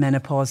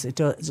menopause. It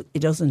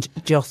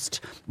doesn't just,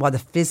 while the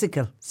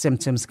physical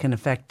symptoms can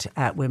affect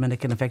women,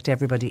 it can affect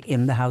everybody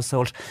in the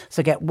household.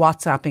 So get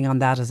WhatsApping on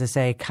that. As I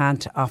say, I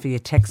can't offer you a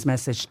text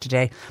message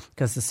today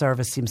because the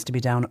service seems to be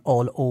down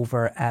all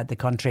over the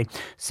country.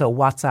 So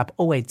WhatsApp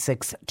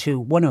 086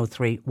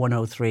 103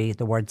 103,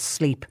 the word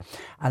sleep,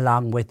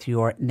 along with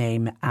your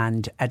name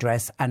and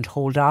address. And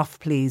hold off,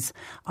 please,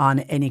 on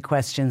any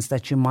questions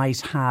that you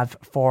might have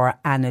for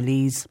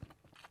Annalise.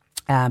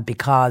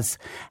 because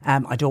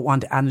I don't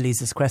want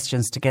Annalise's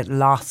questions to get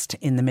lost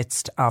in the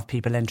midst of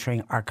people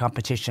entering our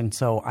competition.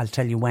 So I'll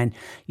tell you when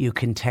you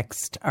can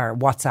text or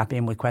WhatsApp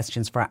in with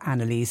questions for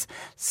Annalise.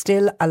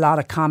 Still a lot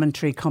of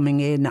commentary coming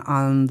in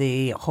on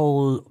the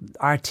whole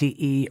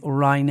RTE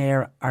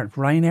Ryan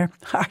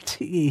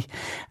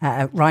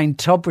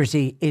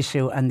Tubridy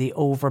issue and the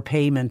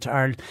overpayment.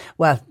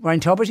 Ryan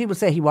Tubridy will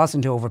say he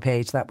wasn't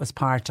overpaid. That was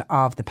part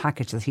of the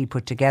package that he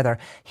put together.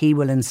 He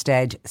will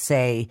instead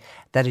say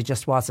that it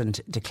just wasn't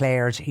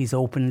declared. He's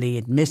openly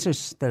admitted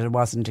that it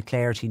wasn't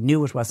declared. He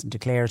knew it wasn't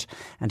declared,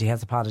 and he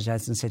has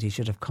apologised and said he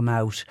should have come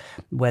out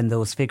when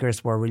those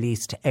figures were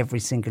released every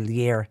single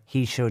year.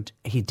 He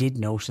did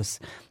notice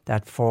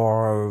that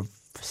for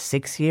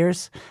 6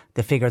 years,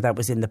 the figure that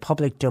was in the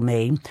public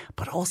domain,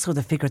 but also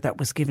the figure that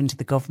was given to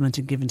the government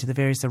and given to the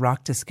various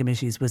Oireachtas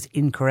committees was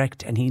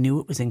incorrect, and he knew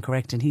it was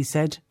incorrect, and he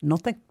said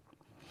nothing.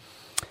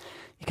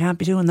 You can't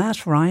be doing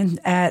that, Ryan.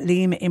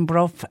 Liam in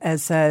Bruff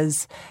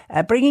says,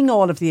 bringing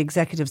all of the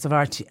executives of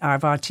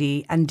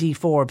RTE and D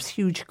Forbes,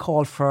 huge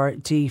call for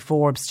D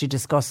Forbes to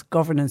discuss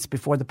governance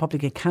before the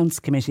Public Accounts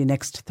Committee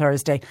next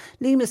Thursday.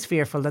 Liam is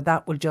fearful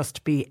that will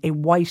just be a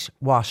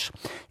whitewash.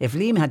 If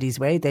Liam had his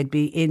way, they'd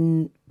be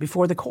in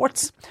before the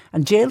courts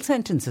and jail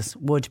sentences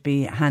would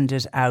be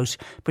handed out,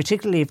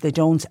 particularly if they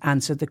don't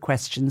answer the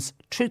questions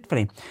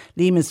truthfully.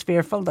 Liam is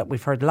fearful that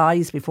we've heard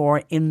lies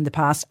before in the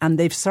past, and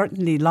they've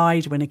certainly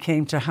lied when it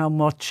came to how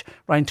much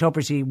Ryan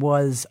Tubridy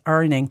was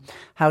earning.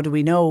 How do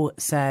we know,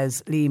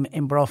 says Liam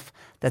in Bruff,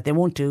 that they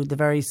won't do the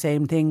very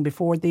same thing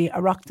before the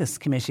Oireachtas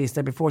committees?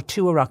 They're before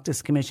two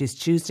Oireachtas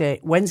committees.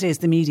 Wednesday is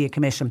the Media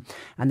Commission,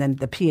 and then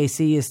the PAC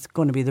is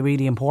going to be the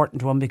really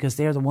important one because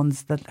they're the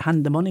ones that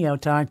hand the money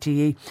out to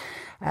RTE.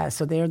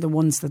 So they're the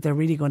ones that they're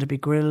really going to be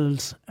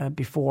grilled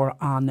before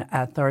on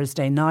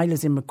Thursday. Niall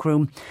is in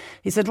Macroom.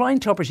 He said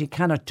Ryan Tubridy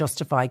cannot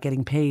justify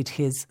getting paid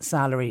his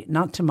salary,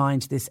 not to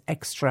mind this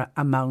extra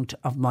amount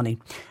of money.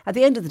 At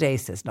the end of the day,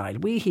 says Niall,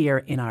 we here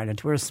in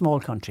Ireland, we're a small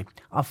country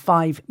of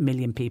 5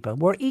 million people.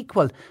 We're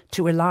equal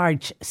to a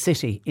large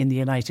city in the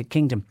United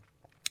Kingdom.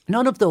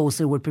 None of those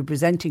who would be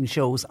presenting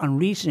shows on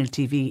regional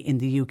TV in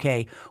the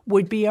UK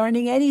would be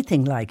earning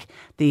anything like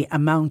the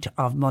amount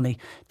of money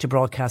to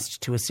broadcast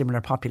to a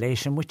similar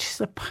population, which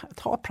is a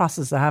thought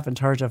process I haven't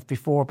heard of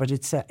before, but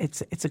it's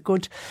a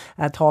good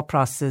thought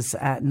process,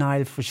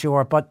 Niall, for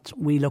sure. But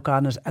we look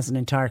on it as an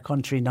entire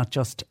country, not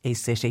just a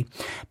city.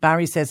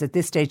 Barry says at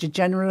this stage a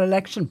general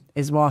election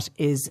is what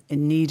is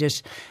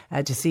needed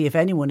to see if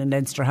anyone in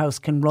Leinster House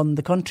can run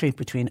the country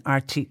between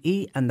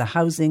RTE and the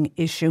housing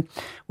issue,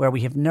 where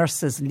we have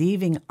nurses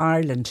leaving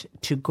Ireland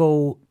to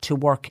go to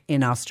work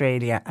in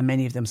Australia, and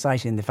many of them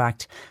citing the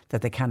fact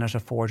that they cannot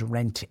afford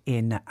rent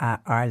in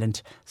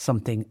Ireland.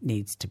 Something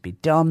needs to be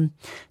done.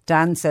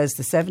 Dan says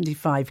the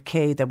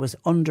 75k that was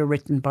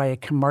underwritten by a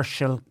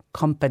commercial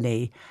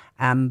company,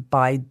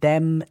 by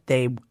doing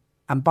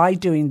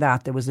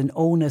that, there was an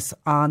onus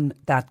on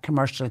that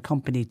commercial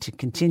company to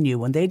continue.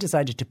 When they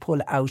decided to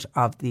pull out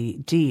of the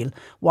deal,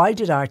 why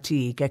did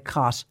RTE get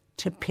caught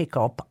to pick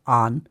up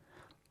on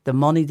the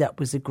money that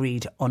was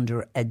agreed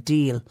under a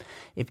deal?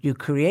 If you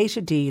create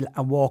a deal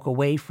and walk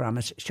away from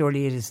it,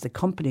 surely it is the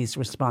company's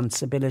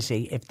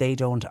responsibility if they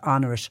don't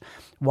honour it.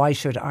 Why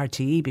should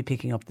RTE be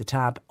picking up the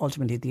tab?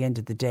 Ultimately, at the end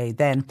of the day,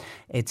 then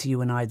it's you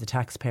and I, the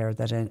taxpayer,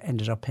 that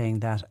ended up paying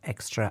that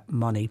extra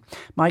money.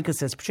 Michael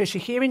says, Patricia,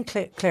 hearing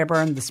Claire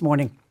Byrne this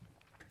morning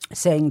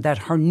saying that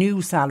her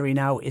new salary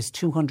now is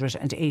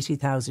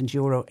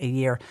 €280,000 a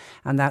year,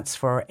 and that's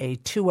for a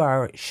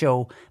 2-hour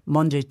show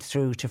Monday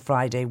through to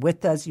Friday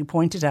with, as you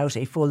pointed out,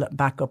 a full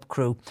backup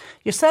crew.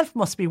 Yourself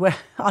must be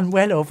on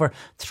well over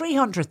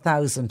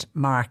 300,000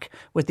 mark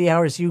with the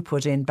hours you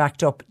put in,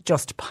 backed up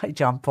just by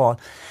John Paul.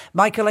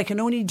 Michael, I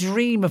can only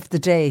dream of the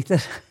day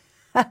that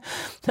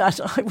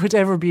that I would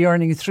ever be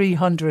earning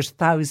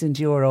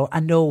 €300,000,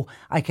 and no,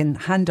 I can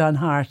hand on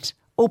heart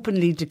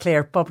openly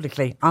declare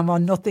publicly I'm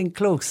on nothing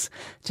close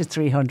to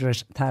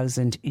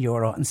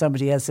 €300,000. And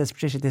somebody else says,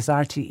 Patricia, this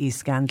RTE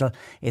scandal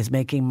is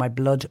making my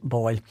blood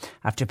boil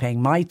after paying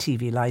my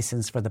TV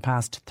licence for the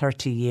past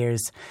 30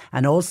 years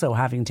and also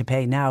having to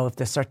pay now, if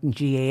there's certain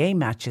GAA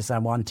matches I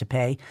want to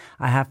pay,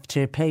 I have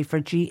to pay for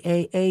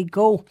GAA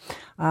Go.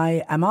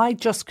 Am I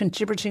just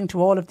contributing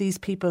to all of these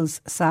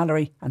people's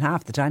salary? And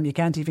half the time you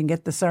can't even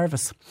get the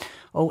service.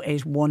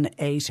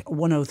 0818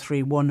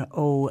 103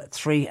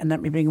 103. And let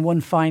me bring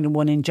one final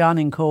one in. John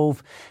in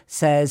Cove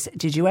says,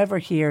 did you ever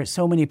hear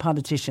so many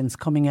politicians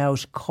coming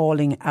out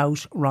calling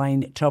out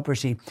Ryan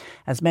Tubridy,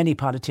 as many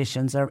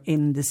politicians are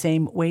in the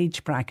same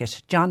wage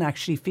bracket? John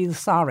actually feels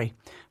sorry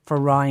for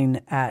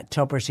Ryan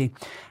Tubridy.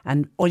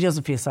 And he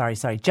doesn't feel sorry.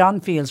 John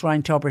feels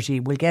Ryan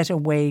Tubridy will get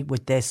away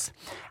with this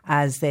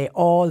as they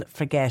all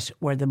forget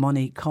where the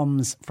money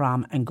comes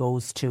from and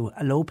goes to.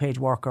 A low-paid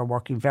worker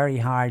working very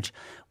hard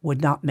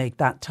would not make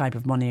that type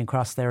of money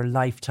across their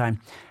lifetime,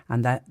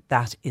 and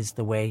that is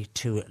the way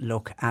to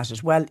look at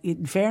it. Well,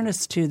 in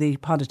fairness to the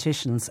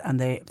politicians, and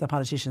the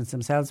politicians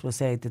themselves will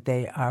say that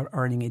they are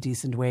earning a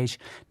decent wage,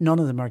 none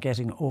of them are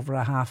getting over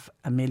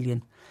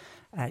 €500,000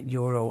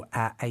 euro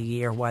a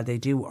year. While they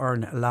do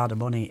earn a lot of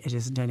money, it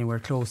isn't anywhere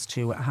close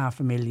to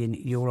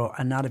 €500,000,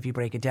 and not if you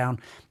break it down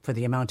for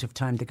the amount of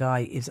time the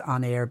guy is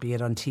on air, be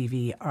it on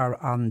TV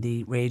or on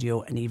the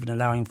radio, and even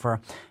allowing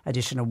for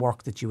additional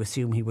work that you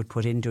assume he would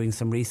put in doing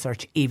some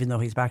research, even though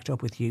he's backed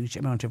up with huge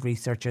amount of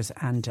researchers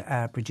and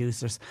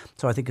producers.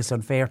 So I think it's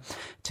unfair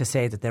to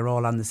say that they're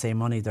all on the same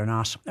money. They're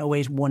not.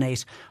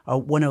 0818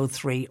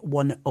 103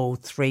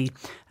 103.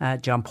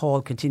 John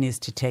Paul continues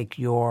to take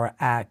your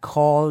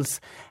calls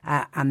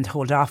and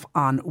hold off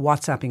on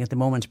WhatsApping at the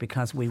moment,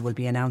 because we will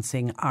be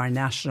announcing our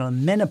National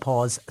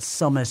Menopause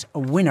Summit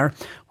winner.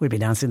 We'll be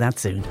announcing that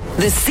soon.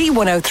 The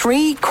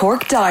C103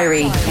 Cork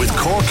Diary. With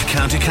Cork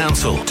County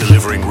Council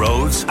delivering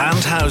roads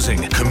and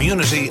housing,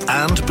 community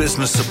and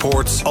business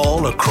supports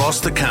all across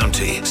the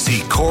county.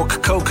 See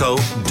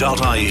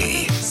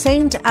corkcoco.ie.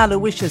 St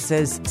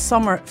Aloysius's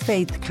Summer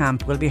Faith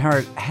Camp will be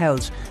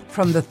held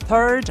from the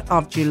 3rd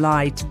of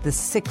July to the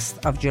 6th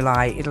of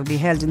July. It'll be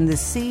held in the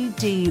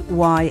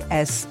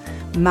CDYS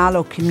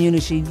Mallow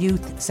Community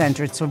Youth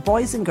Centre. It's for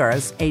boys and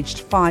girls aged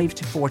 5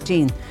 to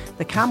 14.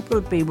 The camp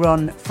will be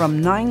run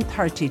from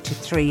 9:30 to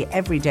 3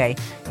 every day.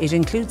 It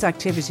includes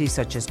activities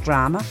such as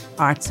drama,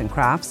 arts and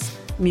crafts,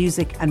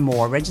 music and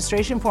more.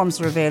 Registration forms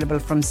are available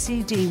from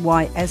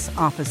CDYS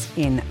office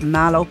in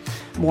Mallow.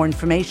 More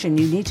information,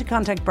 you need to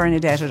contact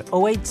Bernadette at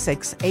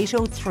 086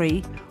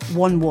 803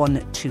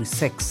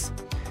 1126.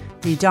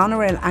 The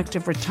Doneraile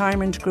Active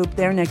Retirement Group,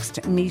 their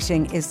next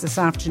meeting is this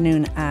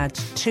afternoon at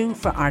 2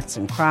 for arts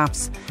and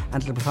crafts,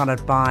 and it'll be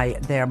followed by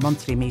their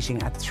monthly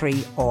meeting at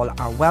 3. All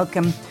are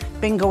welcome.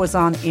 Bingo is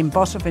on in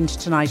Butterfint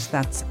tonight,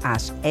 that's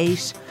at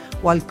 8.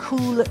 While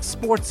Cool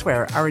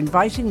Sportswear are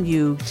inviting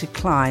you to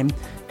climb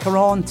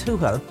Carán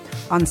Tuathail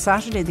on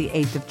Saturday the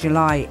 8th of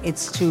July.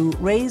 It's to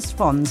raise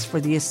funds for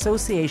the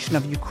Association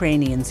of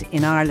Ukrainians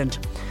in Ireland.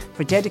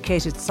 For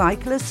dedicated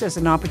cyclists, there's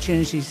an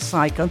opportunity to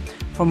cycle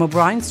from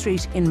O'Brien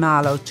Street in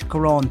Mallow to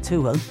Carán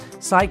Tuathail.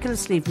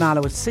 Cyclists leave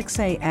Mallow at 6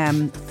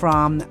 a.m.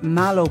 from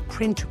Mallow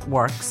Print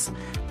Works.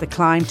 The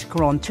climb to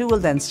Carán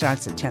Tuathail then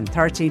starts at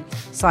 10:30.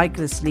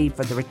 Cyclists leave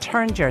for the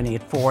return journey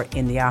at 4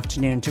 in the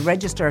afternoon. To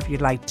register, if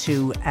you'd like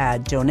to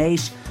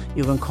donate,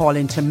 you can call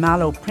into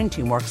Mallow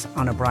Printing Works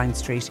on O'Brien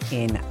Street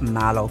in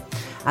Mallow.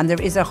 And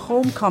there is a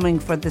homecoming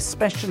for the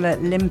Special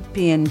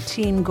Olympian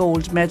Team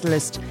Gold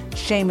medalist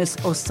Seamus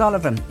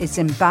O'Sullivan. It's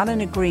in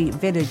Ballinagree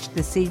Village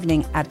this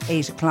evening at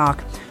 8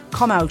 o'clock.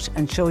 Come out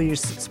and show your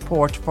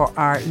support for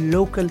our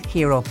local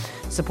hero.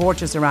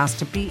 Supporters are asked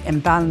to be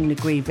in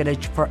Ballinagree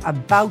Village for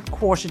about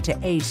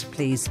 7:45,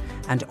 please,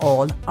 and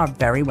all are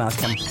very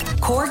welcome.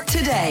 Cork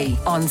Today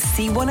on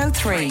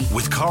C103.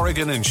 With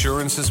Corrigan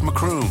Insurance's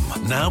Macroom,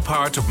 now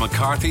part of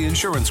McCarthy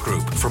Insurance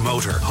Group for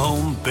motor,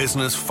 home,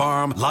 business,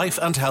 farm, life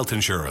and health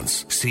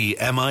insurance. See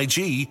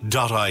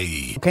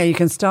mig.ie. Okay, you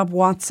can stop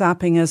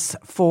WhatsApping us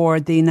for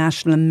the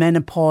National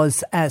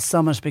Menopause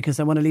Summit, because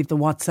I want to leave the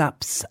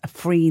WhatsApps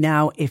free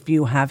now. If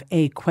you have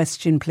a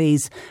question,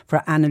 please,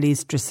 for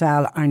Annalise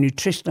Dressel, our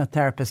nutritional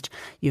therapist,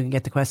 you can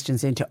get the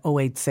questions into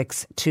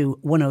 0862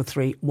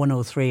 103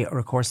 103, or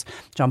of course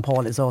John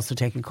Paul is also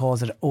taking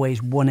calls at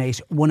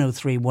 0818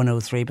 103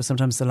 103, but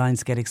sometimes the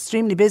lines get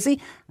extremely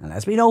busy, and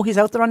as we know, he's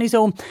out there on his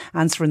own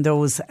answering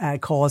those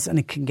calls, and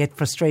it can get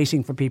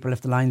frustrating for people if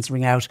the lines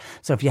ring out.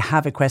 So if you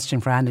have a question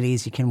for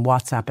Annalise, you can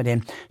WhatsApp it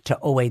in to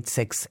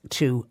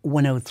 0862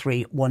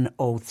 103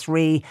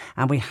 103,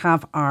 and we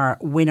have our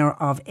winner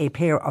of a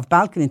pair of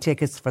balcony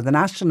tickets for the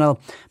National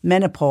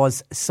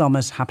Menopause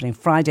Summit happening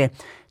Friday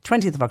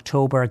 20th of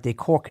October at the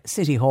Cork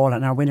City Hall,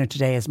 and our winner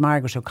today is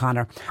Margaret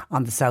O'Connor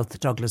on the South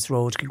Douglas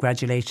Road.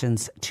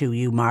 Congratulations to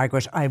you,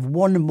 Margaret. I have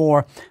one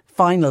more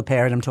final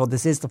pair, and I'm told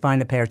this is the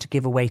final pair to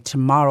give away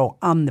tomorrow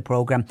on the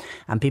programme,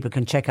 and people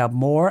can check out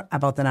more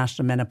about the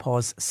National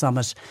Menopause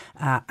Summit,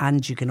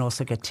 and you can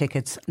also get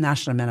tickets,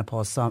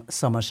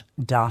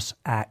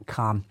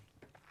 nationalmenopausesummit.com.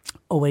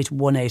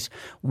 0818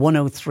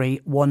 103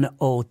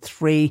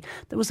 103.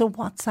 There was a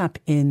WhatsApp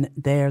in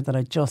there that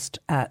I just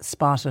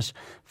spotted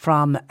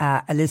from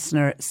a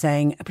listener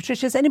saying,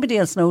 Patricia, has anybody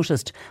else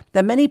noticed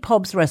that many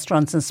pubs,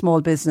 restaurants and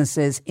small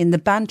businesses in the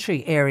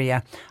Bantry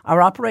area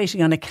are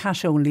operating on a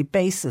cash-only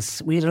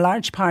basis? We had a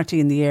large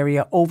party in the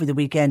area over the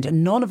weekend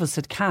and none of us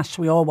had cash.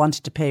 We all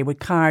wanted to pay with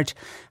card,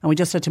 and we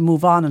just had to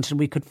move on until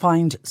we could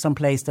find some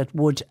place that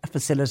would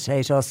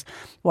facilitate us.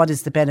 What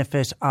is the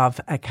benefit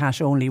of a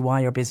cash-only?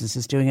 Why are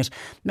businesses doing it?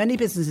 Many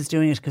businesses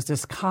doing it because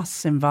there's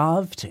costs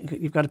involved.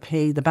 You've got to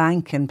pay the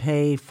bank and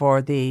pay for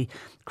the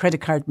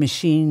credit card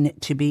machine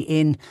to be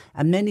in,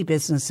 and many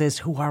businesses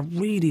who are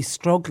really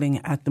struggling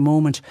at the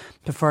moment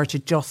prefer to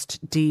just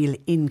deal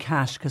in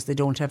cash because they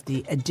don't have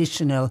the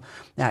additional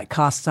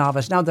costs of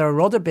it. Now, there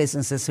are other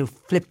businesses who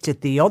flipped it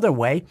the other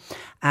way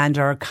and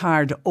are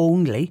card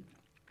only.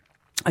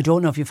 I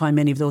don't know if you find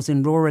many of those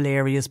in rural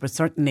areas, but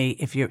certainly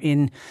if you're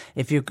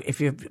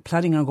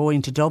planning on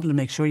going to Dublin,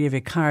 make sure you have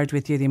a card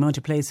with you. The amount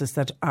of places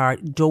that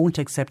don't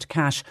accept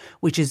cash,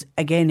 which is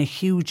again a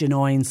huge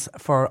annoyance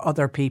for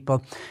other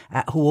people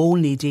who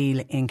only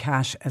deal in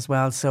cash as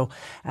well. So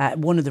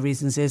one of the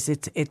reasons is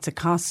it's a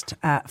cost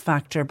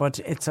factor, but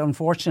it's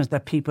unfortunate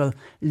that people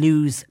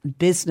lose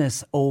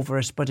business over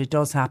it. But it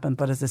does happen.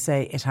 But as I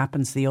say, it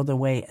happens the other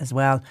way as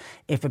well.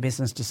 If a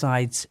business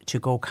decides to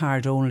go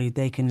card only,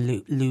 they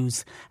can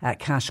lose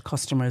cash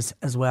customers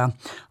as well.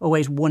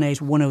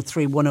 0818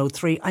 103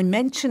 103. I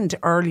mentioned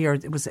earlier,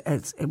 it was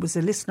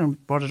a listener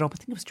brought it up, I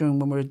think it was during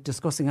when we were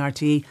discussing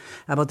RTE,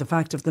 about the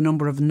fact of the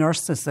number of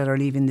nurses that are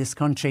leaving this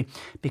country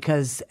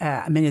because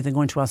many of them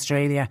going to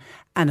Australia,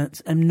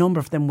 and a number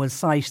of them will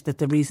cite that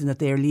the reason that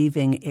they are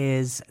leaving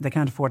is they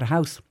can't afford a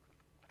house.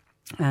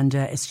 And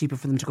it's cheaper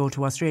for them to go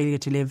to Australia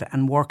to live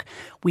and work.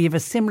 We have a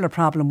similar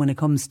problem when it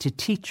comes to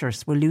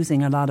teachers. We're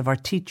losing a lot of our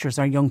teachers.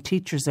 Our young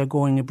teachers are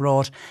going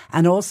abroad.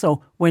 And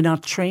also, we're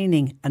not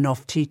training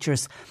enough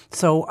teachers.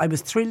 So I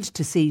was thrilled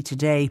to see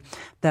today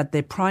that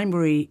the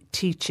primary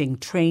teaching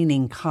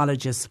training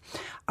colleges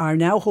are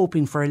now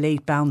hoping for a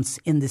late bounce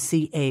in the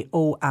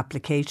CAO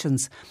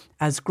applications,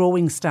 as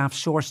growing staff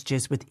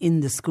shortages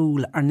within the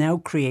school are now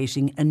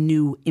creating a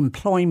new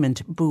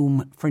employment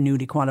boom for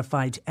newly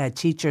qualified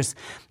teachers.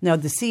 Now,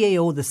 the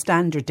CAO, the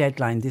standard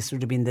deadline, this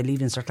would have been the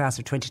Leaving Cert class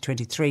of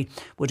 2023,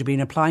 would have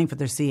been applying for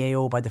their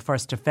CAO by the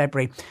 1st of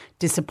February.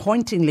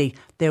 Disappointingly,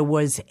 there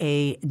was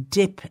a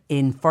dip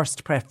in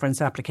first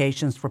preference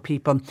applications for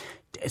people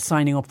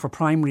signing up for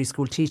primary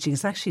school teaching.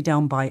 It's actually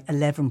down by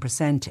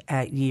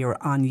 11% year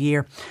on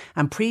year.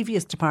 And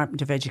previous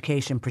Department of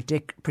Education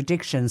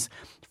predictions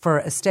for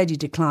a steady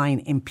decline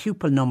in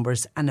pupil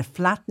numbers and a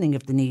flattening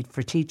of the need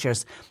for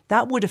teachers,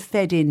 that would have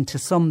fed into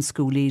some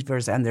school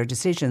leavers and their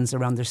decisions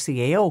around their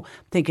CAO,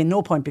 thinking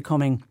no point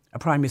becoming a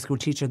primary school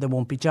teacher, there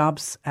won't be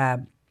jobs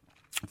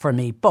for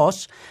me.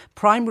 But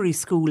primary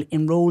school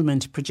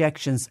enrolment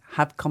projections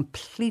have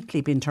completely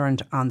been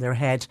turned on their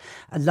head.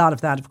 A lot of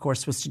that, of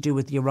course, was to do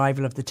with the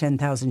arrival of the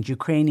 10,000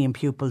 Ukrainian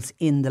pupils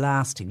in the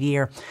last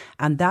year.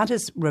 And that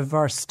has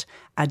reversed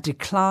a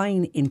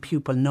decline in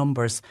pupil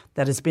numbers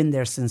that has been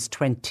there since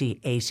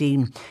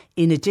 2018.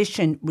 In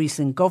addition,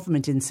 recent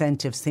government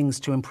incentives, things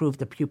to improve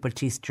the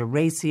pupil-teacher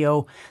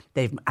ratio.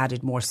 They've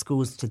added more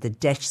schools to the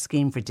DESH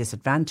scheme for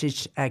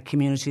disadvantaged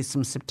communities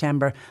from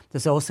September.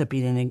 There's also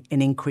been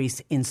an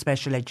increase in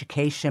special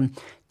education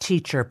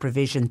teacher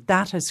provision.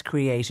 That has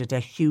created a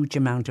huge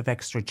amount of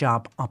extra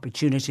job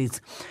opportunities.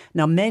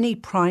 Now, many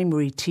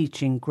primary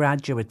teaching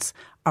graduates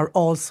are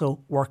also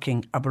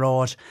working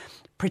abroad.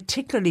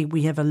 Particularly,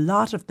 we have a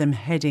lot of them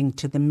heading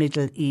to the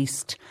Middle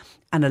East,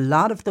 and a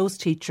lot of those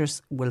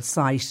teachers will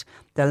cite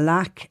the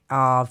lack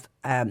of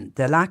and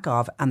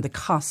the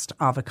cost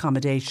of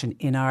accommodation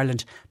in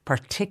Ireland,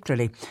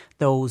 particularly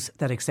those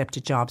that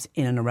accepted jobs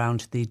in and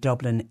around the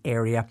Dublin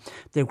area.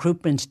 The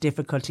recruitment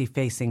difficulty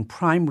facing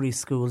primary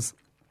schools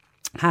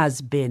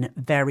has been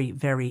very,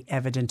 very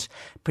evident,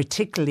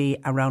 particularly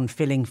around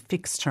filling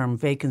fixed-term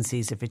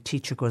vacancies if a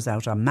teacher goes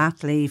out on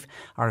mat leave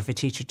or if a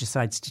teacher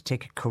decides to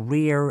take a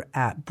career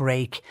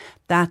break.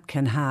 That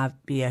can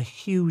be a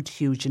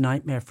huge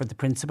nightmare for the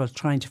principal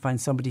trying to find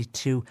somebody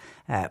to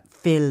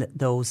fill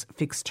those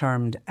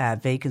fixed-term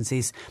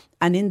vacancies.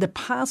 And in the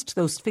past,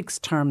 those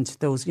fixed terms,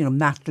 those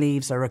mat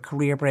leaves or a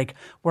career break,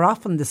 were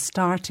often the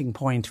starting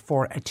point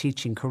for a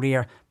teaching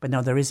career. But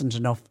now there isn't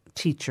enough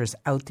teachers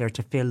out there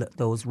to fill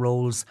those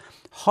roles.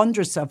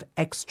 Hundreds of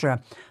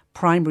extra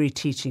primary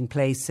teaching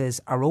places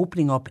are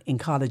opening up in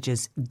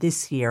colleges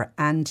this year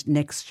and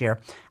next year,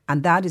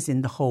 and that is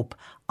in the hope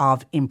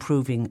of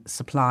improving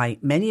supply.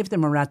 Many of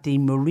them are at the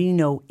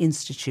Marino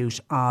Institute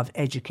of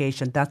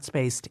Education, that's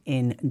based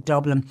in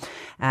Dublin,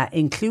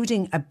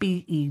 including a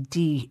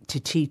BEd to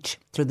teach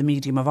through the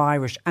medium of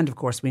Irish. And of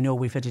course, we know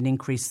we've had an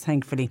increase,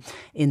 thankfully,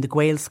 in the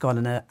Gael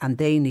Scoil, and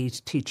they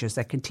need teachers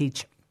that can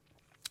teach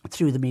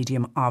through the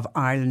medium of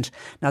Ireland.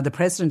 Now, the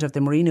president of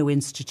the Marino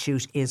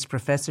Institute is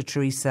Professor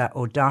Teresa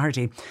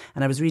O'Doherty,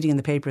 and I was reading in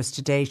the papers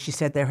today, she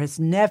said there has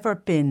never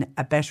been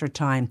a better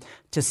time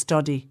to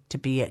study to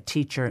be a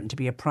teacher and to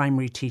be a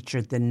primary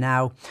teacher than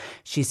now.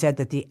 She said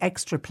that the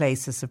extra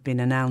places have been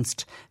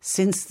announced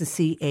since the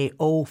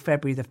CAO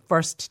February the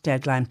 1st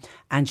deadline,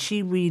 and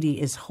she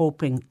really is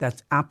hoping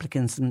that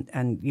applicants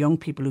and young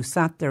people who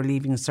sat their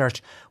Leaving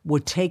Cert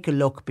would take a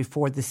look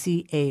before the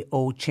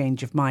CAO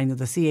change of mind. Now,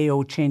 the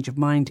CAO change of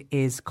mind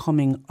is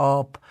coming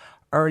up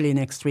early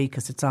next week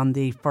because it's on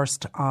the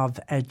 1st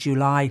of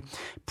July.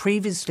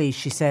 Previously,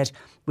 she said,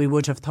 we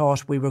would have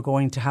thought we were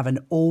going to have an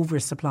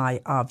oversupply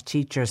of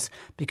teachers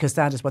because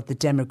that is what the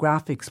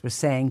demographics were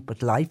saying.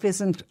 But life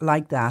isn't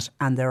like that,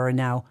 and there are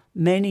now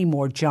many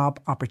more job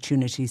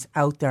opportunities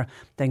out there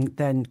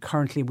than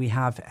currently we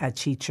have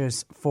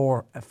teachers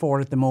for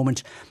at the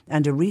moment.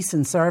 And a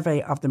recent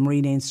survey of the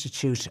Marino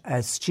Institute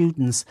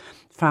students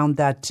found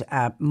that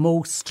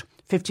most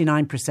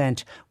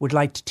 59% would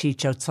like to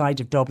teach outside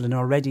of Dublin.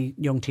 Already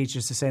young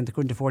teachers are saying they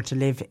couldn't afford to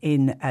live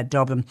in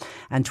Dublin,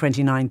 and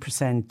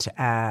 29%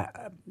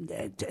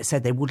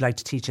 said they would like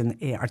to teach or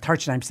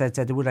 39% said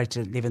they would like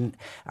to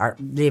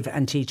live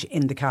and teach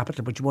in the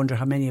capital. But you wonder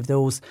how many of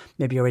those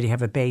maybe already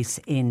have a base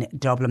in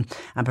Dublin.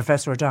 And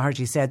Professor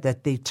O'Doherty said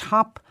that the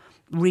top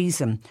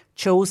reason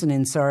chosen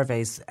in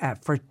surveys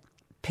for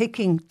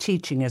picking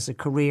teaching as a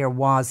career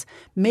was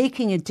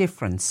making a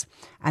difference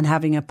and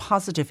having a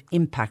positive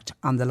impact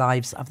on the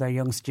lives of their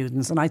young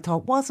students. And I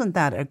thought, wasn't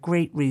that a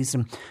great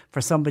reason for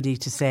somebody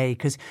to say,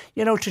 because,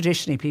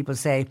 traditionally people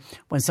say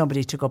when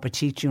somebody took up a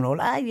teaching role,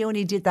 you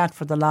only did that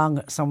for the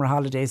long summer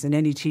holidays, and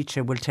any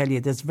teacher will tell you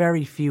there's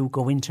very few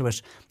go into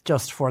it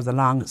just for the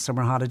long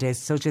summer holidays.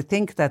 So to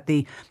think that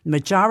the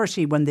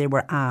majority, when they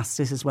were asked,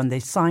 this is when they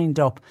signed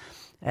up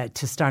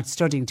to start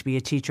studying to be a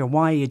teacher,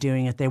 why are you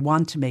doing it? They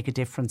want to make a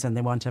difference and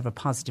they want to have a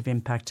positive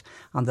impact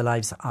on the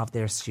lives of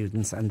their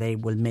students, and they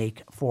will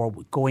make for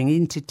going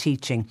into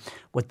teaching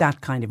with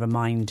that kind of a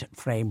mind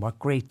frame what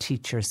great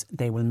teachers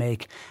they will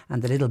make.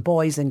 And the little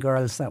boys and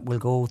girls that will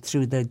go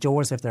through the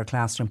doors of their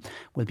classroom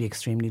will be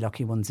extremely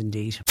lucky ones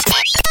indeed.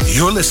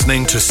 You're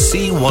listening to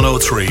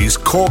C103's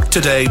Cork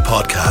Today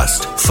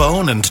podcast.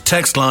 Phone and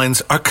text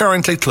lines are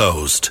currently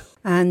closed.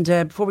 And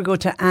before we go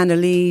to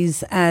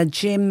Annalise,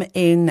 Jim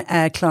in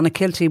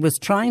Clonakilty was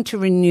trying to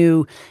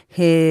renew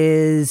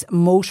his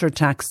motor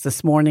tax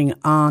this morning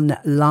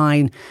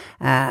online,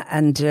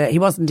 and it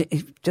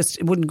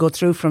wouldn't go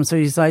through for him, so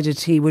he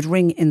decided he would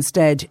ring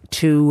instead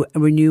to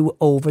renew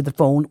over the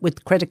phone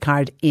with credit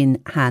card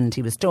in hand.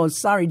 He was told,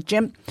 sorry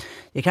Jim,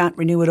 you can't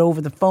renew it over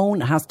the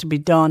phone. It has to be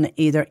done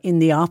either in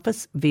the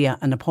office via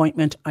an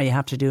appointment, or you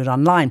have to do it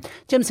online.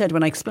 Jim said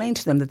when I explained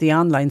to them that the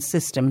online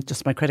system,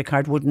 just my credit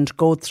card, wouldn't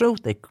go through,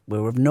 they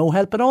were of no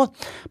help at all.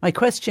 My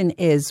question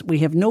is, we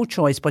have no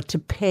choice but to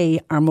pay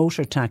our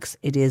motor tax.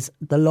 It is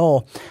the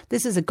law.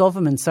 This is a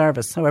government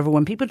service. However,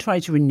 when people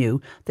try to renew,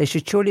 they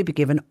should surely be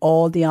given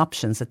all the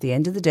options. At the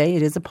end of the day,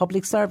 it is a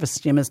public service.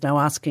 Jim is now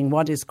asking,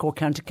 what is Cork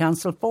County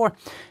Council for?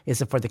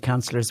 Is it for the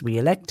councillors we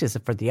elect? Is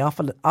it for the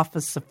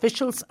office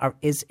officials? Or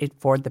is it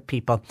for the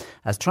people?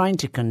 As trying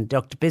to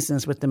conduct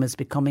business with them is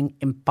becoming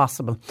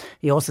impossible.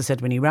 He also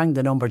said when he rang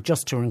the number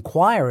just to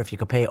inquire if you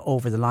could pay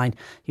over the line,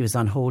 he was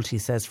on hold, he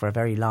says, for a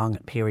very long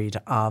period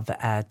of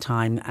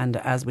time. And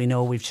as we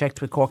know, we've checked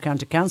with Cork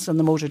County Council and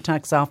the Motor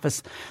Tax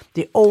Office.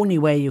 The only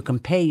way you can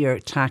pay your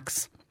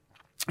tax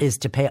is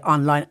to pay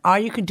online, or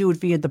you can do it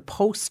via the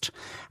post.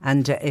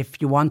 And if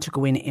you want to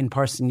go in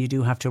person, you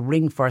do have to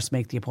ring first,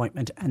 make the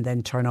appointment and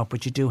then turn up.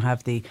 But you do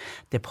have the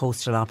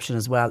postal option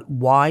as well.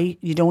 Why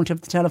you don't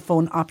have the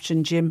telephone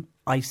option, Jim,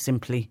 I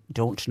simply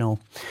don't know.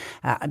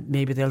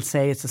 Maybe they'll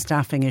say it's a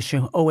staffing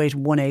issue.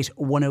 0818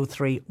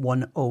 103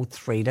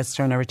 103. Let's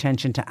turn our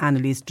attention to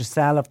Annalise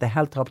Dressel of the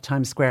Health Hub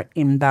Times Square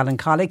in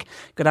Ballincollig.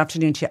 Good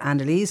afternoon to you,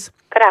 Annalise.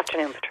 Good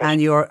afternoon, Patricia.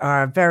 And you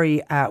are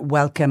very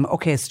welcome.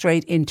 OK,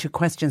 straight into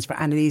questions for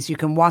Annalise. You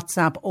can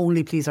WhatsApp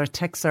only, please. Our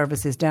text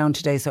service is down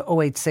today,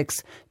 so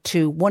 086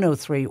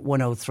 103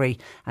 103.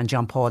 And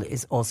John Paul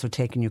is also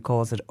taking your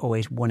calls at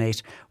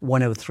 0818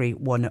 103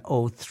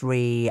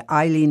 103.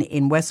 Eileen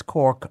in West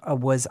Cork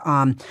was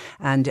on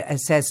and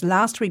says,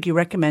 last week you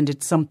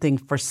recommended something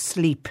for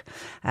sleep.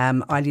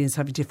 Eileen is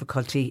having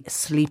difficulty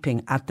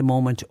sleeping at the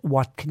moment.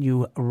 What can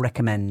you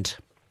recommend?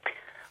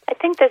 I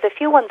think there's a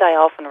few ones I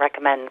often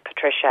recommend,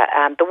 Patricia.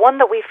 The one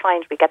that we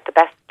find we get the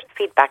best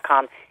feedback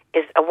on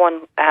is a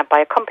one by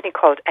a company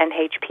called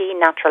NHP,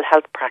 Natural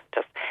Health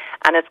Practice,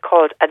 and it's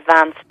called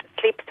Advanced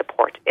Sleep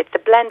Support. It's a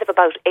blend of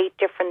about 8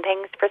 different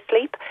things for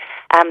sleep.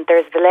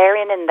 There's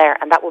valerian in there,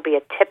 and that will be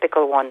a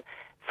typical one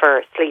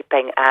for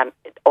sleeping.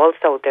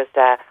 Also, there's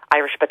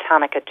Irish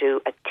Botanica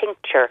do a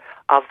tincture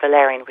of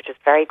valerian, which is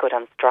very good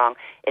and strong.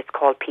 It's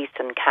called Peace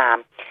and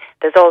Calm.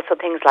 There's also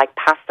things like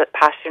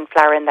passion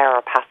flower in there,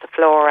 or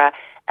passiflora,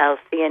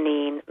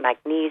 L-theanine,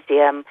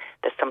 magnesium.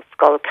 There's some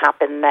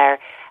skullcap in there.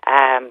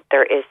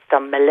 There is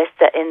some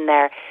melissa in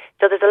there.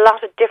 So there's a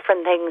lot of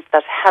different things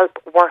that help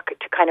work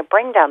to kind of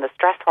bring down the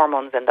stress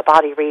hormones in the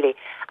body, really.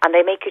 And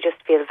they make you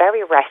just feel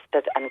very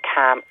rested and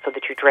calm so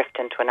that you drift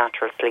into a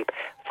natural sleep.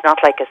 It's not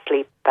like a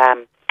sleeping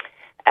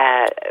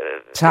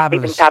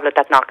tablet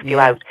that knocks you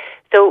out.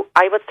 So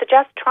I would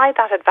suggest try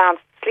that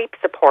advanced sleep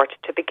support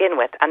to begin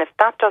with. And if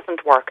that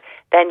doesn't work,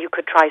 then you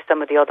could try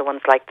some of the other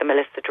ones, like the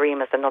Melissa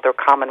Dream is another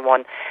common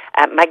one.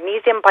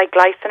 Magnesium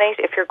biglycinate,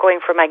 if you're going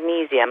for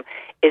magnesium,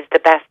 is the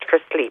best for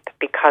sleep,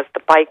 because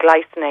the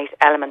biglycinate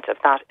element of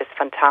that is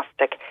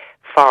fantastic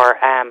for,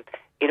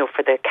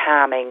 for the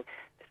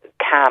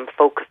calm,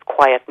 focused,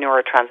 quiet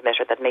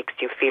neurotransmitter that makes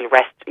you feel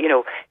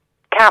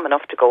calm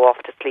enough to go off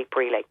to sleep,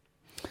 really.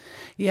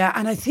 Yeah,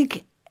 and I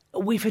think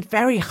we've had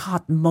very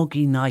hot,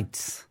 muggy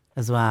nights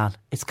as well.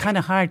 It's kind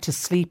of hard to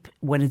sleep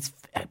when it's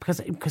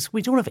because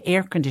we don't have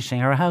air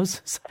conditioning. Our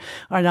houses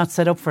are not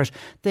set up for it.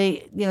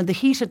 The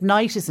heat at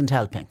night isn't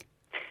helping.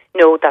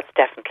 No, that's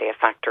definitely a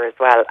factor as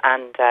well.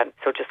 And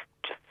so just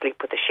sleep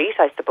with a sheet,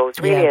 I suppose,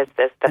 really is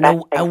the and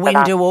best thing a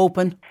window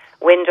open.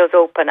 Windows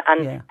open,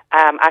 and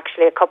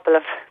actually a couple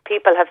of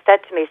people have said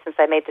to me since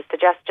I made the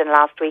suggestion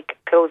last week,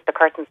 close the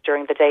curtains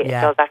during the day. It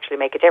does actually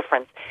make a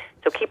difference.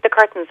 So keep the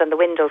curtains and the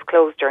windows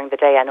closed during the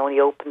day and only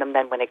open them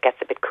then when it gets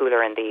a bit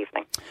cooler in the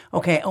evening.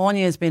 Okay,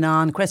 Anya has been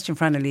on. Question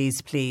for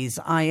Annalise, please.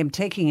 I am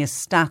taking a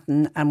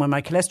statin, and when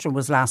my cholesterol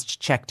was last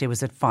checked, it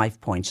was at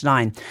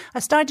 5.9. I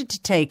started to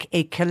take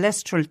a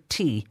cholesterol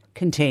tea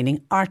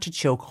containing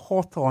artichoke,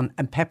 hawthorn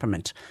and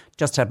peppermint.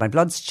 Just had my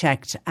bloods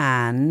checked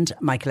and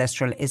my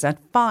cholesterol is at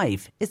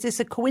 5. Is this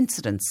a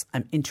coincidence?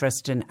 I'm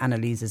interested in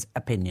Annalise's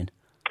opinion.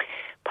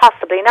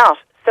 Possibly not.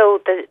 So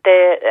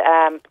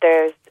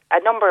there's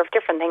a number of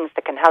different things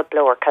that can help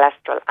lower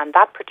cholesterol, and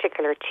that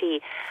particular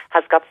tea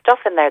has got stuff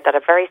in there that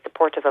are very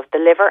supportive of the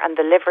liver and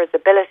the liver's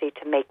ability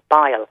to make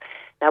bile.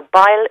 Now,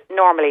 bile,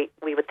 normally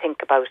we would think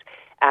about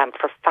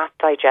for fat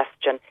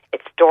digestion.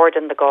 It's stored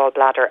in the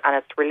gallbladder and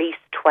it's released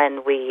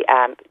when we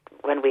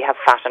have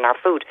fat in our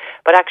food.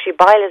 But actually,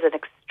 bile is an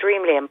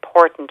extremely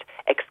important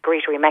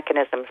excretory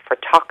mechanism for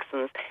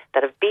toxins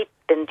that have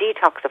been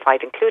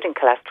detoxified, including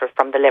cholesterol,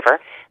 from the liver,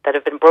 that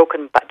have been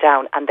broken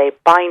down, and they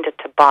bind it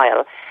to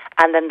bile,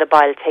 and then the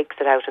bile takes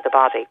it out of the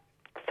body.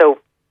 So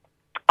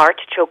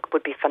artichoke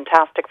would be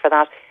fantastic for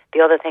that. The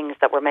other things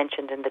that were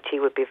mentioned in the tea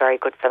would be very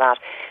good for that.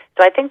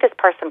 So I think this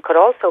person could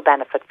also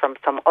benefit from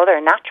some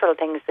other natural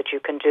things that you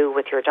can do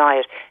with your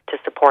diet to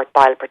support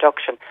bile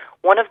production.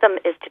 One of them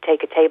is to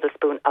take a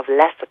tablespoon of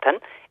lecithin.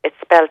 It's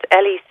spelled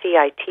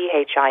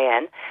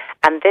Lecithin,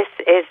 and this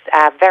is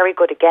very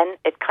good. Again,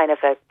 it's kind of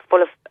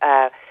full of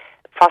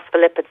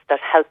phospholipids that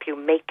help you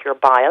make your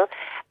bile.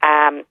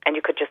 And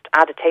you could just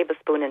add a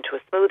tablespoon into a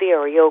smoothie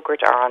or a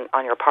yogurt or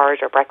on your porridge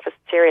or breakfast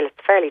cereal.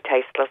 It's fairly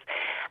tasteless.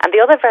 And the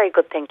other very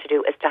good thing to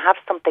do is to have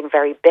something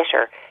very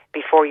bitter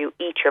before you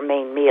eat your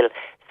main meal.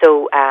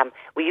 So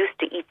we used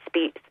to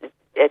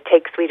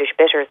take Swedish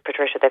bitters,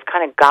 Patricia. They've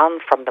kind of gone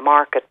from the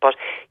market, but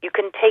you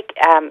can take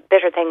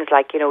bitter things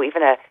like,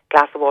 even a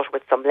glass of water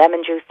with some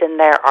lemon juice in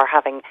there, or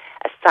having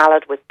a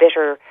salad with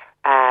bitter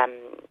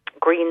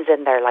greens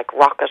in there like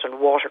rocket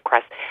and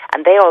watercress,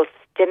 and they all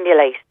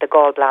stimulate the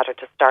gallbladder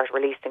to start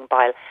releasing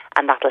bile,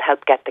 and that'll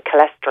help get the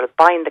cholesterol,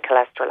 bind the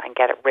cholesterol and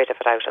get rid of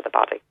it out of the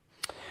body.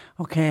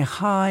 Okay,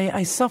 hi.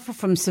 I suffer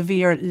from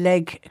severe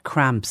leg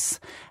cramps.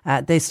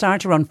 They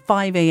start around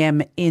 5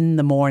 a.m. in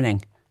the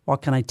morning.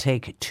 What can I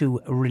take to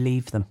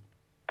relieve them?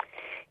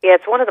 Yeah,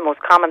 it's one of the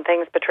most common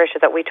things, Patricia,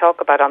 that we talk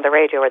about on the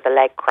radio are the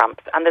leg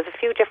cramps. And there's a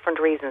few different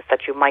reasons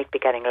that you might be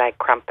getting leg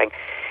cramping.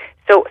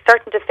 So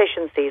certain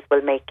deficiencies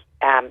will make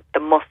the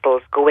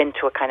muscles go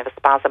into a kind of a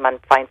spasm and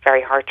find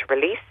very hard to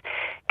release.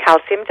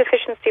 Calcium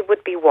deficiency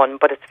would be one,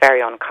 but it's very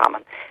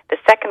uncommon. The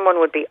second one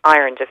would be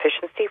iron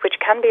deficiency, which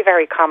can be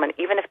very common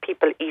even if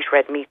people eat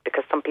red meat,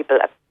 because some people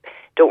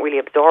don't really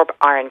absorb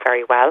iron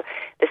very well.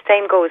 The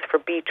same goes for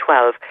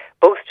B12.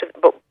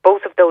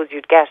 Both of those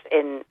you'd get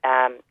in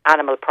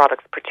animal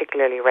products,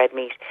 particularly red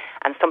meat,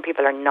 and some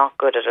people are not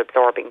good at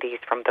absorbing these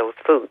from those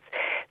foods.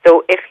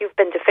 So if you've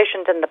been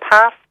deficient in the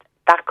past,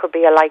 that could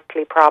be a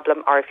likely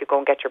problem, or if you go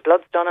and get your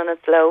bloods done and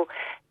it's low,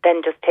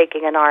 then just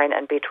taking an iron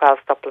and B12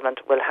 supplement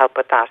will help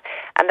with that.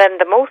 And then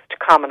the most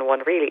common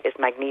one really is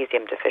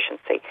magnesium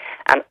deficiency.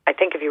 And I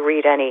think if you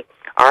read any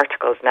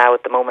articles now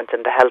at the moment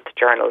in the health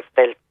journals,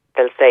 they'll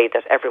say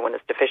that everyone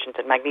is deficient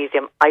in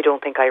magnesium. I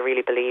don't think I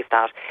really believe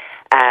that.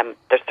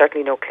 There's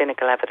certainly no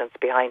clinical evidence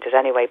behind it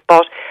anyway.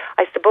 But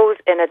I suppose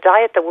in a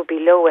diet that would be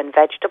low in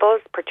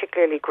vegetables,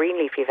 particularly green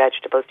leafy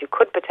vegetables, you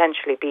could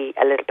potentially be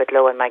a little bit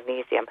low in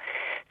magnesium.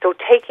 So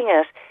taking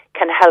it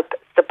can help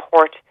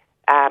support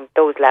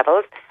those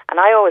levels. And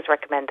I always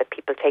recommend that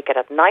people take it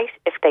at night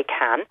if they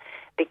can,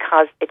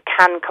 because it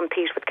can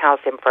compete with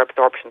calcium for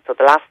absorption. So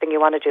the last thing you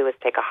want to do is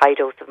take a high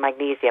dose of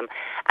magnesium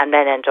and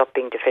then end up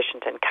being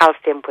deficient in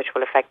calcium, which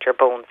will affect your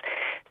bones.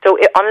 So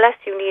unless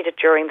you need it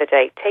during the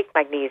day, take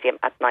magnesium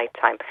at night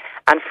time.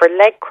 And for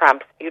leg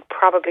cramps, you'd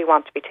probably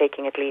want to be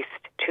taking at least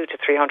 200 to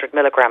 300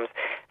 milligrams.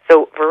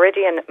 So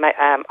Viridian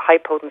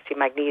high-potency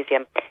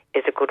magnesium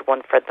is a good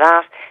one for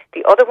that.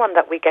 The other one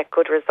that we get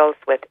good results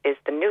with is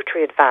the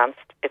Nutri-Advanced.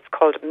 It's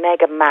called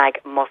Mega Mag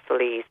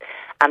Muscle Ease.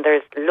 And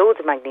there's loads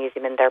of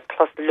magnesium in there,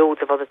 plus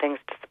loads of other things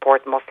to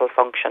support muscle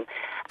function.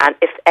 And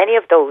if any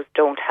of those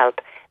don't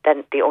help,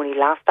 then the only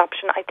last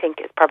option, I think,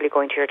 is probably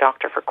going to your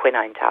doctor for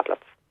quinine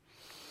tablets.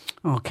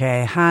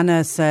 Okay,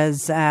 Hannah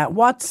says,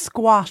 what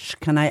squash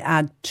can I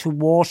add to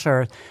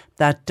water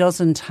that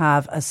doesn't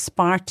have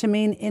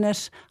aspartame in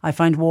it? I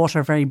find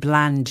water very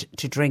bland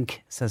to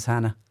drink, says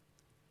Hannah.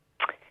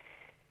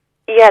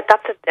 Yeah,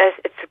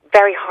 it's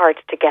very hard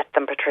to get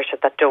them, Patricia,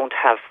 that don't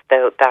have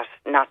that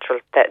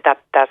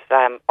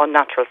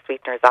unnatural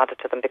sweeteners added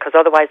to them, because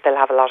otherwise they'll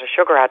have a lot of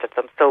sugar added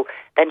to them. So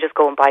then just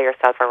go and buy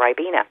yourself a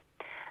Ribena.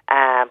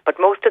 But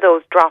most of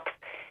those drops,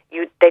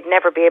 they'd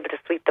never be able to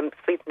sweeten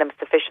them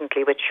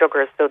sufficiently with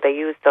sugars, so they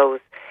use those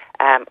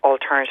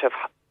alternative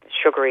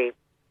sugary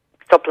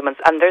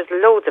supplements, and there's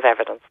loads of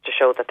evidence to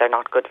show that they're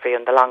not good for you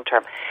in the long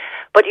term.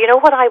 But you know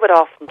what I would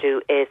often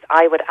do is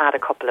I would add a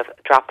couple of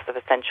drops of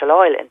essential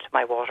oil into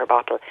my water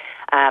bottle.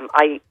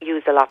 I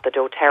use a lot the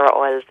doTERRA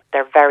oils.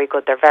 They're very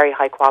good. They're very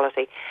high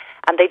quality.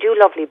 And they do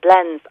lovely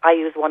blends. I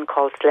use one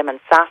called Slim and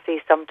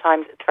Sassy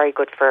sometimes. It's very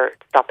good for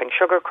stopping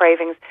sugar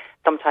cravings.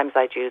 Sometimes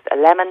I'd use a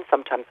lemon.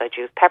 Sometimes I'd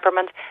use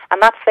peppermint. And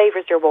that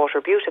flavours your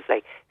water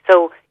beautifully.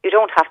 So you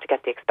don't have to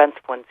get the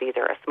expensive ones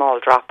either. A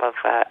small drop of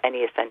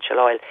any essential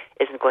oil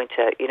isn't going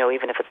to,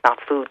 even if it's not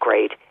food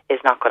grade, is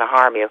not going to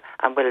harm you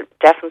and will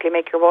definitely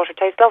make your water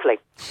taste lovely.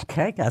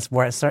 Okay, that's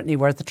certainly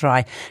worth a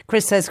try.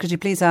 Chris says, could you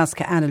please ask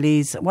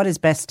Annalise what is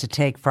best to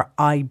take for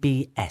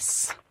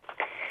IBS?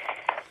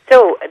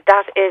 So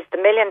that is the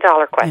 $1 million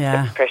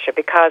question, Patricia,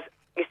 because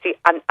you see,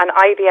 an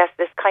IBS,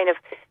 this kind of,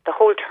 the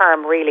whole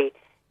term really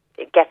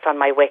gets on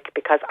my wick,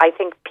 because I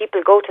think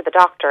people go to the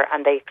doctor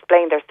and they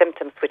explain their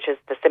symptoms, which is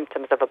the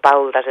symptoms of a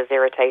bowel that is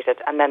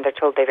irritated, and then they're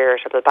told they've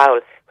irritable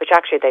bowel, which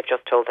actually they've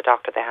just told the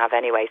doctor they have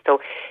anyway.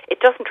 So it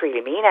doesn't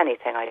really mean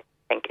anything, I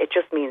think. It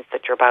just means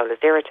that your bowel is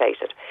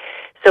irritated.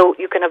 So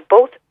you can have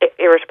both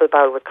irritable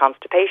bowel with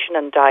constipation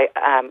and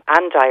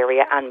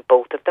diarrhea, and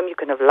both of them. You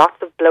can have lots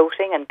of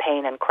bloating and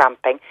pain and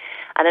cramping.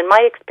 And in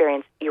my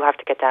experience, you have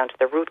to get down to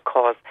the root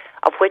cause,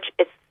 of which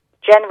it's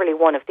generally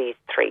one of these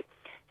three.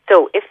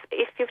 So if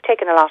you've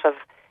taken a lot of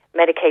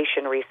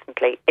medication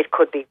recently, it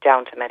could be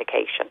down to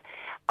medication.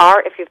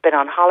 Or if you've been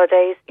on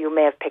holidays, you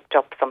may have picked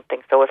up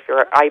something. So if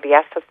your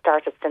IBS has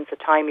started since the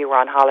time you were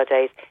on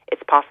holidays,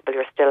 it's possible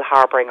you're still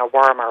harbouring a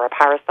worm or a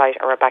parasite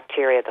or a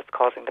bacteria that's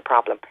causing the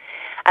problem.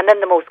 And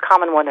then the most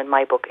common one in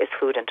my book is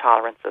food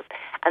intolerances.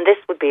 And this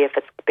would be if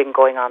it's been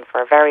going on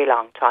for a very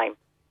long time.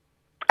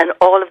 And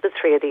all of the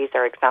three of these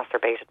are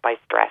exacerbated by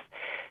stress.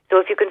 So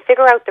if you can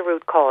figure out the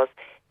root cause,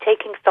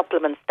 taking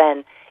supplements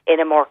then in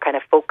a more kind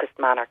of focused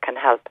manner can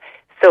help.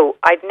 So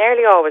I'd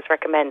nearly always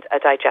recommend a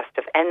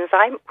digestive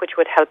enzyme, which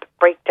would help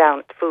break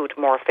down food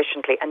more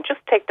efficiently and just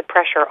take the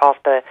pressure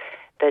off the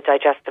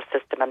digestive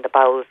system and the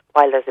bowels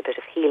while there's a bit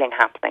of healing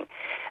happening.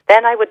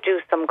 Then I would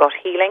do some gut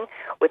healing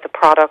with a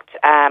product.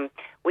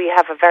 We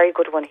have a very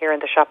good one here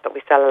in the shop that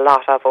we sell a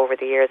lot of over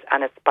the years,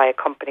 and it's by a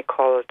company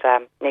called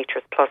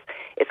Nature's Plus.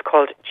 It's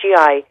called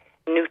GI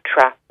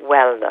Nutra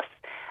Wellness,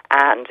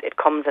 and it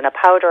comes in a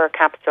powder or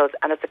capsules,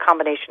 and it's a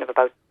combination of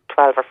about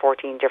 12 or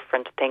 14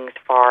 different things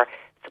for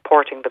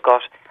supporting the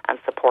gut and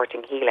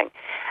supporting healing.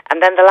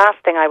 And then the last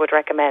thing I would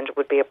recommend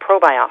would be a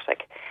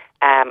probiotic.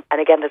 And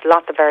again, there's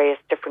lots of various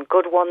different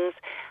good ones.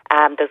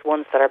 There's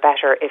ones that are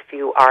better if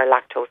you are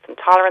lactose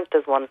intolerant.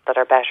 There's ones that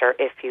are better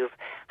if you've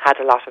had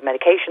a lot of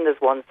medication.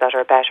 There's ones that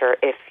are better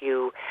if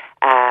you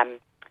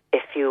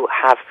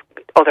have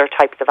other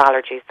types of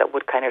allergies that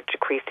would kind of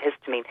decrease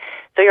histamine.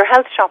 So your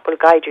health shop will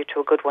guide you to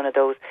a good one of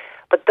those.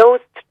 But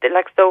those,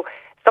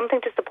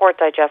 something to support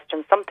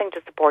digestion, something to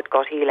support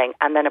gut healing,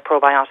 and then a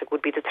probiotic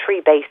would be the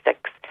three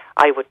basics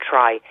I would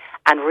try.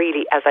 And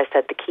really, as I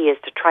said, the key is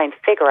to try and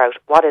figure out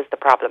what is the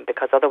problem,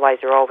 because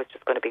otherwise you're always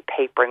just going to be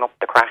papering up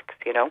the cracks,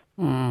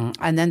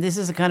 And then this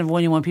is the kind of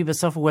one when people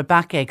suffer with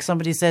backache.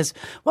 Somebody says,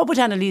 what would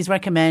Annalise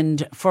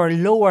recommend for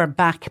lower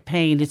back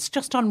pain? It's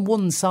just on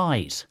one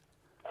side.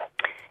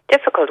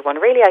 Difficult one,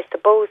 really. I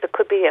suppose it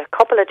could be a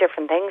couple of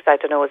different things. I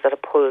don't know, is it a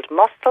pulled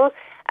muscle?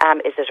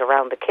 Is it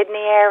around the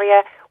kidney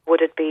area?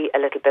 Would it be a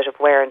little bit of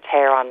wear and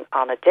tear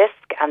on a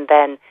disc? And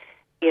then,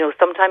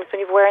 sometimes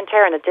when you have wear and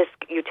tear on a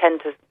disc, you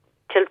tend to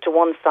tilt to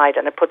one side,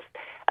 and it puts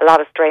a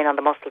lot of strain on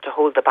the muscle to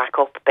hold the back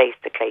up,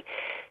 basically.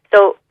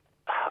 So,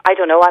 I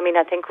don't know. I mean,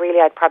 I think really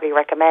I'd probably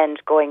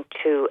recommend going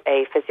to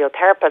a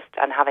physiotherapist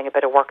and having a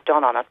bit of work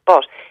done on it.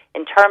 But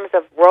in terms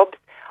of rubs,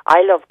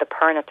 I love the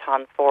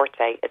Pernaton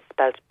Forte. It's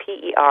spelled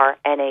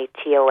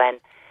Pernaton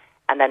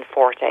and then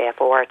Forte,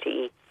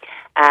 Forte.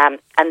 And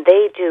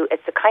they do,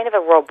 it's a kind of a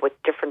rub with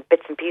different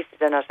bits and pieces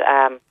in it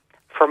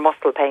for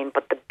muscle pain.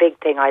 But the big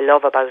thing I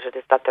love about it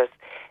is that there's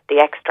the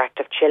extract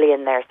of chili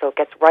in there, so it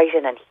gets right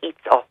in and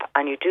heats up,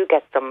 and you do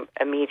get some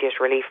immediate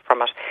relief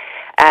from it.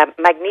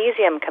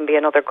 Magnesium can be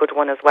another good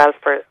one as well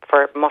for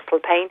muscle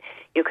pain.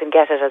 You can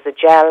get it as a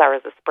gel or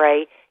as a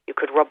spray. You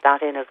could rub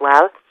that in as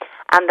well.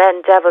 And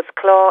then Devil's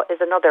Claw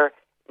is another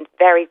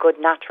very good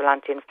natural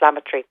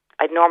anti-inflammatory.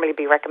 I'd normally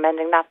be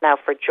recommending that now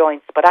for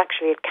joints, but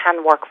actually it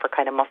can work for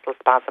kind of muscle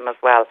spasm as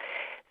well.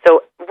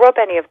 So rub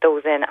any of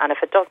those in, and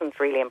if it doesn't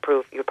really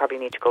improve, you probably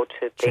need to go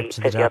to the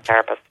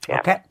physiotherapist. Yeah.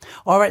 Okay.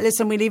 All right,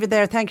 listen, we leave it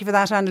there. Thank you for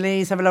that,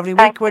 Annalise. Have a lovely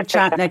week. We'll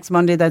chat next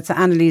Monday. That's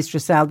Annalise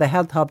Dressel, the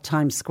Health Hub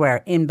Times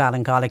Square in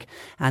Ballincollig.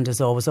 And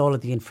as always, all of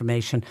the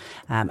information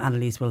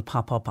Annalise will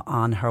pop up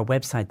on her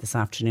website this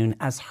afternoon,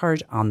 as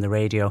heard on the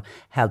radio,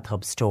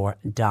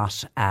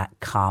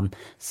 healthhubstore.com.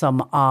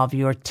 Some of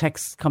your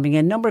texts coming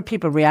in. Number of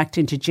people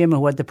reacting to Jim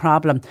who had the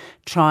problem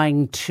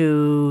trying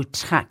to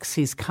tax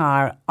his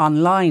car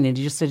online, and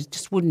he just said he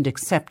just wouldn't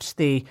accept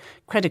the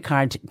credit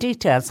card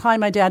details. Hi,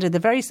 my dad had the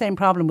very same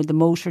problem with the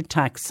motor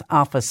tax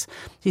office.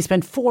 He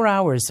spent 4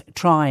 hours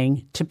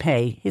trying to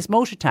pay his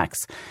motor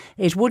tax.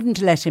 It wouldn't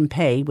let him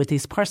pay with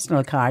his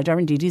personal card or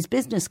indeed his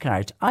business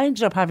card. I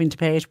ended up having to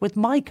pay it with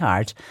my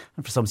card,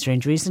 and for some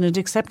strange reason it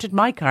accepted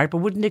my card but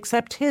wouldn't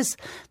accept his.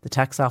 The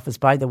tax office,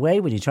 by the way,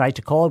 when you tried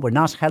to call, were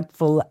not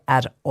helpful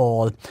at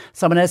all.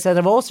 Someone else said,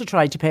 I've also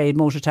tried to pay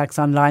motor tax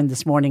online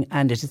this morning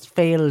and it has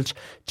failed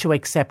to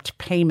accept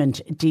payment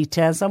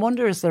details. I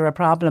wonder, is there a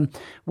problem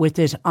with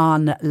it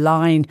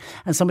online?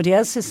 And somebody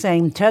else is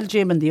saying, tell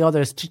Jim and the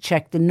others to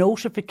check the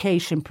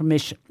notification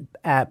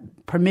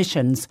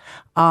permissions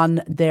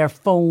on their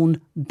phone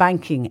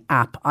banking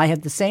app. I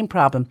had the same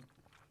problem.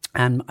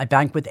 I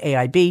bank with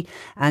AIB,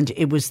 and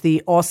it was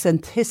the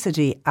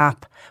Authenticity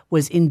app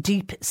was in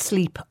deep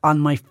sleep on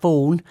my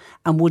phone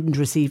and wouldn't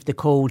receive the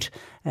code.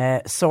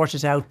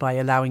 Sorted out by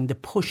allowing the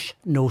push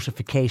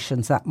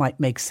notifications. That might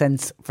make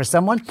sense for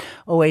someone.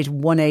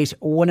 0818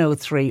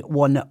 103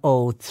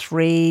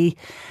 103.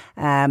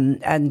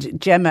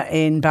 And Gemma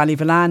in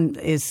Ballyvolane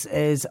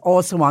is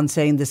also on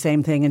saying the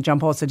same thing. And John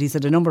Paul said he's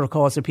had a number of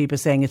calls of people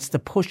saying it's the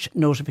push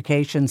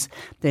notifications.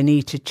 They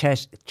need to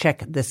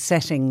check the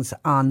settings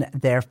on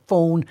their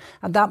phone.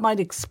 And that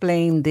might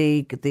explain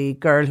the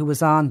girl who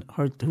was on,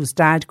 whose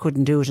dad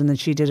couldn't do it and then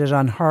she did it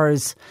on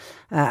hers.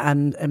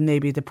 And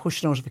maybe the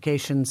push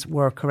notifications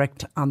were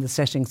correct on the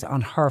settings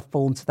on her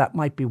phone, so that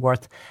might be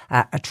worth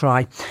a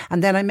try.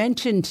 And then I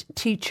mentioned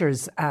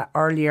teachers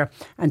earlier,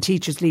 and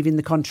teachers leaving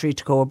the country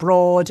to go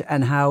abroad,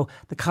 and how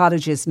the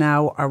colleges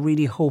now are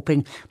really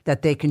hoping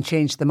that they can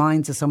change the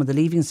minds of some of the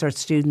Leaving Cert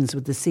students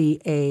with the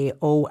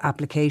CAO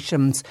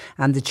applications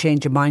and the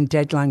change of mind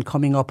deadline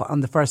coming up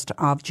on the 1st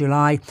of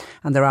July.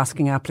 And they're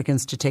asking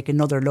applicants to take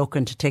another look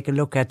and to take a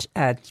look at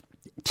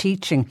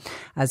teaching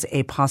as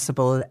a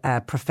possible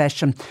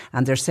profession,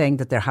 and they're saying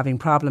that they're having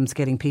problems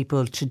getting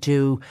people to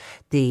do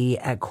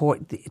to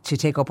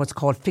take up what's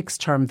called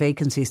fixed term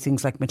vacancies,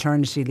 things like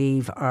maternity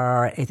leave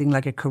or anything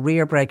like a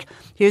career break.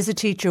 Here's a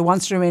teacher who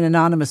wants to remain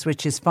anonymous,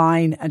 which is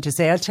fine, and to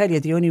say, I'll tell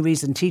you, the only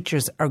reason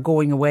teachers are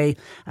going away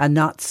and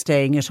not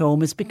staying at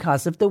home is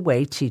because of the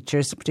way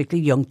teachers,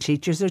 particularly young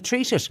teachers, are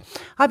treated.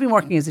 I've been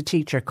working as a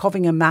teacher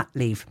covering a mat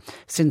leave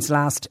since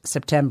last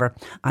September.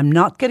 I'm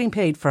not getting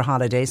paid for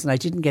holidays, and I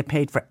didn't get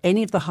paid for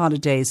any of the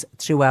holidays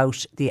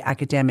throughout the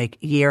academic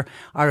year,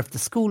 or if the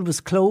school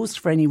was closed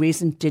for any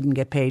reason, didn't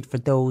get paid for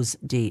those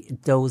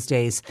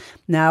days.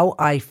 Now,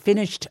 I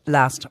finished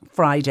last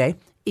Friday,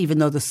 even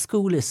though the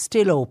school is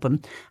still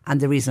open,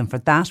 and the reason for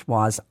that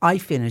was I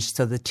finished,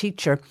 so the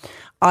teacher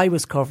I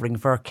was covering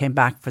for came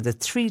back for the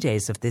 3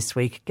 days of this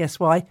week. Guess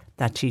why?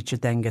 That teacher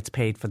then gets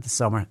paid for the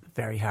summer.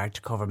 Very hard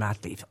to cover mat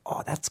leave.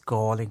 Oh, that's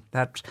galling.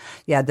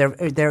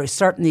 There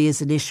certainly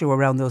is an issue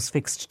around those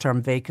fixed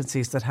term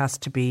vacancies that has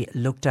to be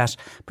looked at,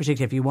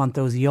 particularly if you want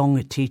those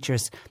young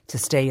teachers to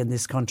stay in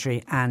this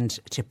country and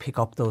to pick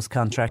up those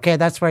contracts. Okay,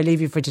 that's where I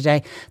leave you for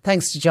today.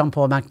 Thanks to John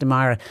Paul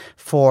McNamara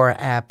for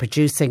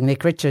producing.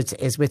 Nick Richards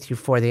is with you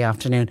for the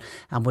afternoon,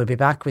 and we'll be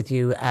back with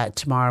you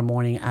tomorrow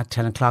morning at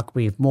 10 o'clock.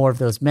 We have more of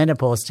those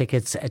menopause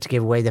tickets to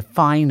give away, the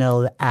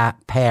final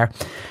pair,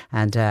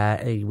 and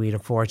we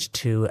look forward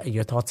to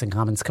your thoughts and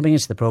comments coming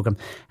into the programme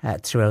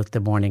throughout the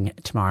morning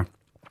tomorrow.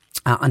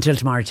 Until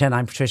tomorrow 10,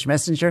 I'm Patricia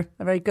Messenger.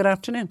 A very good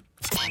afternoon.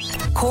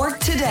 Cork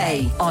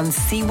Today on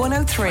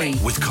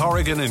C103. With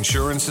Corrigan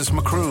Insurance's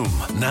Macroom,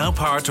 now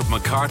part of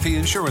McCarthy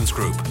Insurance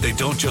Group. They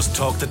don't just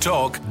talk the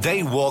talk,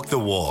 they walk the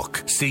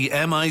walk.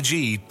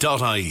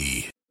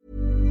 CMIG.ie.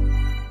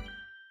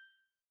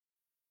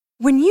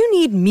 When you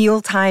need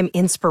mealtime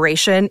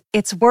inspiration,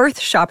 it's worth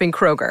shopping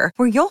Kroger,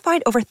 where you'll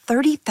find over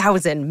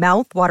 30,000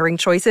 mouth-watering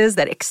choices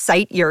that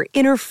excite your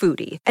inner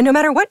foodie. And no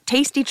matter what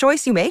tasty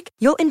choice you make,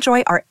 you'll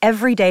enjoy our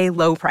everyday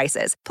low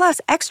prices, plus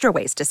extra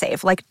ways to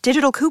save, like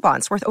digital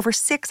coupons worth over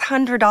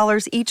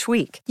 $600 each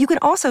week. You can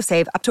also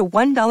save up to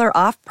 $1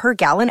 off per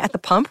gallon at the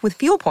pump with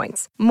fuel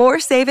points. More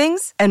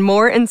savings and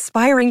more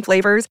inspiring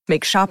flavors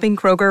make shopping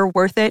Kroger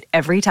worth it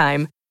every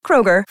time.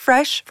 Kroger,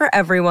 fresh for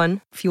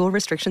everyone. Fuel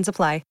restrictions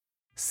apply.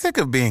 Sick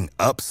of being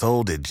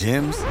upsold at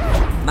gyms?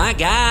 My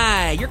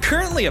guy, you're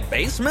currently a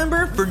base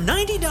member. For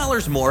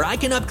 $90 more, I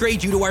can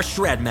upgrade you to our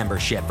Shred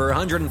membership. For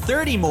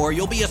 $130 more,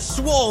 you'll be a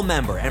Swole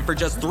member. And for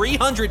just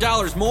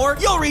 $300 more,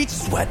 you'll reach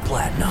Sweat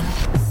Platinum.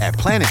 At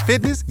Planet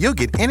Fitness, you'll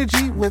get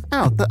energy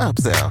without the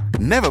upsell.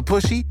 Never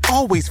pushy,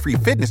 always free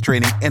fitness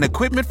training and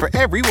equipment for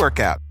every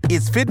workout.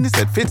 It's fitness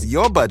that fits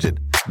your budget.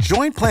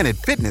 Join Planet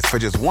Fitness for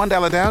just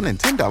 $1 down and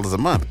 $10 a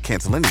month.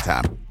 Cancel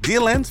anytime.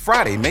 Deal ends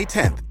Friday, May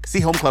 10th. See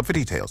Home Club for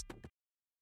details.